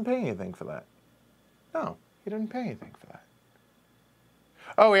 he doesn't pay anything for that. No, he doesn't pay anything for that.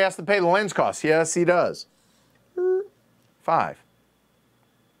 Oh, he has to pay the lens cost. Yes, he does. 5.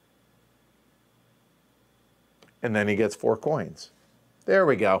 And then he gets 4 coins. There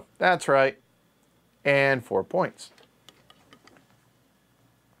we go. That's right. And 4 points.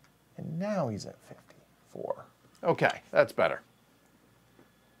 And now he's at 54. Okay, that's better.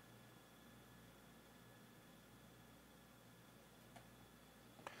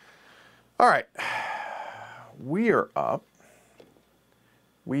 All right, we are up.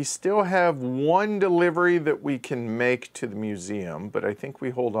 We still have 1 delivery that we can make to the museum, but I think we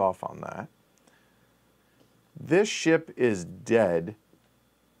hold off on that. This ship is dead.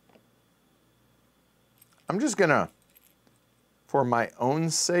 I'm just gonna, for my own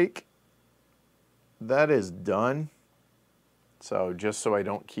sake, that is done. So just so I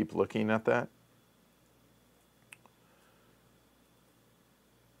don't keep looking at that.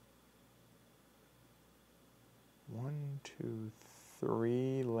 One, 2,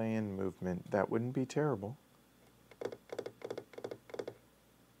 3 land movement. That wouldn't be terrible.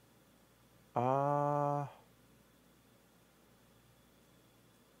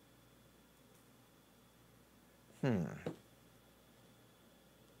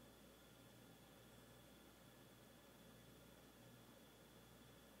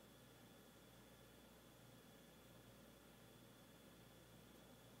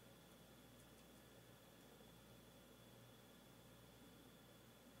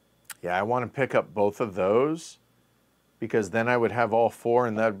 Yeah, I want to pick up both of those because then I would have all 4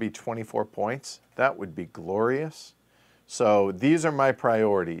 and that would be 24 points. That would be glorious. So these are my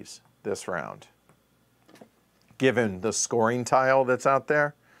priorities this round, given the scoring tile that's out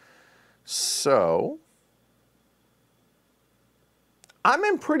there. So I'm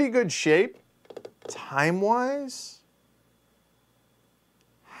in pretty good shape time-wise.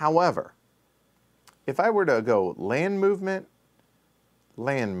 However, if I were to go land movement,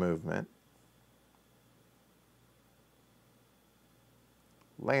 land movement,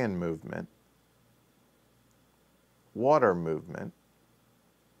 land movement, water movement,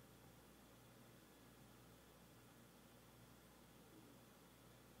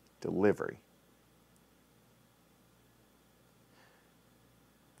 delivery.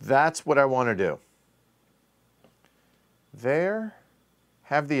 That's what I want to do. There,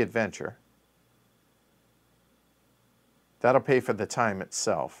 have the adventure. That'll pay for the time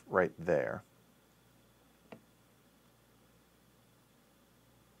itself right there.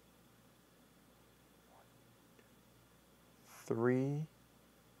 Three.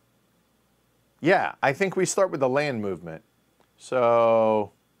 Yeah, I think we start with the land movement.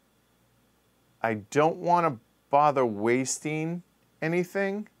 So I don't want to bother wasting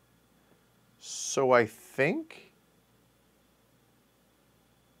anything. So I think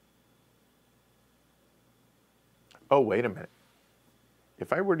oh, wait a minute.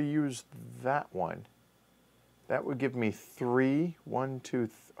 If I were to use that one, that would give me 3, 1, 2,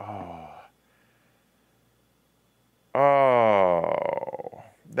 oh,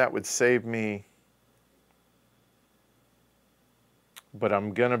 that would save me. But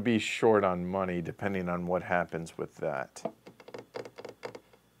I'm going to be short on money depending on what happens with that.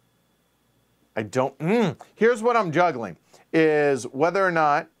 I don't, here's what I'm juggling, is whether or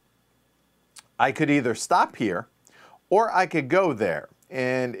not I could either stop here or I could go there.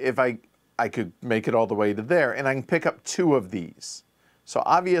 And if I could make it all the way to there and I can pick up 2 of these. So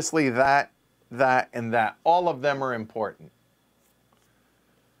obviously that, and that, all of them are important.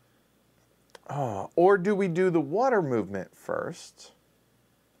 Oh, or do we do the water movement first?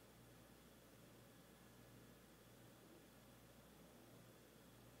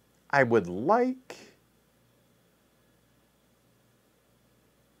 I would like.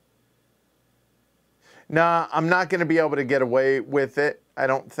 Nah, I'm not going to be able to get away with it, I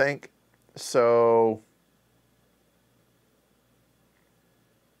don't think. So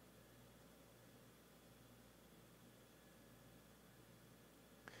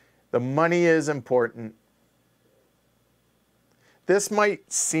the money is important. This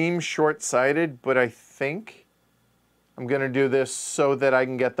might seem short-sighted, but I think I'm going to do this so that I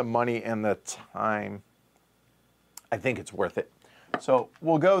can get the money and the time. I think it's worth it. So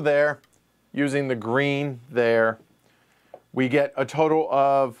we'll go there using the green there. We get a total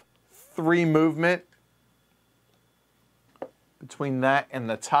of 3 movement between that and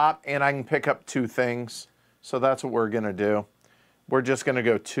the top, and I can pick up 2 things. So that's what we're going to do. We're just going to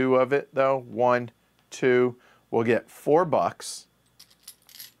go 2 of it, though. 1, 2. We'll get $4.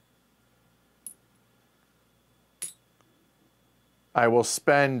 I will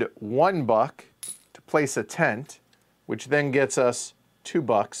spend $1 to place a tent, which then gets us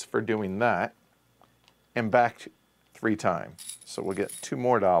 $2 for doing that, and back 3 times. So we'll get $2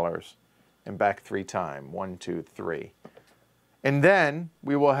 more and back 3 times. 1, 2, 3. And then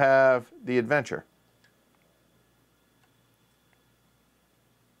we will have the adventure.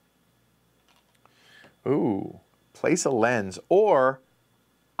 Ooh, place a lens. Or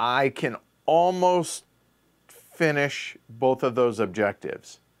I can almost finish both of those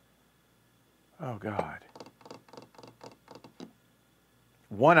objectives. Oh, God.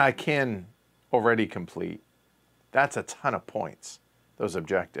 One I can already complete. That's a ton of points, those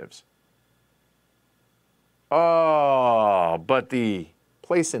objectives. Oh, but the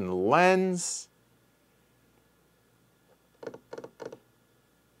place in lens.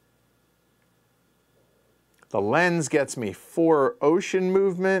 The lens gets me 4 ocean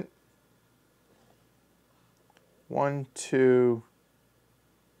movement. 1, 2,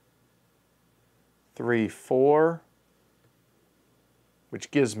 3, 4.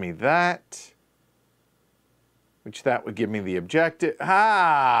 Which gives me that. Which that would give me the objective.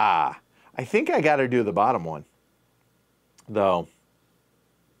 Ah! I think I got to do the bottom one, though.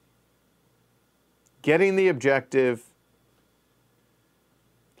 Getting the objective.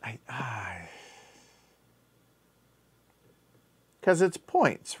 Because it's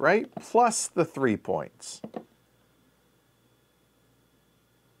points, right? Plus the 3 points.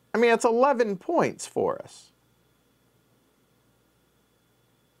 I mean, it's 11 points for us.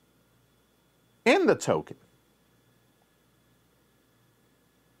 And the token.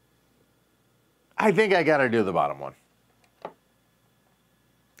 I think I got to do the bottom one.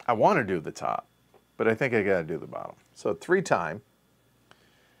 I want to do the top, but I think I got to do the bottom. So 3 time.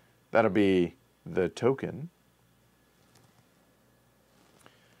 That'll be the token.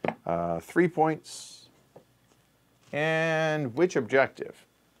 3 points. And which objective?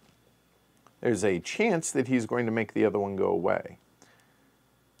 There's a chance that he's going to make the other one go away.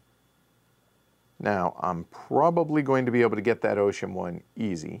 Now, I'm probably going to be able to get that ocean one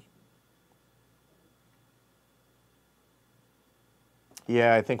easy.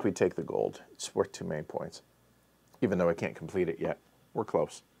 Yeah, I think we take the gold. It's worth 2 main points. Even though I can't complete it yet. We're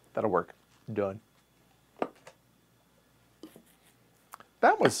close. That'll work. Done.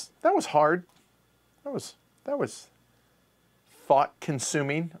 That was hard. That was thought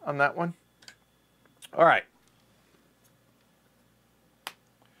consuming on that one. All right.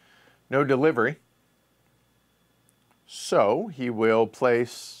 No delivery. So he will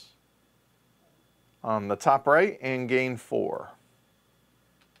place on the top right and gain 4.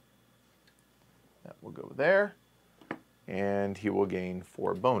 That will go there. And he will gain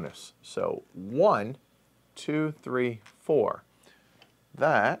 4 bonus. So 1, 2, 3, 4.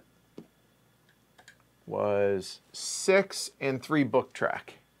 That was 6 and 3 book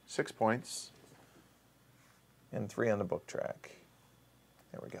track. 6 points and 3 on the book track.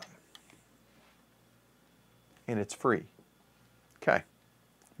 There we go. And it's free. Okay,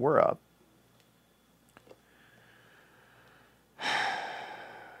 we're up.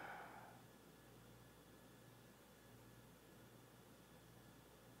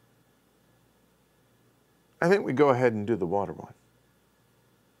 I think we go ahead and do the water one.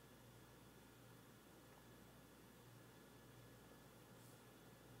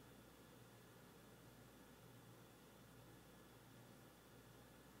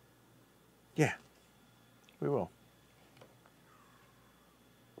 Yeah, we will.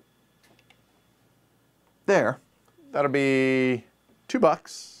 There. That'll be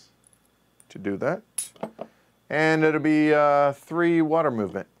 $2 to do that. And it'll be 3 water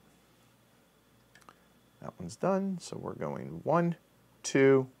movement. That one's done, so we're going 1,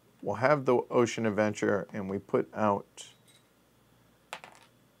 2. We'll have the ocean adventure, and we put out,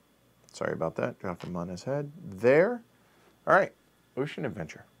 sorry about that, dropped him on his head. There. All right, ocean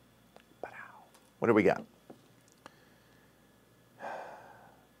adventure. What do we got?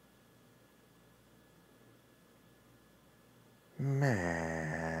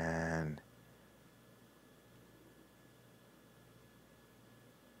 Man.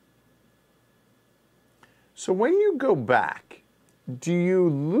 So when you go back, do you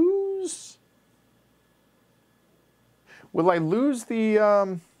lose? Will I lose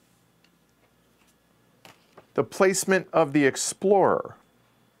the placement of the explorer?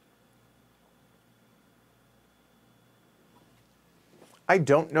 I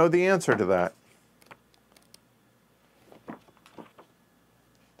don't know the answer to that.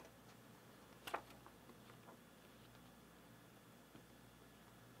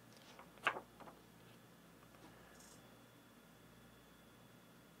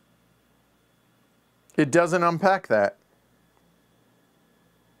 It doesn't unpack that.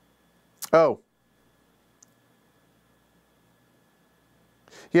 Oh.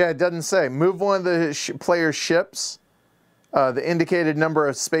 Yeah, it doesn't say. Move one of the player's ships. The indicated number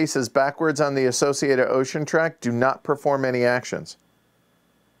of spaces backwards on the associated ocean track. Do not perform any actions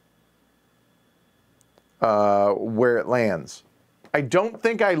where it lands. I don't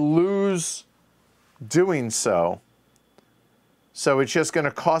think I lose doing so. So it's just going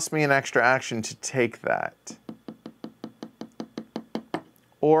to cost me an extra action to take that.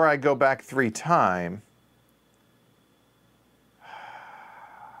 Or I go back 3 times.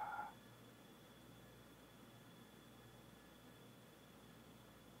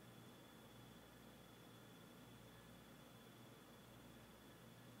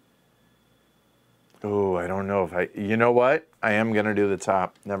 Oh, I don't know if I, you know what? I am going to do the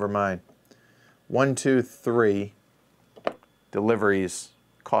top. Never mind. 1, 2, 3. Deliveries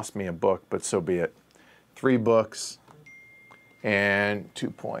cost me a book, but so be it. 3 books and 2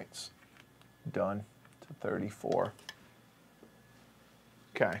 points. Done to 34.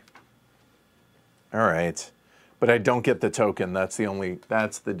 Okay. All right. But I don't get the token. That's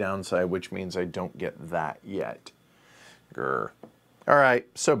the downside, which means I don't get that yet. Grr. All right,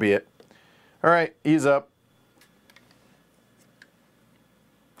 so be it. All right, ease up.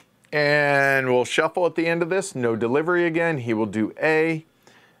 And we'll shuffle at the end of this. No delivery again. He will do A.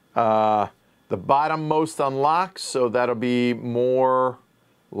 The bottom most unlocks, so that'll be more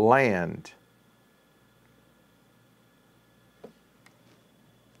land.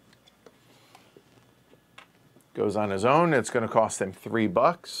 Goes on his own. It's going to cost him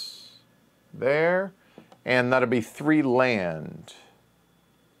 $3. there, and that'll be 3 land.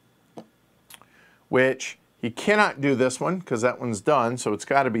 Which he cannot do this one because that one's done, so it's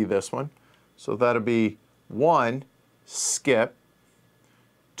got to be this one. So that'll be 1, skip,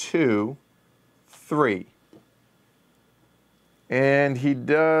 2, 3. And he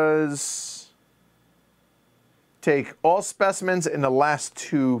does take all specimens in the last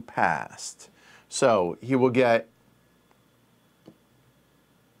 2 passed. So he will get,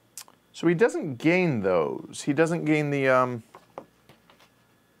 so he doesn't gain those. He doesn't gain the,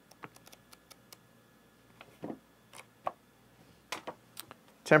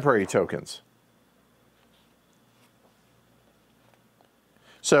 temporary tokens.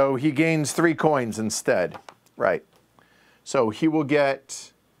 So he gains 3 coins instead. Right. So he will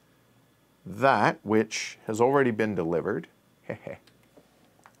get that, which has already been delivered.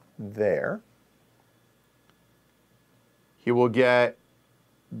 There. He will get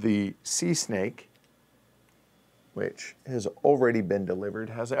the sea snake, which has already been delivered.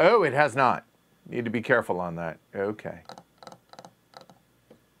 Has it? Oh, it has not. Need to be careful on that. Okay.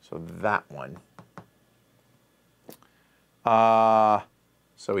 So that one.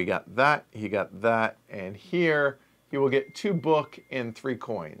 So he got that, and here he will get 2 book and 3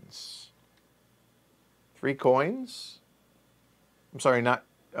 coins. 3 coins? I'm sorry, not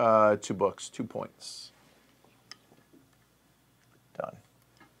 2 books, 2 points. Done.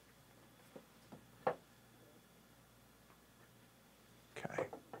 Okay.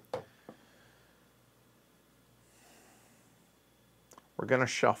 We're going to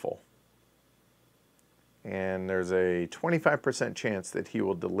shuffle. And there's a 25% chance that he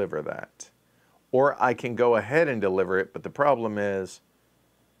will deliver that. Or I can go ahead and deliver it, but the problem is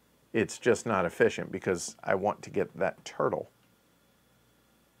it's just not efficient because I want to get that turtle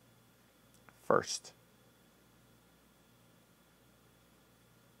first.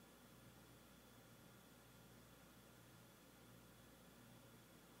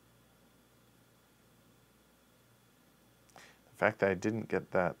 The fact that I didn't get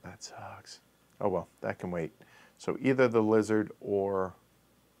that, that sucks. Oh well, that can wait. So either the lizard or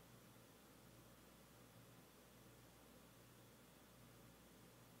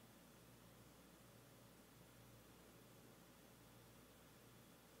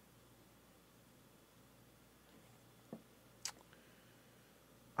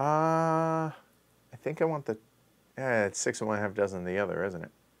I think I want the, it's 6 1/2 dozen the other, isn't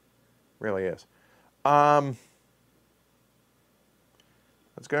it? Really is.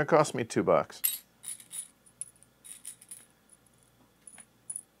 It's going to cost me $2.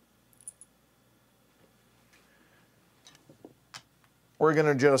 We're going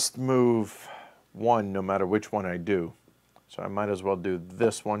to just move 1 no matter which one I do. So I might as well do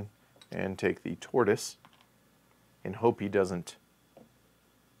this one and take the tortoise and hope he doesn't.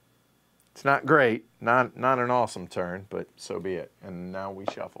 It's not great, not an awesome turn, but so be it. And now we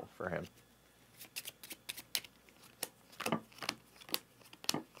shuffle for him.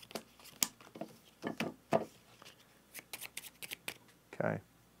 Okay.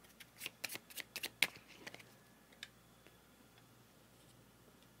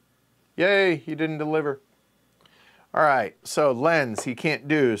 Yay, he didn't deliver. All right, so lens he can't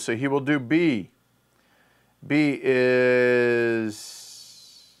do, so he will do B. B is,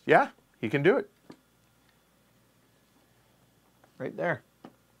 yeah, he can do it. Right there.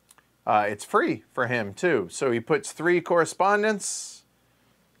 It's free for him too. So he puts 3 correspondence.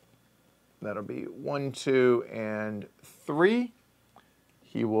 That'll be 1, 2, and 3.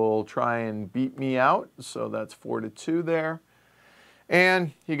 He will try and beat me out, so that's 4-2 there.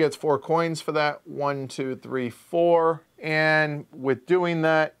 And he gets 4 coins for that. 1, 2, 3, 4. And with doing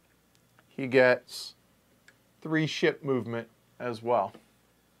that, he gets 3 ship movement as well.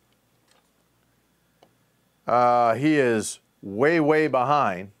 He is way, way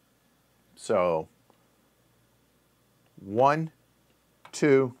behind. So 1,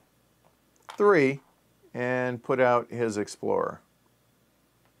 2, 3, and put out his explorer.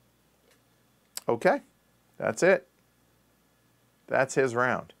 Okay, that's it. That's his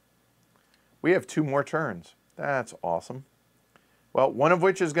round. We have 2 more turns. That's awesome. Well, one of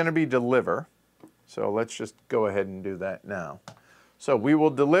which is going to be deliver. So let's just go ahead and do that now. So we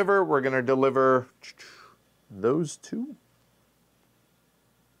will deliver. We're going to deliver those 2.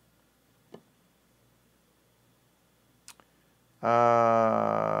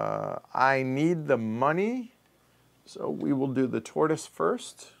 I need the money. So we will do the tortoise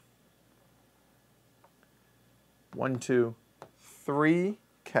first. 1, 2, 3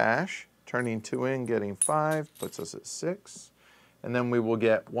 cash, turning 2 in, getting 5, puts us at 6. And then we will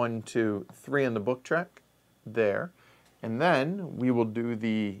get 1, 2, 3 in the book track there. And then we will do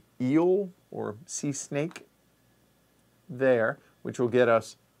the eel or sea snake there, which will get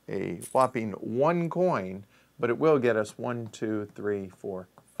us a whopping 1 coin, but it will get us 1, 2, 3, 4,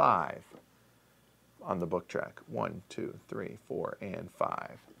 5 on the book track. 1, 2, 3, 4, and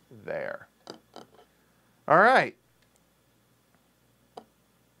 5 there. All right.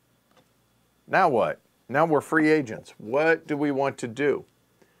 Now what? Now we're free agents. What do we want to do?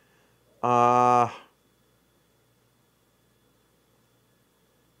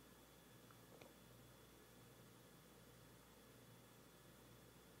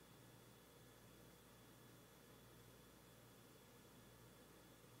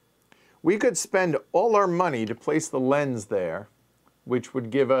 We could spend all our money to place the lens there, which would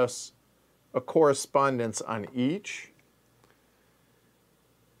give us a correspondence on each,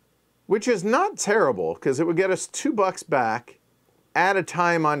 which is not terrible because it would get us $2 back, add a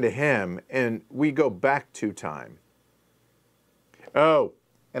time onto him, and we go back 2 time. Oh,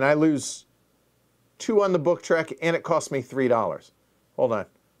 and I lose 2 on the book track, and it cost me $3. Hold on.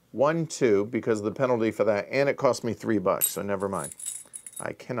 1, 2, because of the penalty for that, and it cost me $3, so never mind.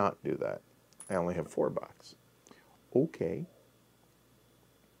 I cannot do that. I only have $4. Okay.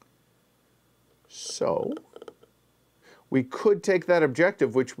 So we could take that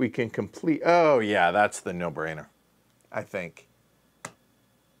objective, which we can complete. Oh, yeah, that's the no-brainer, I think.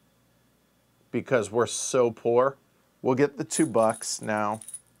 Because we're so poor, we'll get the $2 now.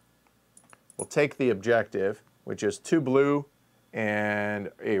 We'll take the objective, which is 2 blue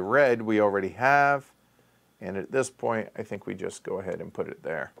and a red we already have. And at this point, I think we just go ahead and put it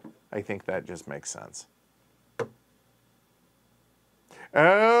there. I think that just makes sense.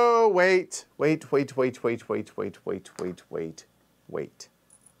 Oh, wait. I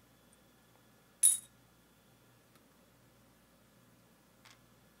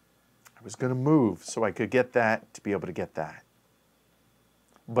was going to move so I could get that to be able to get that.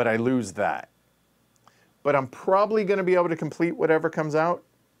 But I lose that. But I'm probably going to be able to complete whatever comes out.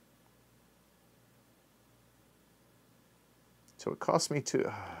 So it cost me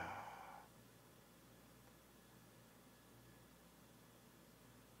 2.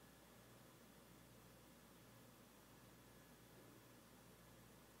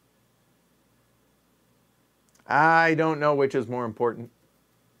 I don't know which is more important.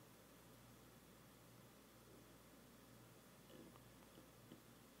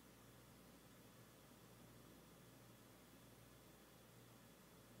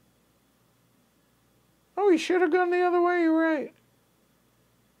 Oh, he should have gone the other way, you're right.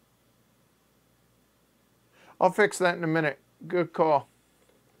 I'll fix that in a minute. Good call.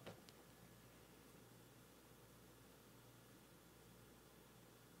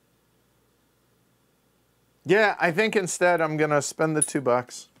 Yeah, I think instead I'm going to spend the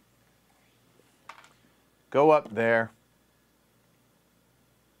 $2. Go up there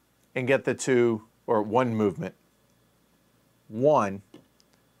and get the 2 or 1 movement. 1,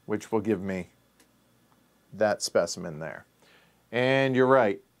 which will give me that specimen there. And you're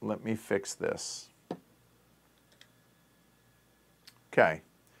right. Let me fix this. Okay.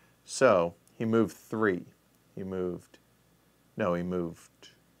 So he moved 3. He moved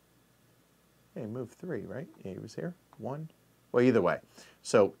 3, right? Yeah, he was here. 1. Well, either way.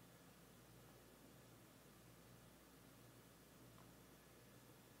 So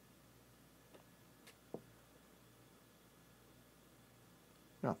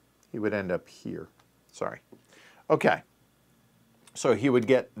no, he would end up here. Sorry. Okay. So he would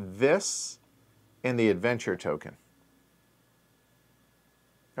get this and the adventure token.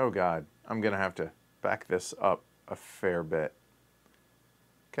 Oh, God. I'm going to have to back this up a fair bit.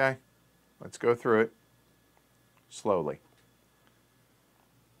 Okay. Let's go through it slowly.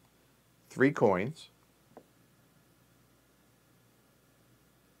 3 coins.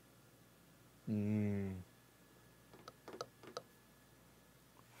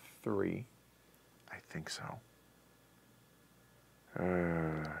 3. I think so.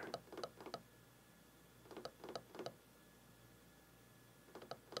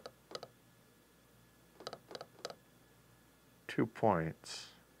 2 points.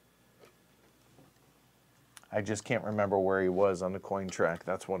 I just can't remember where he was on the coin track.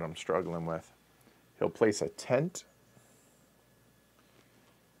 That's what I'm struggling with. He'll place a tent.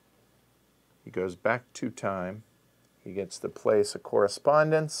 He goes back 2 time. He gets to place a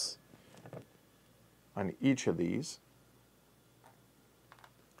correspondence on each of these.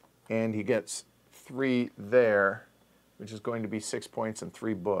 And he gets 3 there, which is going to be 6 points and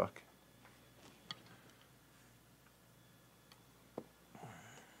 3 book.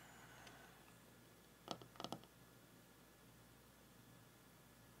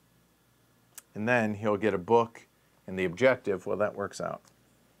 And then he'll get a book and the objective. Well, that works out.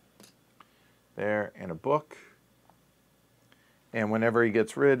 There, and a book. And whenever he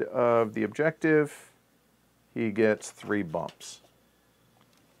gets rid of the objective, he gets 3 bumps.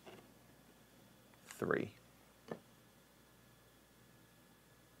 3.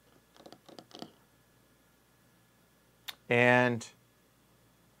 And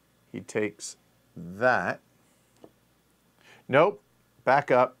he takes that. Nope,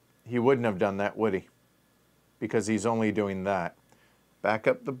 back up. He wouldn't have done that, would he? Because he's only doing that. Back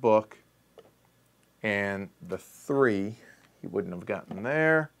up the book, and the 3, he wouldn't have gotten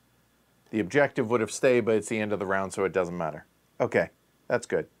there. The objective would have stayed, but it's the end of the round, so it doesn't matter. Okay, that's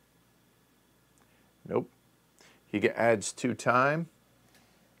good. Nope. He adds 2 time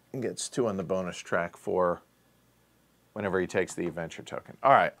and gets 2 on the bonus track for whenever he takes the adventure token.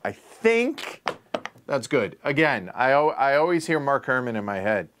 All right, I think that's good. Again, I always hear Mark Herman in my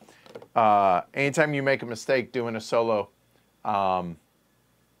head. Anytime you make a mistake doing a solo, as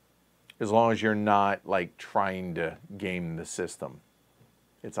long as you're not like trying to game the system,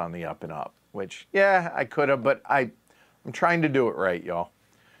 it's on the up and up, which, yeah, I could have, but I'm trying to do it right, y'all.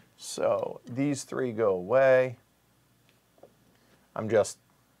 So these 3 go away.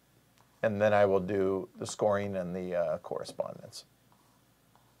 And then I will do the scoring and the correspondence.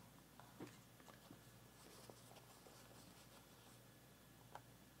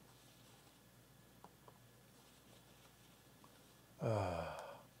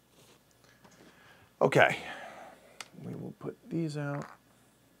 Okay, we will put these out,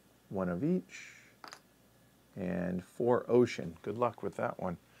 1 of each, and 4 ocean. Good luck with that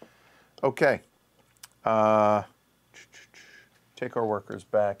one. Okay, take our workers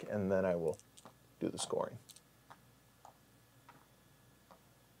back, and then I will do the scoring.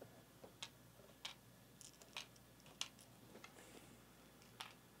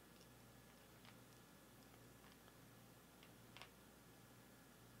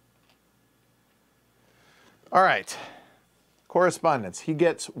 All right, correspondence. He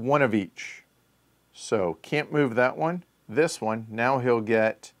gets 1 of each. So can't move that one. This one, now he'll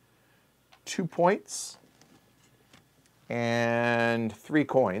get 2 points and 3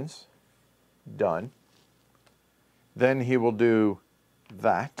 coins. Done. Then he will do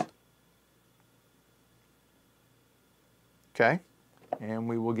that. Okay, and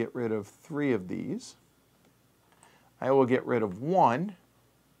we will get rid of 3 of these. I will get rid of 1.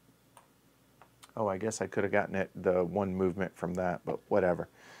 Oh, I guess I could have gotten it, the 1 movement from that, but whatever.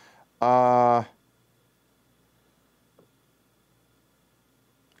 I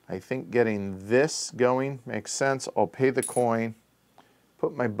think getting this going makes sense. I'll pay the coin,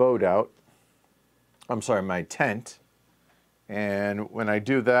 put my boat out. I'm sorry, my tent. And when I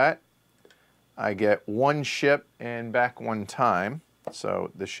do that, I get 1 ship and back 1 time. So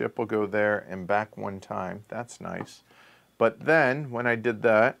the ship will go there and back 1 time. That's nice. But then when I did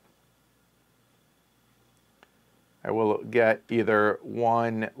that, I will get either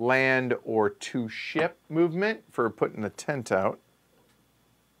 1 land or 2 ship movement for putting the tent out.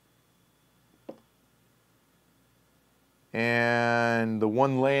 And the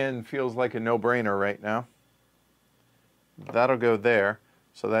 1 land feels like a no-brainer right now. That'll go there.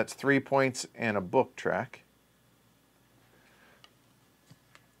 So that's 3 points and a book track.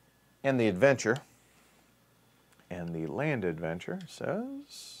 And the adventure. And the land adventure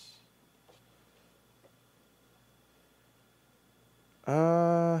says...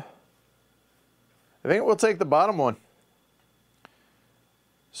 I think we'll take the bottom one.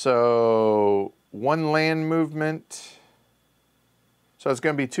 So 1 land movement. So it's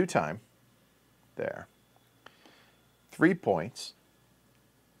going to be 2 time. There. 3 points.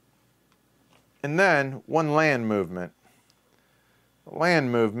 And then 1 land movement. The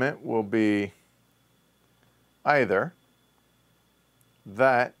land movement will be either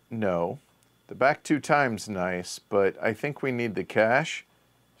that, no. The back 2 times nice, but I think we need the cash.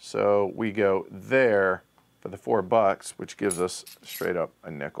 So we go there for the $4, which gives us straight up a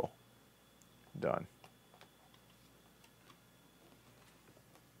nickel. Done.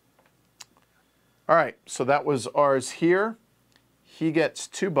 All right, so that was ours here. He gets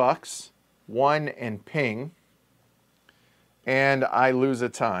 $2, 1 and ping, and I lose a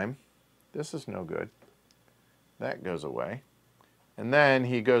time. This is no good. That goes away. And then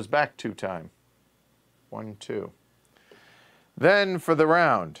he goes back 2 time. 1, 2. Then for the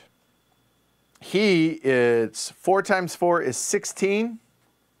round, it's 4 times 4 is 16.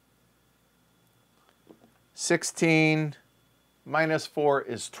 16 minus 4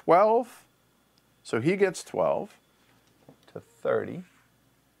 is 12. So he gets 12 to 30.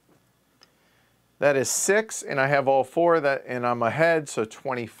 That is 6, and I have all 4, and I'm ahead, so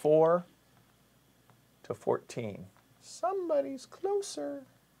 24 to 14. Somebody's closer.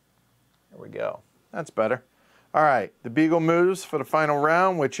 There we go. That's better. All right, the beagle moves for the final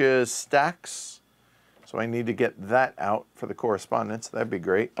round, which is stacks. So I need to get that out for the correspondence. That'd be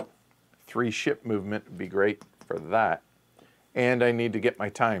great. 3 ship movement would be great for that. And I need to get my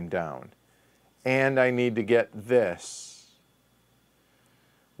time down. And I need to get this.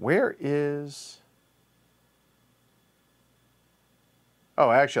 Where is...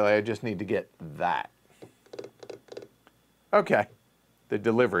 Oh, actually, I just need to get that. Okay. The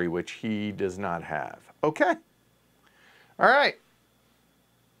delivery, which he does not have. Okay. All right.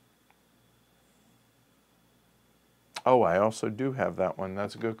 Oh, I also do have that one.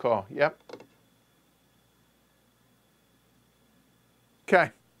 That's a good call. Yep.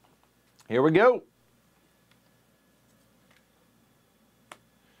 Okay. Here we go.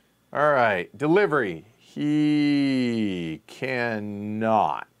 All right. Delivery. He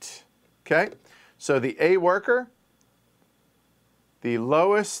cannot. Okay. So the A worker, the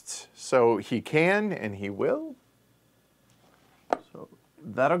lowest, so he can and he will. So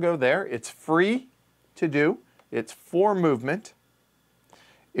that'll go there. It's free to do. It's 4 movement.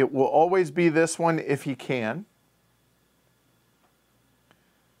 It will always be this one if he can.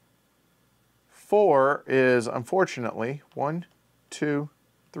 4 is, unfortunately, 1, 2,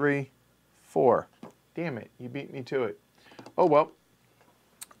 3, 4. Damn it, you beat me to it. Oh, well.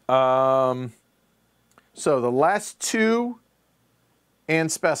 So the last 2 and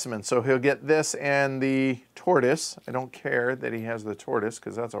specimen. So he'll get this and the tortoise. I don't care that he has the tortoise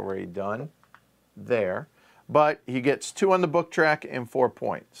because that's already done there. But he gets 2 on the book track and 4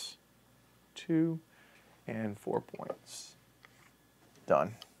 points. 2 and 4 points.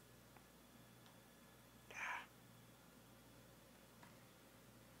 Done.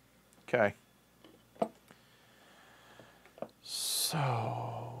 Okay. So,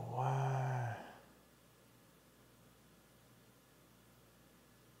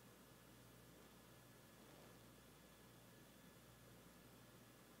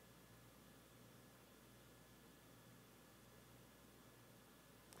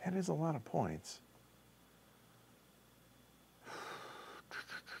 that is a lot of points.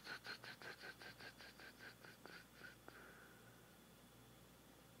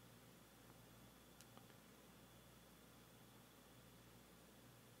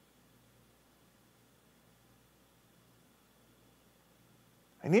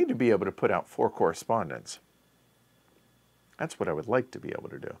 I need to be able to put out 4 correspondence. That's what I would like to be able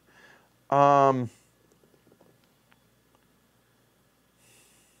to do.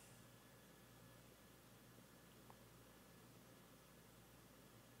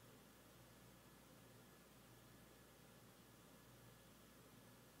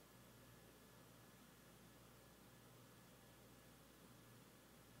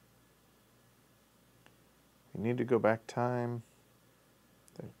 We need to go back time.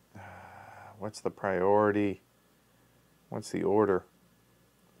 What's the priority? What's the order?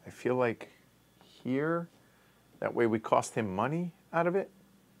 I feel like here, that way we cost him money out of it.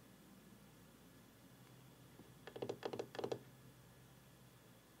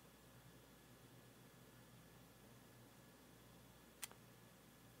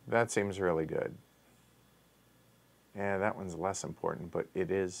 That seems really good. Yeah, that one's less important, but it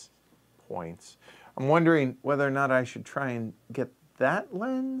is points. I'm wondering whether or not I should try and get that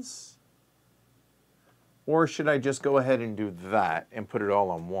lens, or should I just go ahead and do that and put it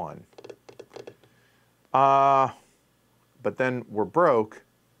all on one? But then we're broke.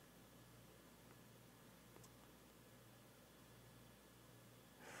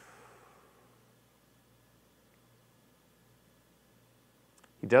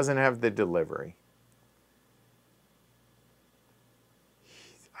 He doesn't have the delivery.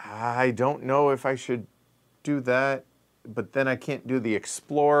 I don't know if I should do that, but then I can't do the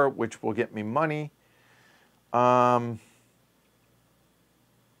Explorer, which will get me money. Oh,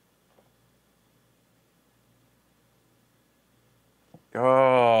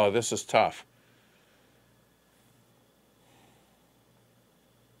 this is tough.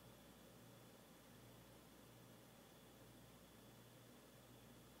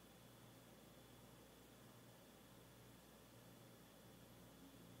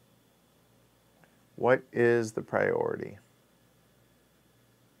 What is the priority?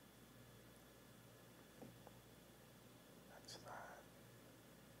 That's that.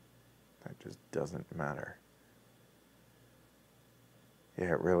 That just doesn't matter.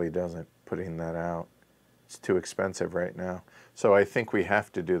 Yeah, it really doesn't, putting that out. It's too expensive right now. So I think we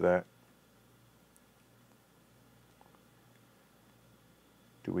have to do that.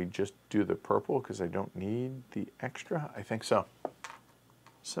 Do we just do the purple because I don't need the extra? I think so.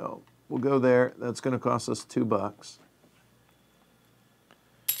 So we'll go there. That's going to cost us $2.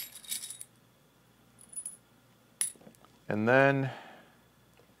 And then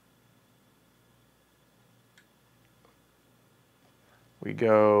we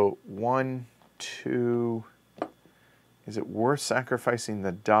go 1, 2. Is it worth sacrificing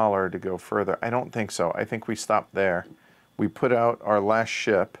the dollar to go further? I don't think so. I think we stop there. We put out our last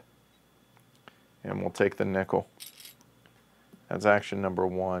ship, and we'll take the nickel. That's action number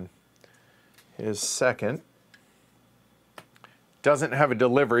 1. His second doesn't have a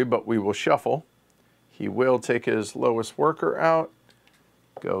delivery, but we will shuffle. He will take his lowest worker out,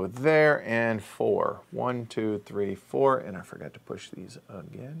 go there, and 4. 1, 2, 3, 4, and I forgot to push these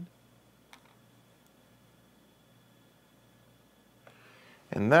again.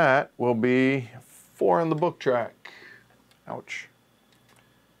 And that will be 4 on the book track. Ouch.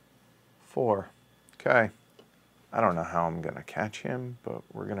 4. Okay. I don't know how I'm going to catch him, but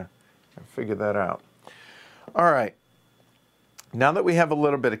we're going to figure that out. All right. Now that we have a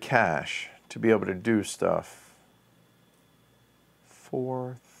little bit of cash to be able to do stuff,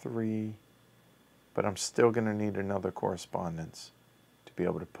 4, 3, but I'm still going to need another correspondence to be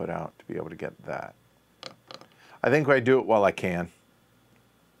able to put out, to be able to get that. I think I do it while I can.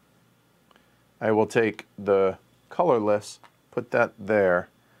 I will take the colorless, put that there,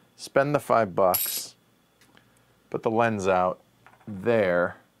 spend the $5, put the lens out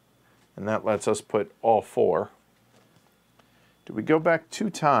there, and that lets us put all 4. Do we go back 2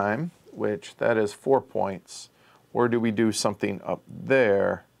 times, which that is 4 points, or do we do something up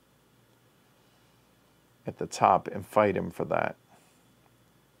there at the top and fight him for that?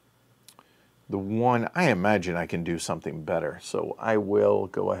 The 1, I imagine I can do something better, so I will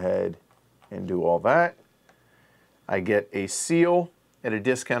go ahead and do all that. I get a seal at a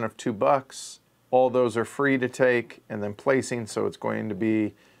discount of $2. All those are free to take, and then placing, so it's going to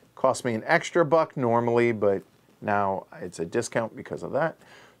be cost me an extra $1 normally, but now it's a discount because of that.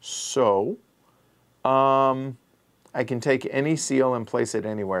 So I can take any seal and place it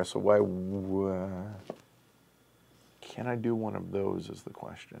anywhere. So why can I do one of those is the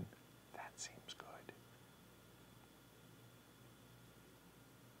question. That seems good.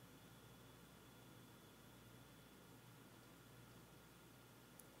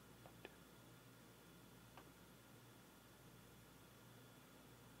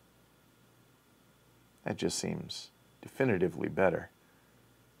 That just seems definitively better.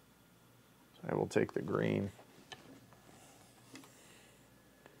 So I will take the green.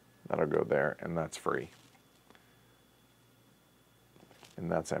 That'll go there, and that's free.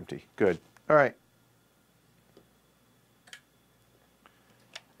 And that's empty. Good. All right.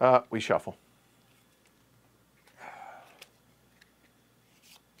 We shuffle.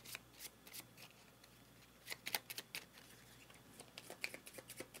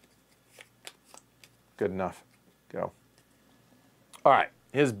 Good enough. Go. All right.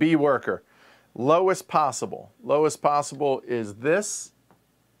 His B worker. Lowest possible. Lowest possible is this.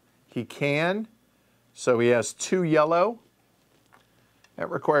 He can. So he has 2 yellow. That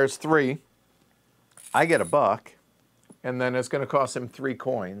requires 3. I get $1. And then it's going to cost him 3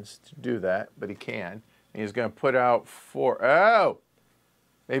 coins to do that, but he can. And he's going to put out 4. Oh!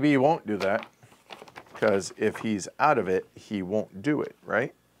 Maybe he won't do that. Because if he's out of it, he won't do it,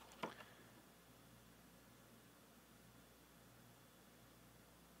 right?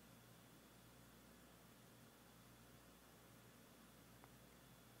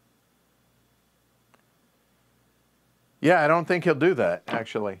 Yeah, I don't think he'll do that,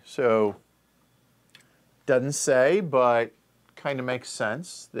 actually. So, doesn't say, but kind of makes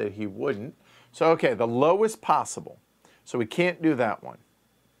sense that he wouldn't. So, okay, the lowest possible. So we can't do that one.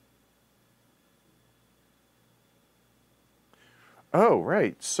 Oh,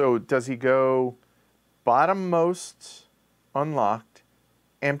 right. So does he go bottommost unlocked,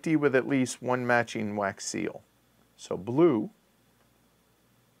 empty with at least 1 matching wax seal? So blue,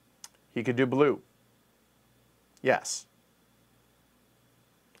 he could do blue. Yes.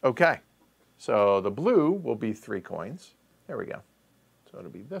 Okay, so the blue will be 3 coins. There we go. So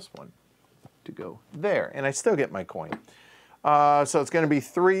it'll be this one to go there, and I still get my coin. So it's going to be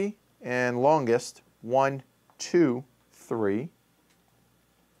 3 and longest, 1, 2, 3.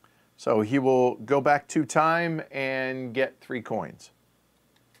 So he will go back 2 times and get 3 coins.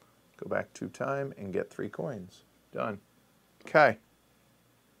 Go back 2 times and get 3 coins. Done. Okay.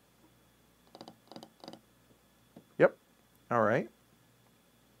 Yep. All right.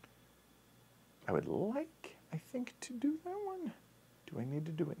 I would like, I think, to do that one. Do I need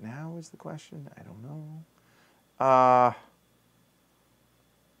to do it now is the question? I don't know. I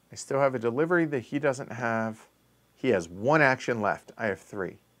still have a delivery that he doesn't have. He has 1 action left. I have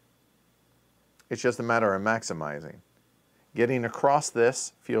 3. It's just a matter of maximizing. Getting across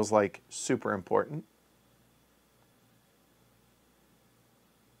this feels like super important.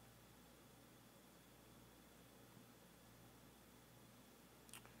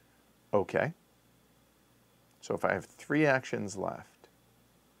 Okay. So if I have 3 actions left,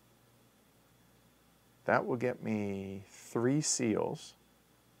 that will get me 3 seals.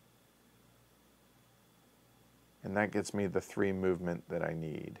 And that gets me the 3 movement that I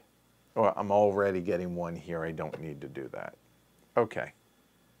need. Oh, I'm already getting 1 here. I don't need to do that. Okay.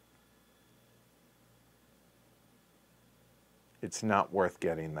 It's not worth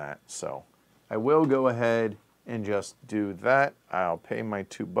getting that, so I will go ahead and just do that. I'll pay my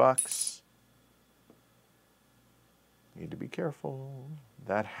 $2. Need to be careful.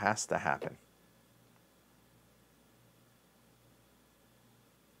 That has to happen.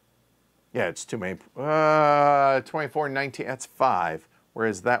 Yeah, it's too many. 24, 19, that's 5.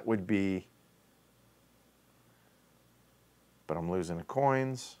 Whereas that would be, but I'm losing the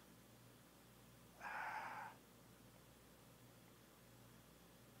coins.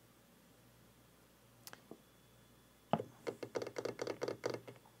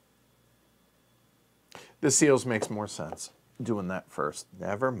 The seals makes more sense. Doing that first.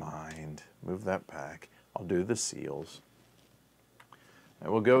 Never mind. Move that back. I'll do the seals. I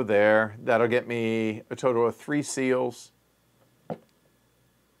will go there. That'll get me a total of 3 seals.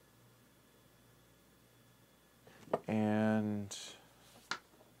 And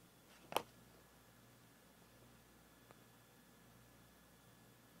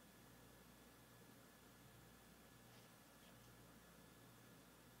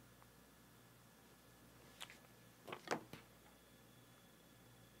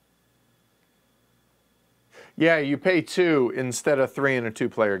yeah, you pay 2 instead of 3 in a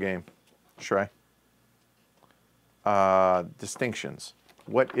 2-player game. Shrey. Distinctions.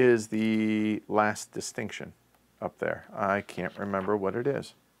 What is the last distinction up there? I can't remember what it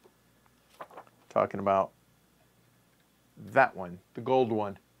is. Talking about that one, the gold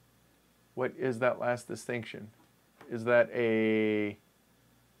one. What is that last distinction? Is that a...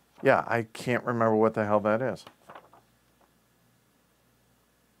 Yeah, I can't remember what the hell that is.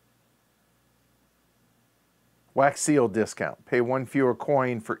 Wax seal discount. Pay 1 fewer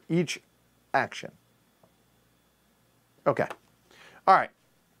coin for each action. Okay. All right.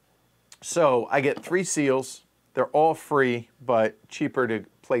 So I get 3 seals. They're all free, but cheaper to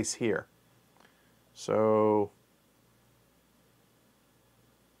place here. So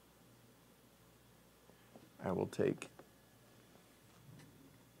I will take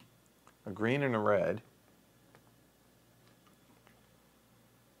a green and a red.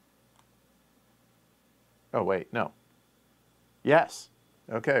 Oh, wait, no. Yes.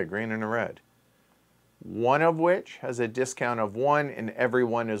 Okay, green and a red. One of which has a discount of 1, and every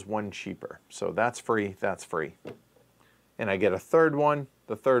one is 1 cheaper. So that's free, that's free. And I get a third one.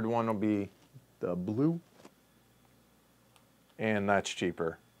 The third one will be the blue. And that's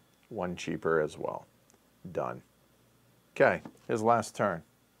cheaper. 1 cheaper as well. Done. Okay, his last turn.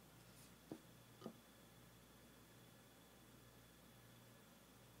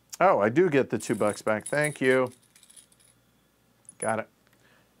 Oh, I do get the $2 back. Thank you. Got it.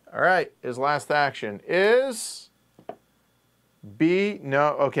 All right, his last action is B. No,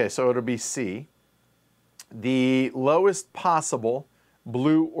 okay, so it'll be C. The lowest possible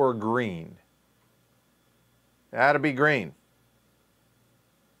blue or green. That'll be green.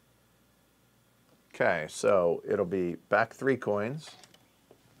 Okay, so it'll be back 3 coins.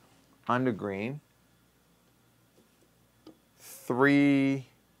 Onto green. 3.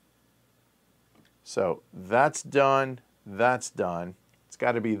 So that's done. That's done. It's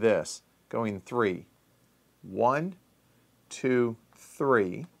got to be this. Going 3. 1, 2,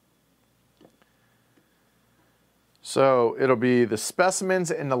 3. So it'll be the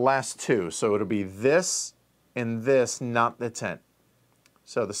specimens and the last 2. So it'll be this and this, not the tent.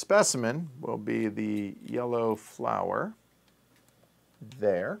 So the specimen will be the yellow flower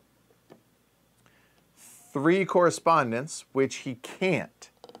there. 3 correspondence, which he can't.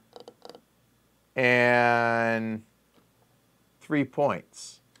 And 3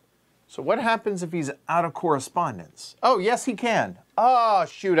 points. So what happens if he's out of correspondence? Oh, yes, he can. Oh,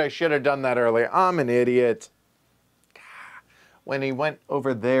 shoot, I should have done that earlier. I'm an idiot. When he went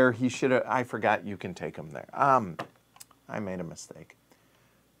over there, he should have, I forgot you can take him there. I made a mistake.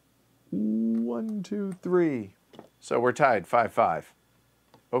 1, 2, 3. So we're tied, 5-5.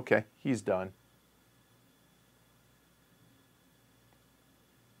 Okay, he's done.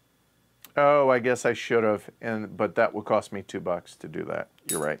 Oh, I guess I should have, but that will cost me $2 to do that.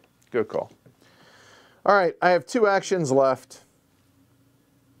 You're right. Good call. All right, I have 2 actions left.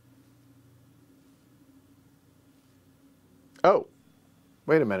 Oh,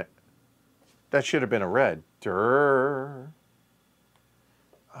 wait a minute. That should have been a red. Durr.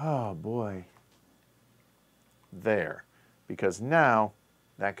 Oh, boy. There. Because now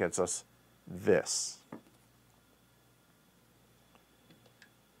That gets us this.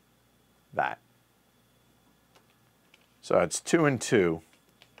 That. So it's 2 and 2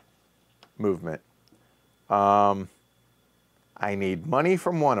 movement. I need money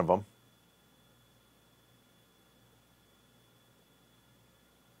from one of them.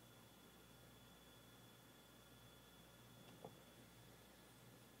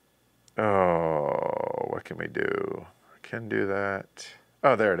 Oh, what can we do? I can do that.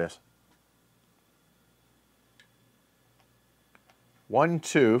 Oh, there it is. 1,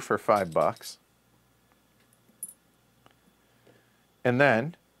 2 for $5. And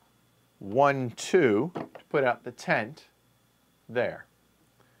then 1, 2 to put out the tent there.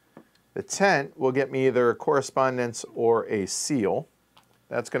 The tent will get me either a correspondence or a seal.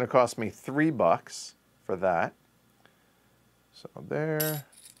 That's going to cost me $3 for that. So there,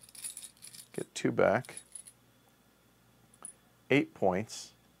 get 2 back. 8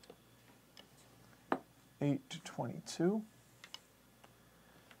 points. 8 to 22.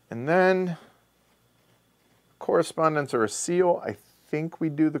 And then correspondence or a seal. I think we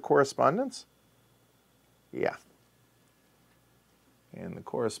do the correspondence. Yeah. And the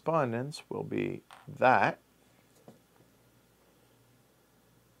correspondence will be that.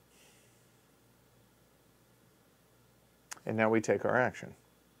 And now we take our action.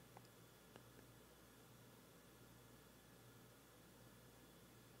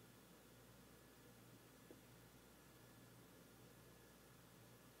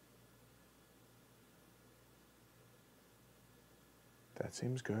 That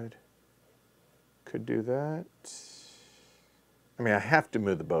seems good. Could do that. I mean, I have to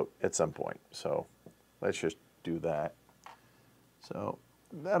move the boat at some point, so let's just do that. So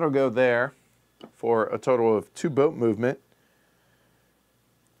that'll go there for a total of 2 boat movement.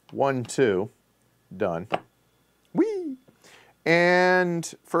 1, 2, done. Whee!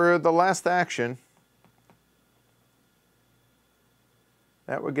 And for the last action,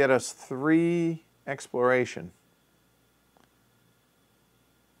 that would get us 3 exploration.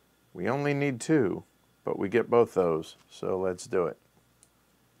 We only need 2. But we get both those, so let's do it.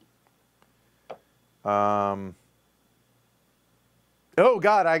 Oh,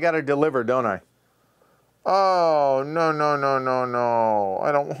 God, I got to deliver, don't I? Oh, no, no, no, no, no.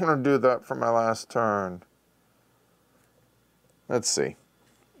 I don't want to do that for my last turn. Let's see.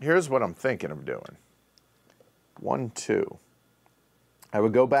 Here's what I'm thinking of doing. 1, 2. I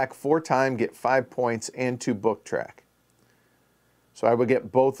would go back 4 times, get 5 points, and 2 book track. So I would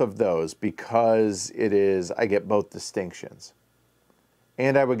get both of those because I get both distinctions.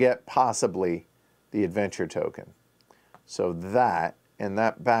 And I would get possibly the adventure token. So that, and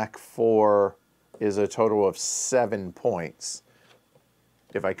that back 4 is a total of 7 points.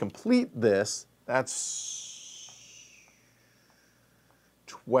 If I complete this, that's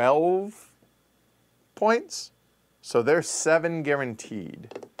 12 points. So there's 7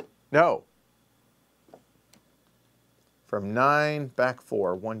 guaranteed. No. From 9, back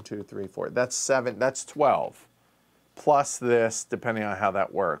 4, 1, 2, 3, 4. That's 7, that's 12. Plus this, depending on how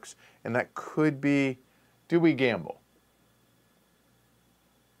that works. And that could be, do we gamble?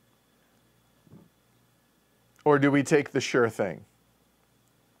 Or do we take the sure thing?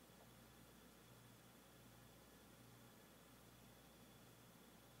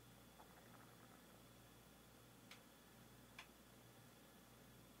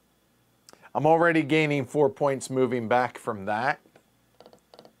 I'm already gaining 4 points moving back from that.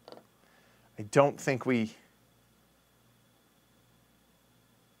 I don't think we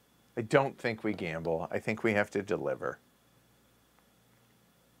gamble. I think we have to deliver.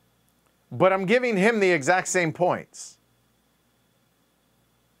 But I'm giving him the exact same points.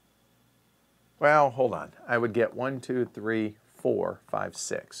 Well, hold on. I would get 1, 2, 3, 4, 5,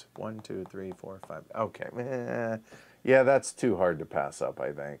 6. 1, 2, 3, 4, 5. Okay. Yeah, that's too hard to pass up,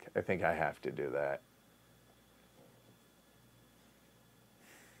 I think. I think I have to do that.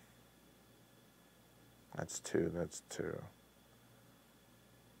 That's 2, that's 2.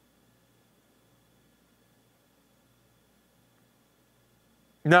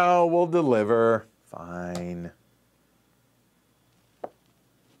 No, we'll deliver. Fine.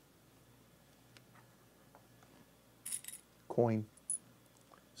 Coin.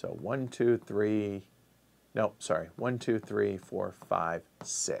 So 1, 2, 3... No, sorry. 1, 2, 3, 4, 5,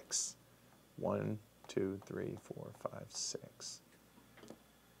 6. 1, 2, 3, 4, 5, 6.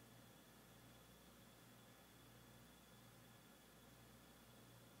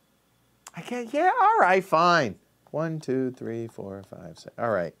 I can't, yeah, all right, fine. 1, 2, 3, 4, 5, 6. All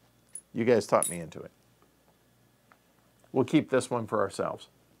right. You guys taught me into it. We'll keep this one for ourselves.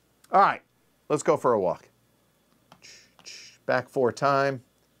 All right. Let's go for a walk. Back 4 times.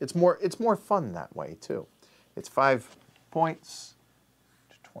 It's more fun that way too. It's 5 points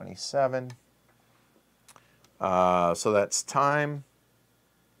to 27. So that's time,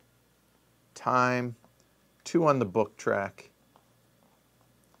 2 on the book track,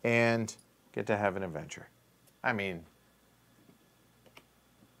 and get to have an adventure. I mean,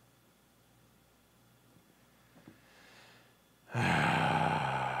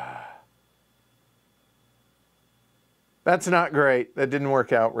 that's not great. That didn't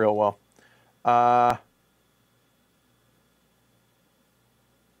work out real well. I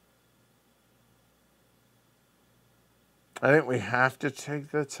think we have to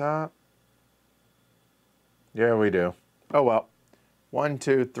take the top. Yeah, we do. Oh, well. 1,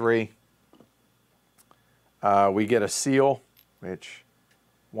 2, 3. We get a seal, which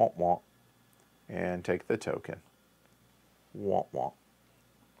won't. And take the token. Won't.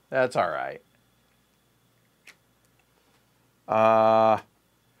 That's all right.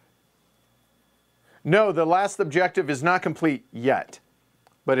 No, the last objective is not complete yet,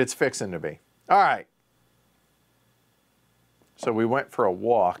 but it's fixing to be. All right. So we went for a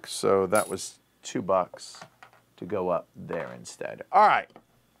walk, so that was $2 to go up there instead. All right.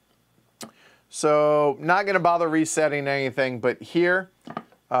 So not going to bother resetting anything, but here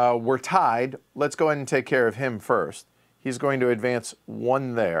we're tied. Let's go ahead and take care of him first. He's going to advance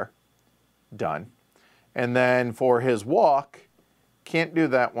 1 there. Done. And then for his walk, can't do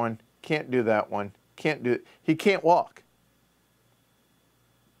that one, can't do that one, can't do it. He can't walk.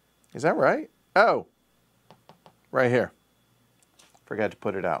 Is that right? Oh, right here. Forgot to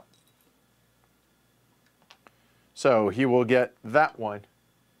put it out. So he will get that one,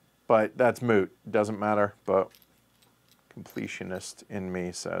 but that's moot. Doesn't matter, but completionist in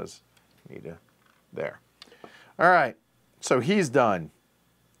me says need a there. All right, so he's done.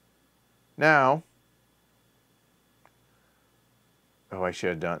 Now, oh, I should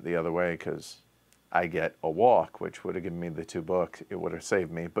have done it the other way because I get a walk, which would have given me the 2 books. It would have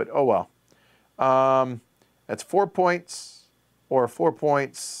saved me, but oh well. That's 4 points. Or 4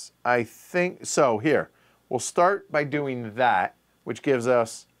 points, I think. So here, we'll start by doing that, which gives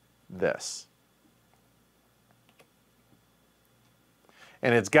us this.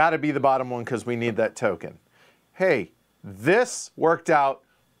 And it's got to be the bottom one because we need that token. Hey, this worked out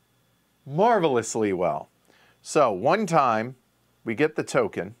marvelously well. So one time, we get the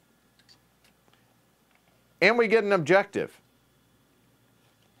token, and we get an objective.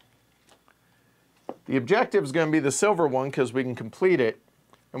 The objective is going to be the silver one because we can complete it,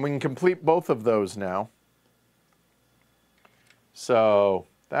 and we can complete both of those now. So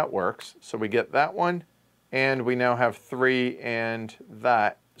that works. So we get that one, and we now have 3 and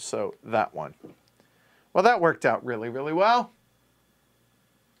that, so that one. Well, that worked out really, really well.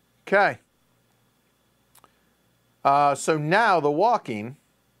 Okay. So now the walking,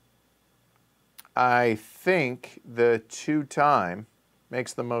 I think the 2 time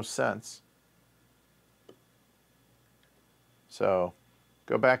makes the most sense. So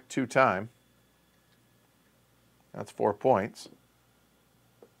go back 2 time. That's 4 points.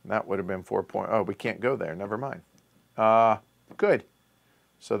 That would have been 4 points. Oh, we can't go there. Never mind. Good.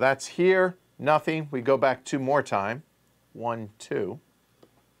 So that's here. Nothing. We go back 2 more time. 1, 2.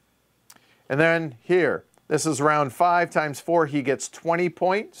 And then here. This is round 5 times 4. He gets 20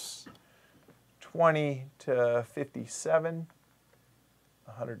 points. 20 to 57.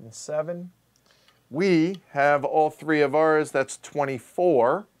 107. We have all 3 of ours. That's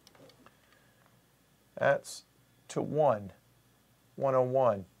 24. That's to 1.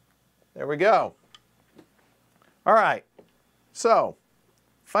 101. There we go. All right. So,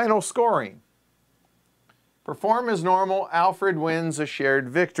 final scoring. Perform as normal. Alfred wins a shared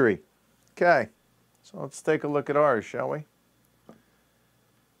victory. Okay. So let's take a look at ours, shall we?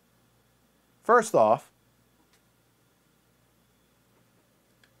 First off,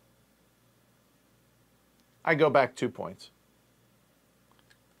 I go back 2 points.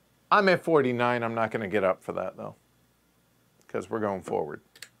 I'm at 49. I'm not going to get up for that, though, because we're going forward.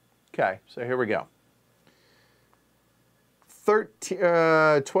 Okay, so here we go.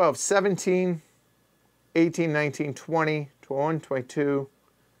 12, 17, 18, 19, 20, 21, 22,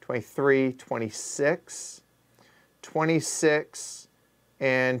 23, 26, 26,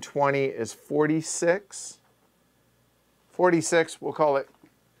 and 20 is 46. 46, we'll call it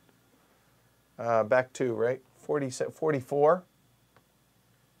back to, right? 44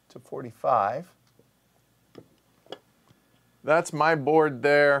 to 45. That's my board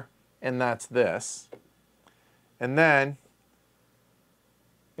there, and that's this. And then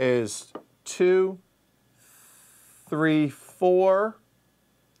is 2, 3, 4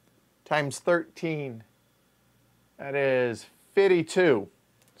 times 13. That is 52.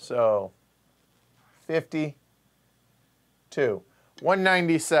 So 52.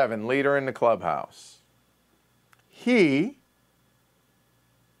 197, leader in the clubhouse. He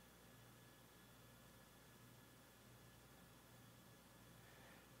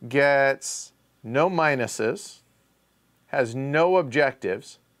gets no minuses, has no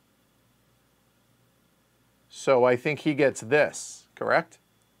objectives. So I think he gets this, correct?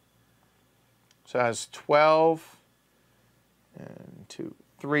 So it has 12, and 2,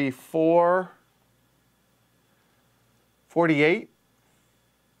 3, 4, 48.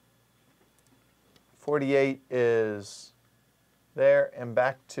 48 is there and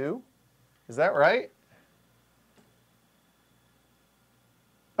back 2. Is that right?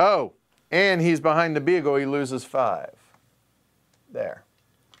 Oh, and he's behind the beagle. He loses 5. There.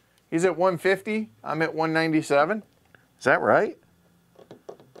 He's at 150. I'm at 197. Is that right?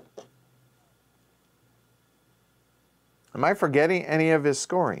 Am I forgetting any of his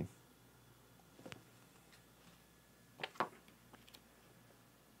scoring?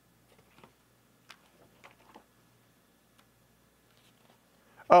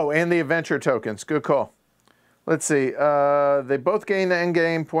 Oh, and the adventure tokens. Good call. Let's see. They both gain the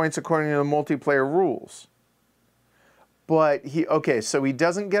endgame points according to the multiplayer rules. But okay, so he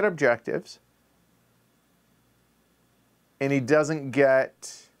doesn't get objectives. And he doesn't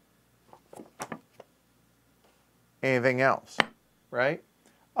get anything else, right?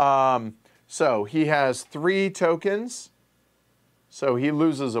 So he has 3 tokens. So he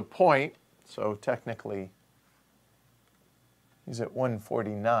loses a point. So technically, he's at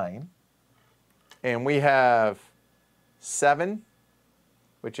 149. And we have 7,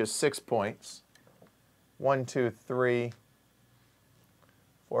 which is 6 points. 1, 2, 3,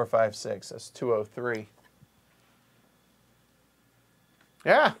 4, 5, 6. That's 203.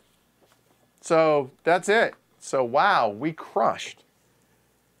 Yeah. So that's it. So wow, we crushed.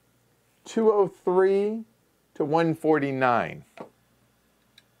 203 to 149.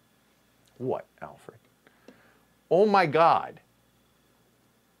 What, Alfred? Oh my God.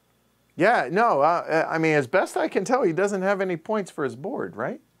 Yeah, no, I mean, as best I can tell, he doesn't have any points for his board,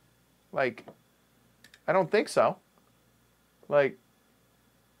 right? Like, I don't think so. Like,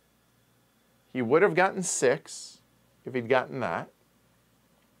 he would have gotten 6 if he'd gotten that.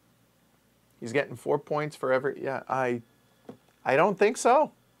 He's getting 4 points for every, yeah, I don't think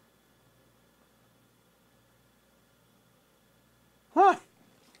so. Huh.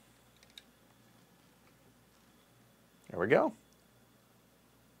 There we go.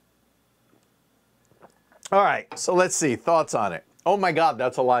 All right, so let's see, thoughts on it. Oh my God,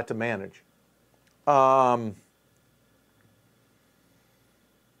 that's a lot to manage. I'm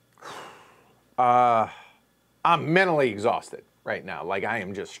mentally exhausted right now. Like, I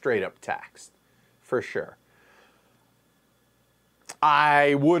am just straight up taxed, for sure.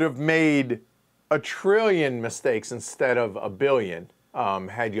 I would have made a trillion mistakes instead of a billion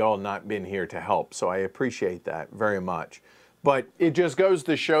had y'all not been here to help. So I appreciate that very much. But it just goes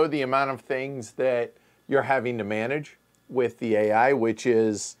to show the amount of things that you're having to manage with the AI, which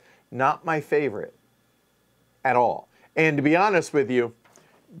is not my favorite at all. And to be honest with you,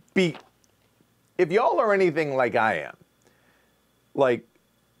 if y'all are anything like I am, like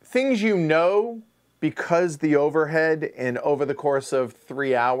things you know because the overhead and over the course of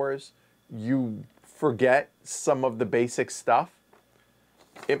 3 hours, you forget some of the basic stuff,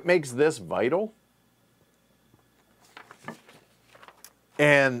 it makes this vital.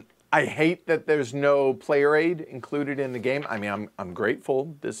 And I hate that there's no player aid included in the game. I mean, I'm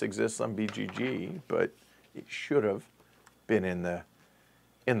grateful this exists on BGG, but it should have been in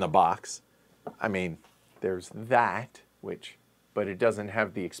the box. I mean, there's that, but it doesn't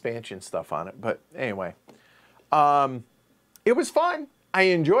have the expansion stuff on it. But anyway, it was fun. I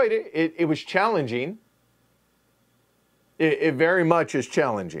enjoyed it. It was challenging. It very much is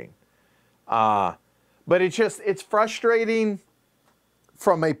challenging. But it's frustrating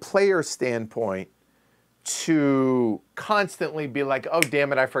from a player standpoint to constantly be like, oh,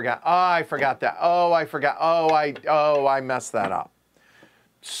 damn it, I forgot. Oh, I forgot that. Oh, I forgot. Oh, I messed that up.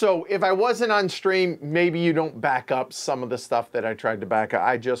 So if I wasn't on stream, maybe you don't back up some of the stuff that I tried to back up.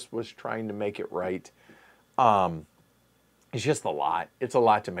 I just was trying to make it right. It's just a lot. It's a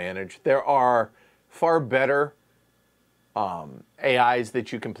lot to manage. There are far better AIs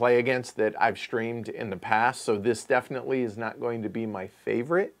that you can play against that I've streamed in the past, so this definitely is not going to be my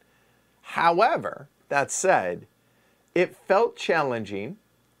favorite. However, that said, it felt challenging,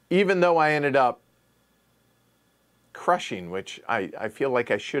 even though I ended up crushing, which I feel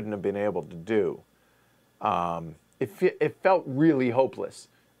like I shouldn't have been able to do. It felt really hopeless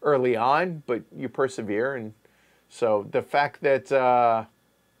early on, but you persevere, and so the fact that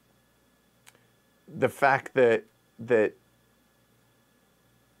the fact that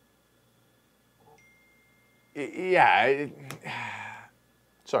yeah,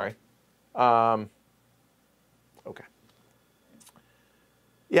 sorry. Okay.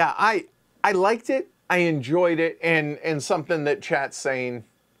 Yeah, I liked it. I enjoyed it, and something that chat's saying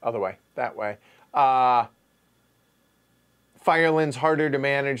other way, that way. Fireland's harder to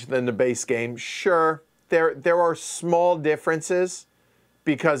manage than the base game. Sure, there are small differences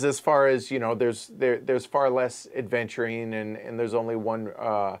because as far as, you know, there's far less adventuring and there's only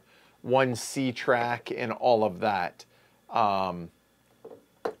one sea track and all of that.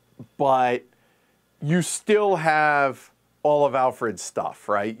 But you still have all of Alfred's stuff,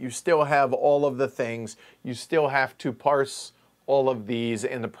 right? You still have all of the things. You still have to parse all of these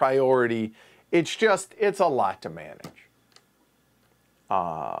and the priority. It's a lot to manage.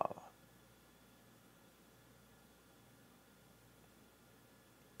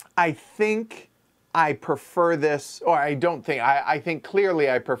 I think I prefer this, or I don't think, I think clearly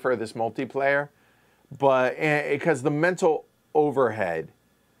I prefer this multiplayer, but because the mental overhead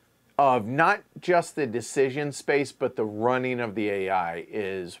of not just the decision space, but the running of the AI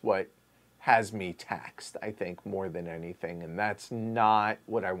is what has me taxed, I think, more than anything, and that's not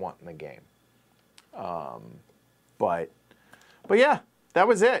what I want in the game. But yeah, that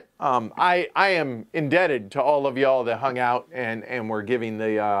was it. I am indebted to all of y'all that hung out and were giving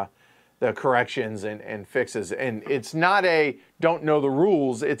the corrections and fixes. And it's not a don't know the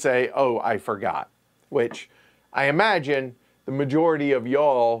rules, it's a, oh, I forgot, which I imagine the majority of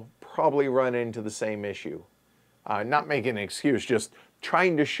y'all probably run into the same issue. Not making an excuse, just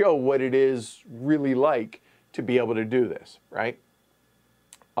trying to show what it is really like to be able to do this, right?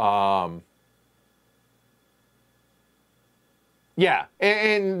 Yeah,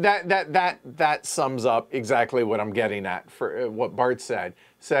 and that sums up exactly what I'm getting at for what Bart said.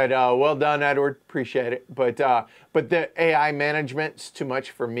 Well done, Edward, appreciate it. But the AI management's too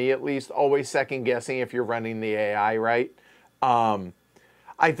much for me, at least. Always second guessing if you're running the AI, right? I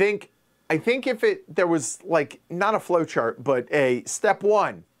think if there was like not a flow chart, but a step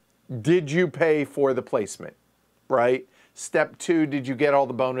one, did you pay for the placement, right? Step two, did you get all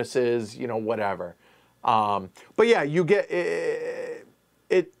the bonuses? You know, whatever. But yeah, you get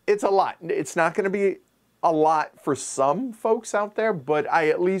it's a lot. It's not going to be a lot for some folks out there, but I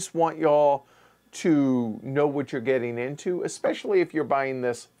at least want y'all to know what you're getting into, especially if you're buying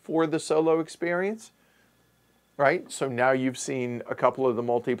this for the solo experience, right? So now you've seen a couple of the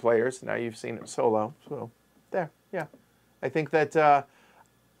multiplayers. Now you've seen it solo. So there, yeah. I think that's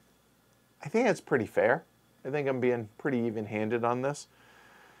pretty fair. I think I'm being pretty even-handed on this.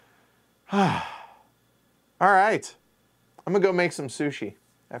 All right. I'm going to go make some sushi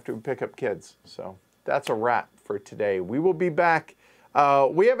after we pick up kids. So that's a wrap for today. We will be back.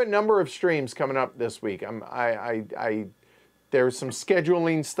 We have a number of streams coming up this week. There's some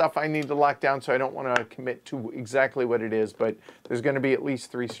scheduling stuff I need to lock down, so I don't want to commit to exactly what it is, but there's going to be at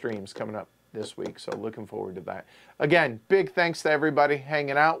least 3 streams coming up this week, so looking forward to that. Again, big thanks to everybody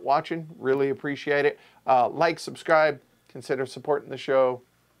hanging out, watching. Really appreciate it. Like, subscribe, consider supporting the show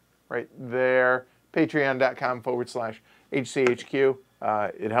right there. Patreon.com/HCHQ.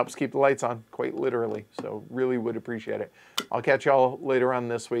 It helps keep the lights on, quite literally, so really would appreciate it. I'll catch y'all later on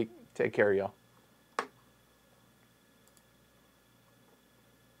this week. Take care, y'all.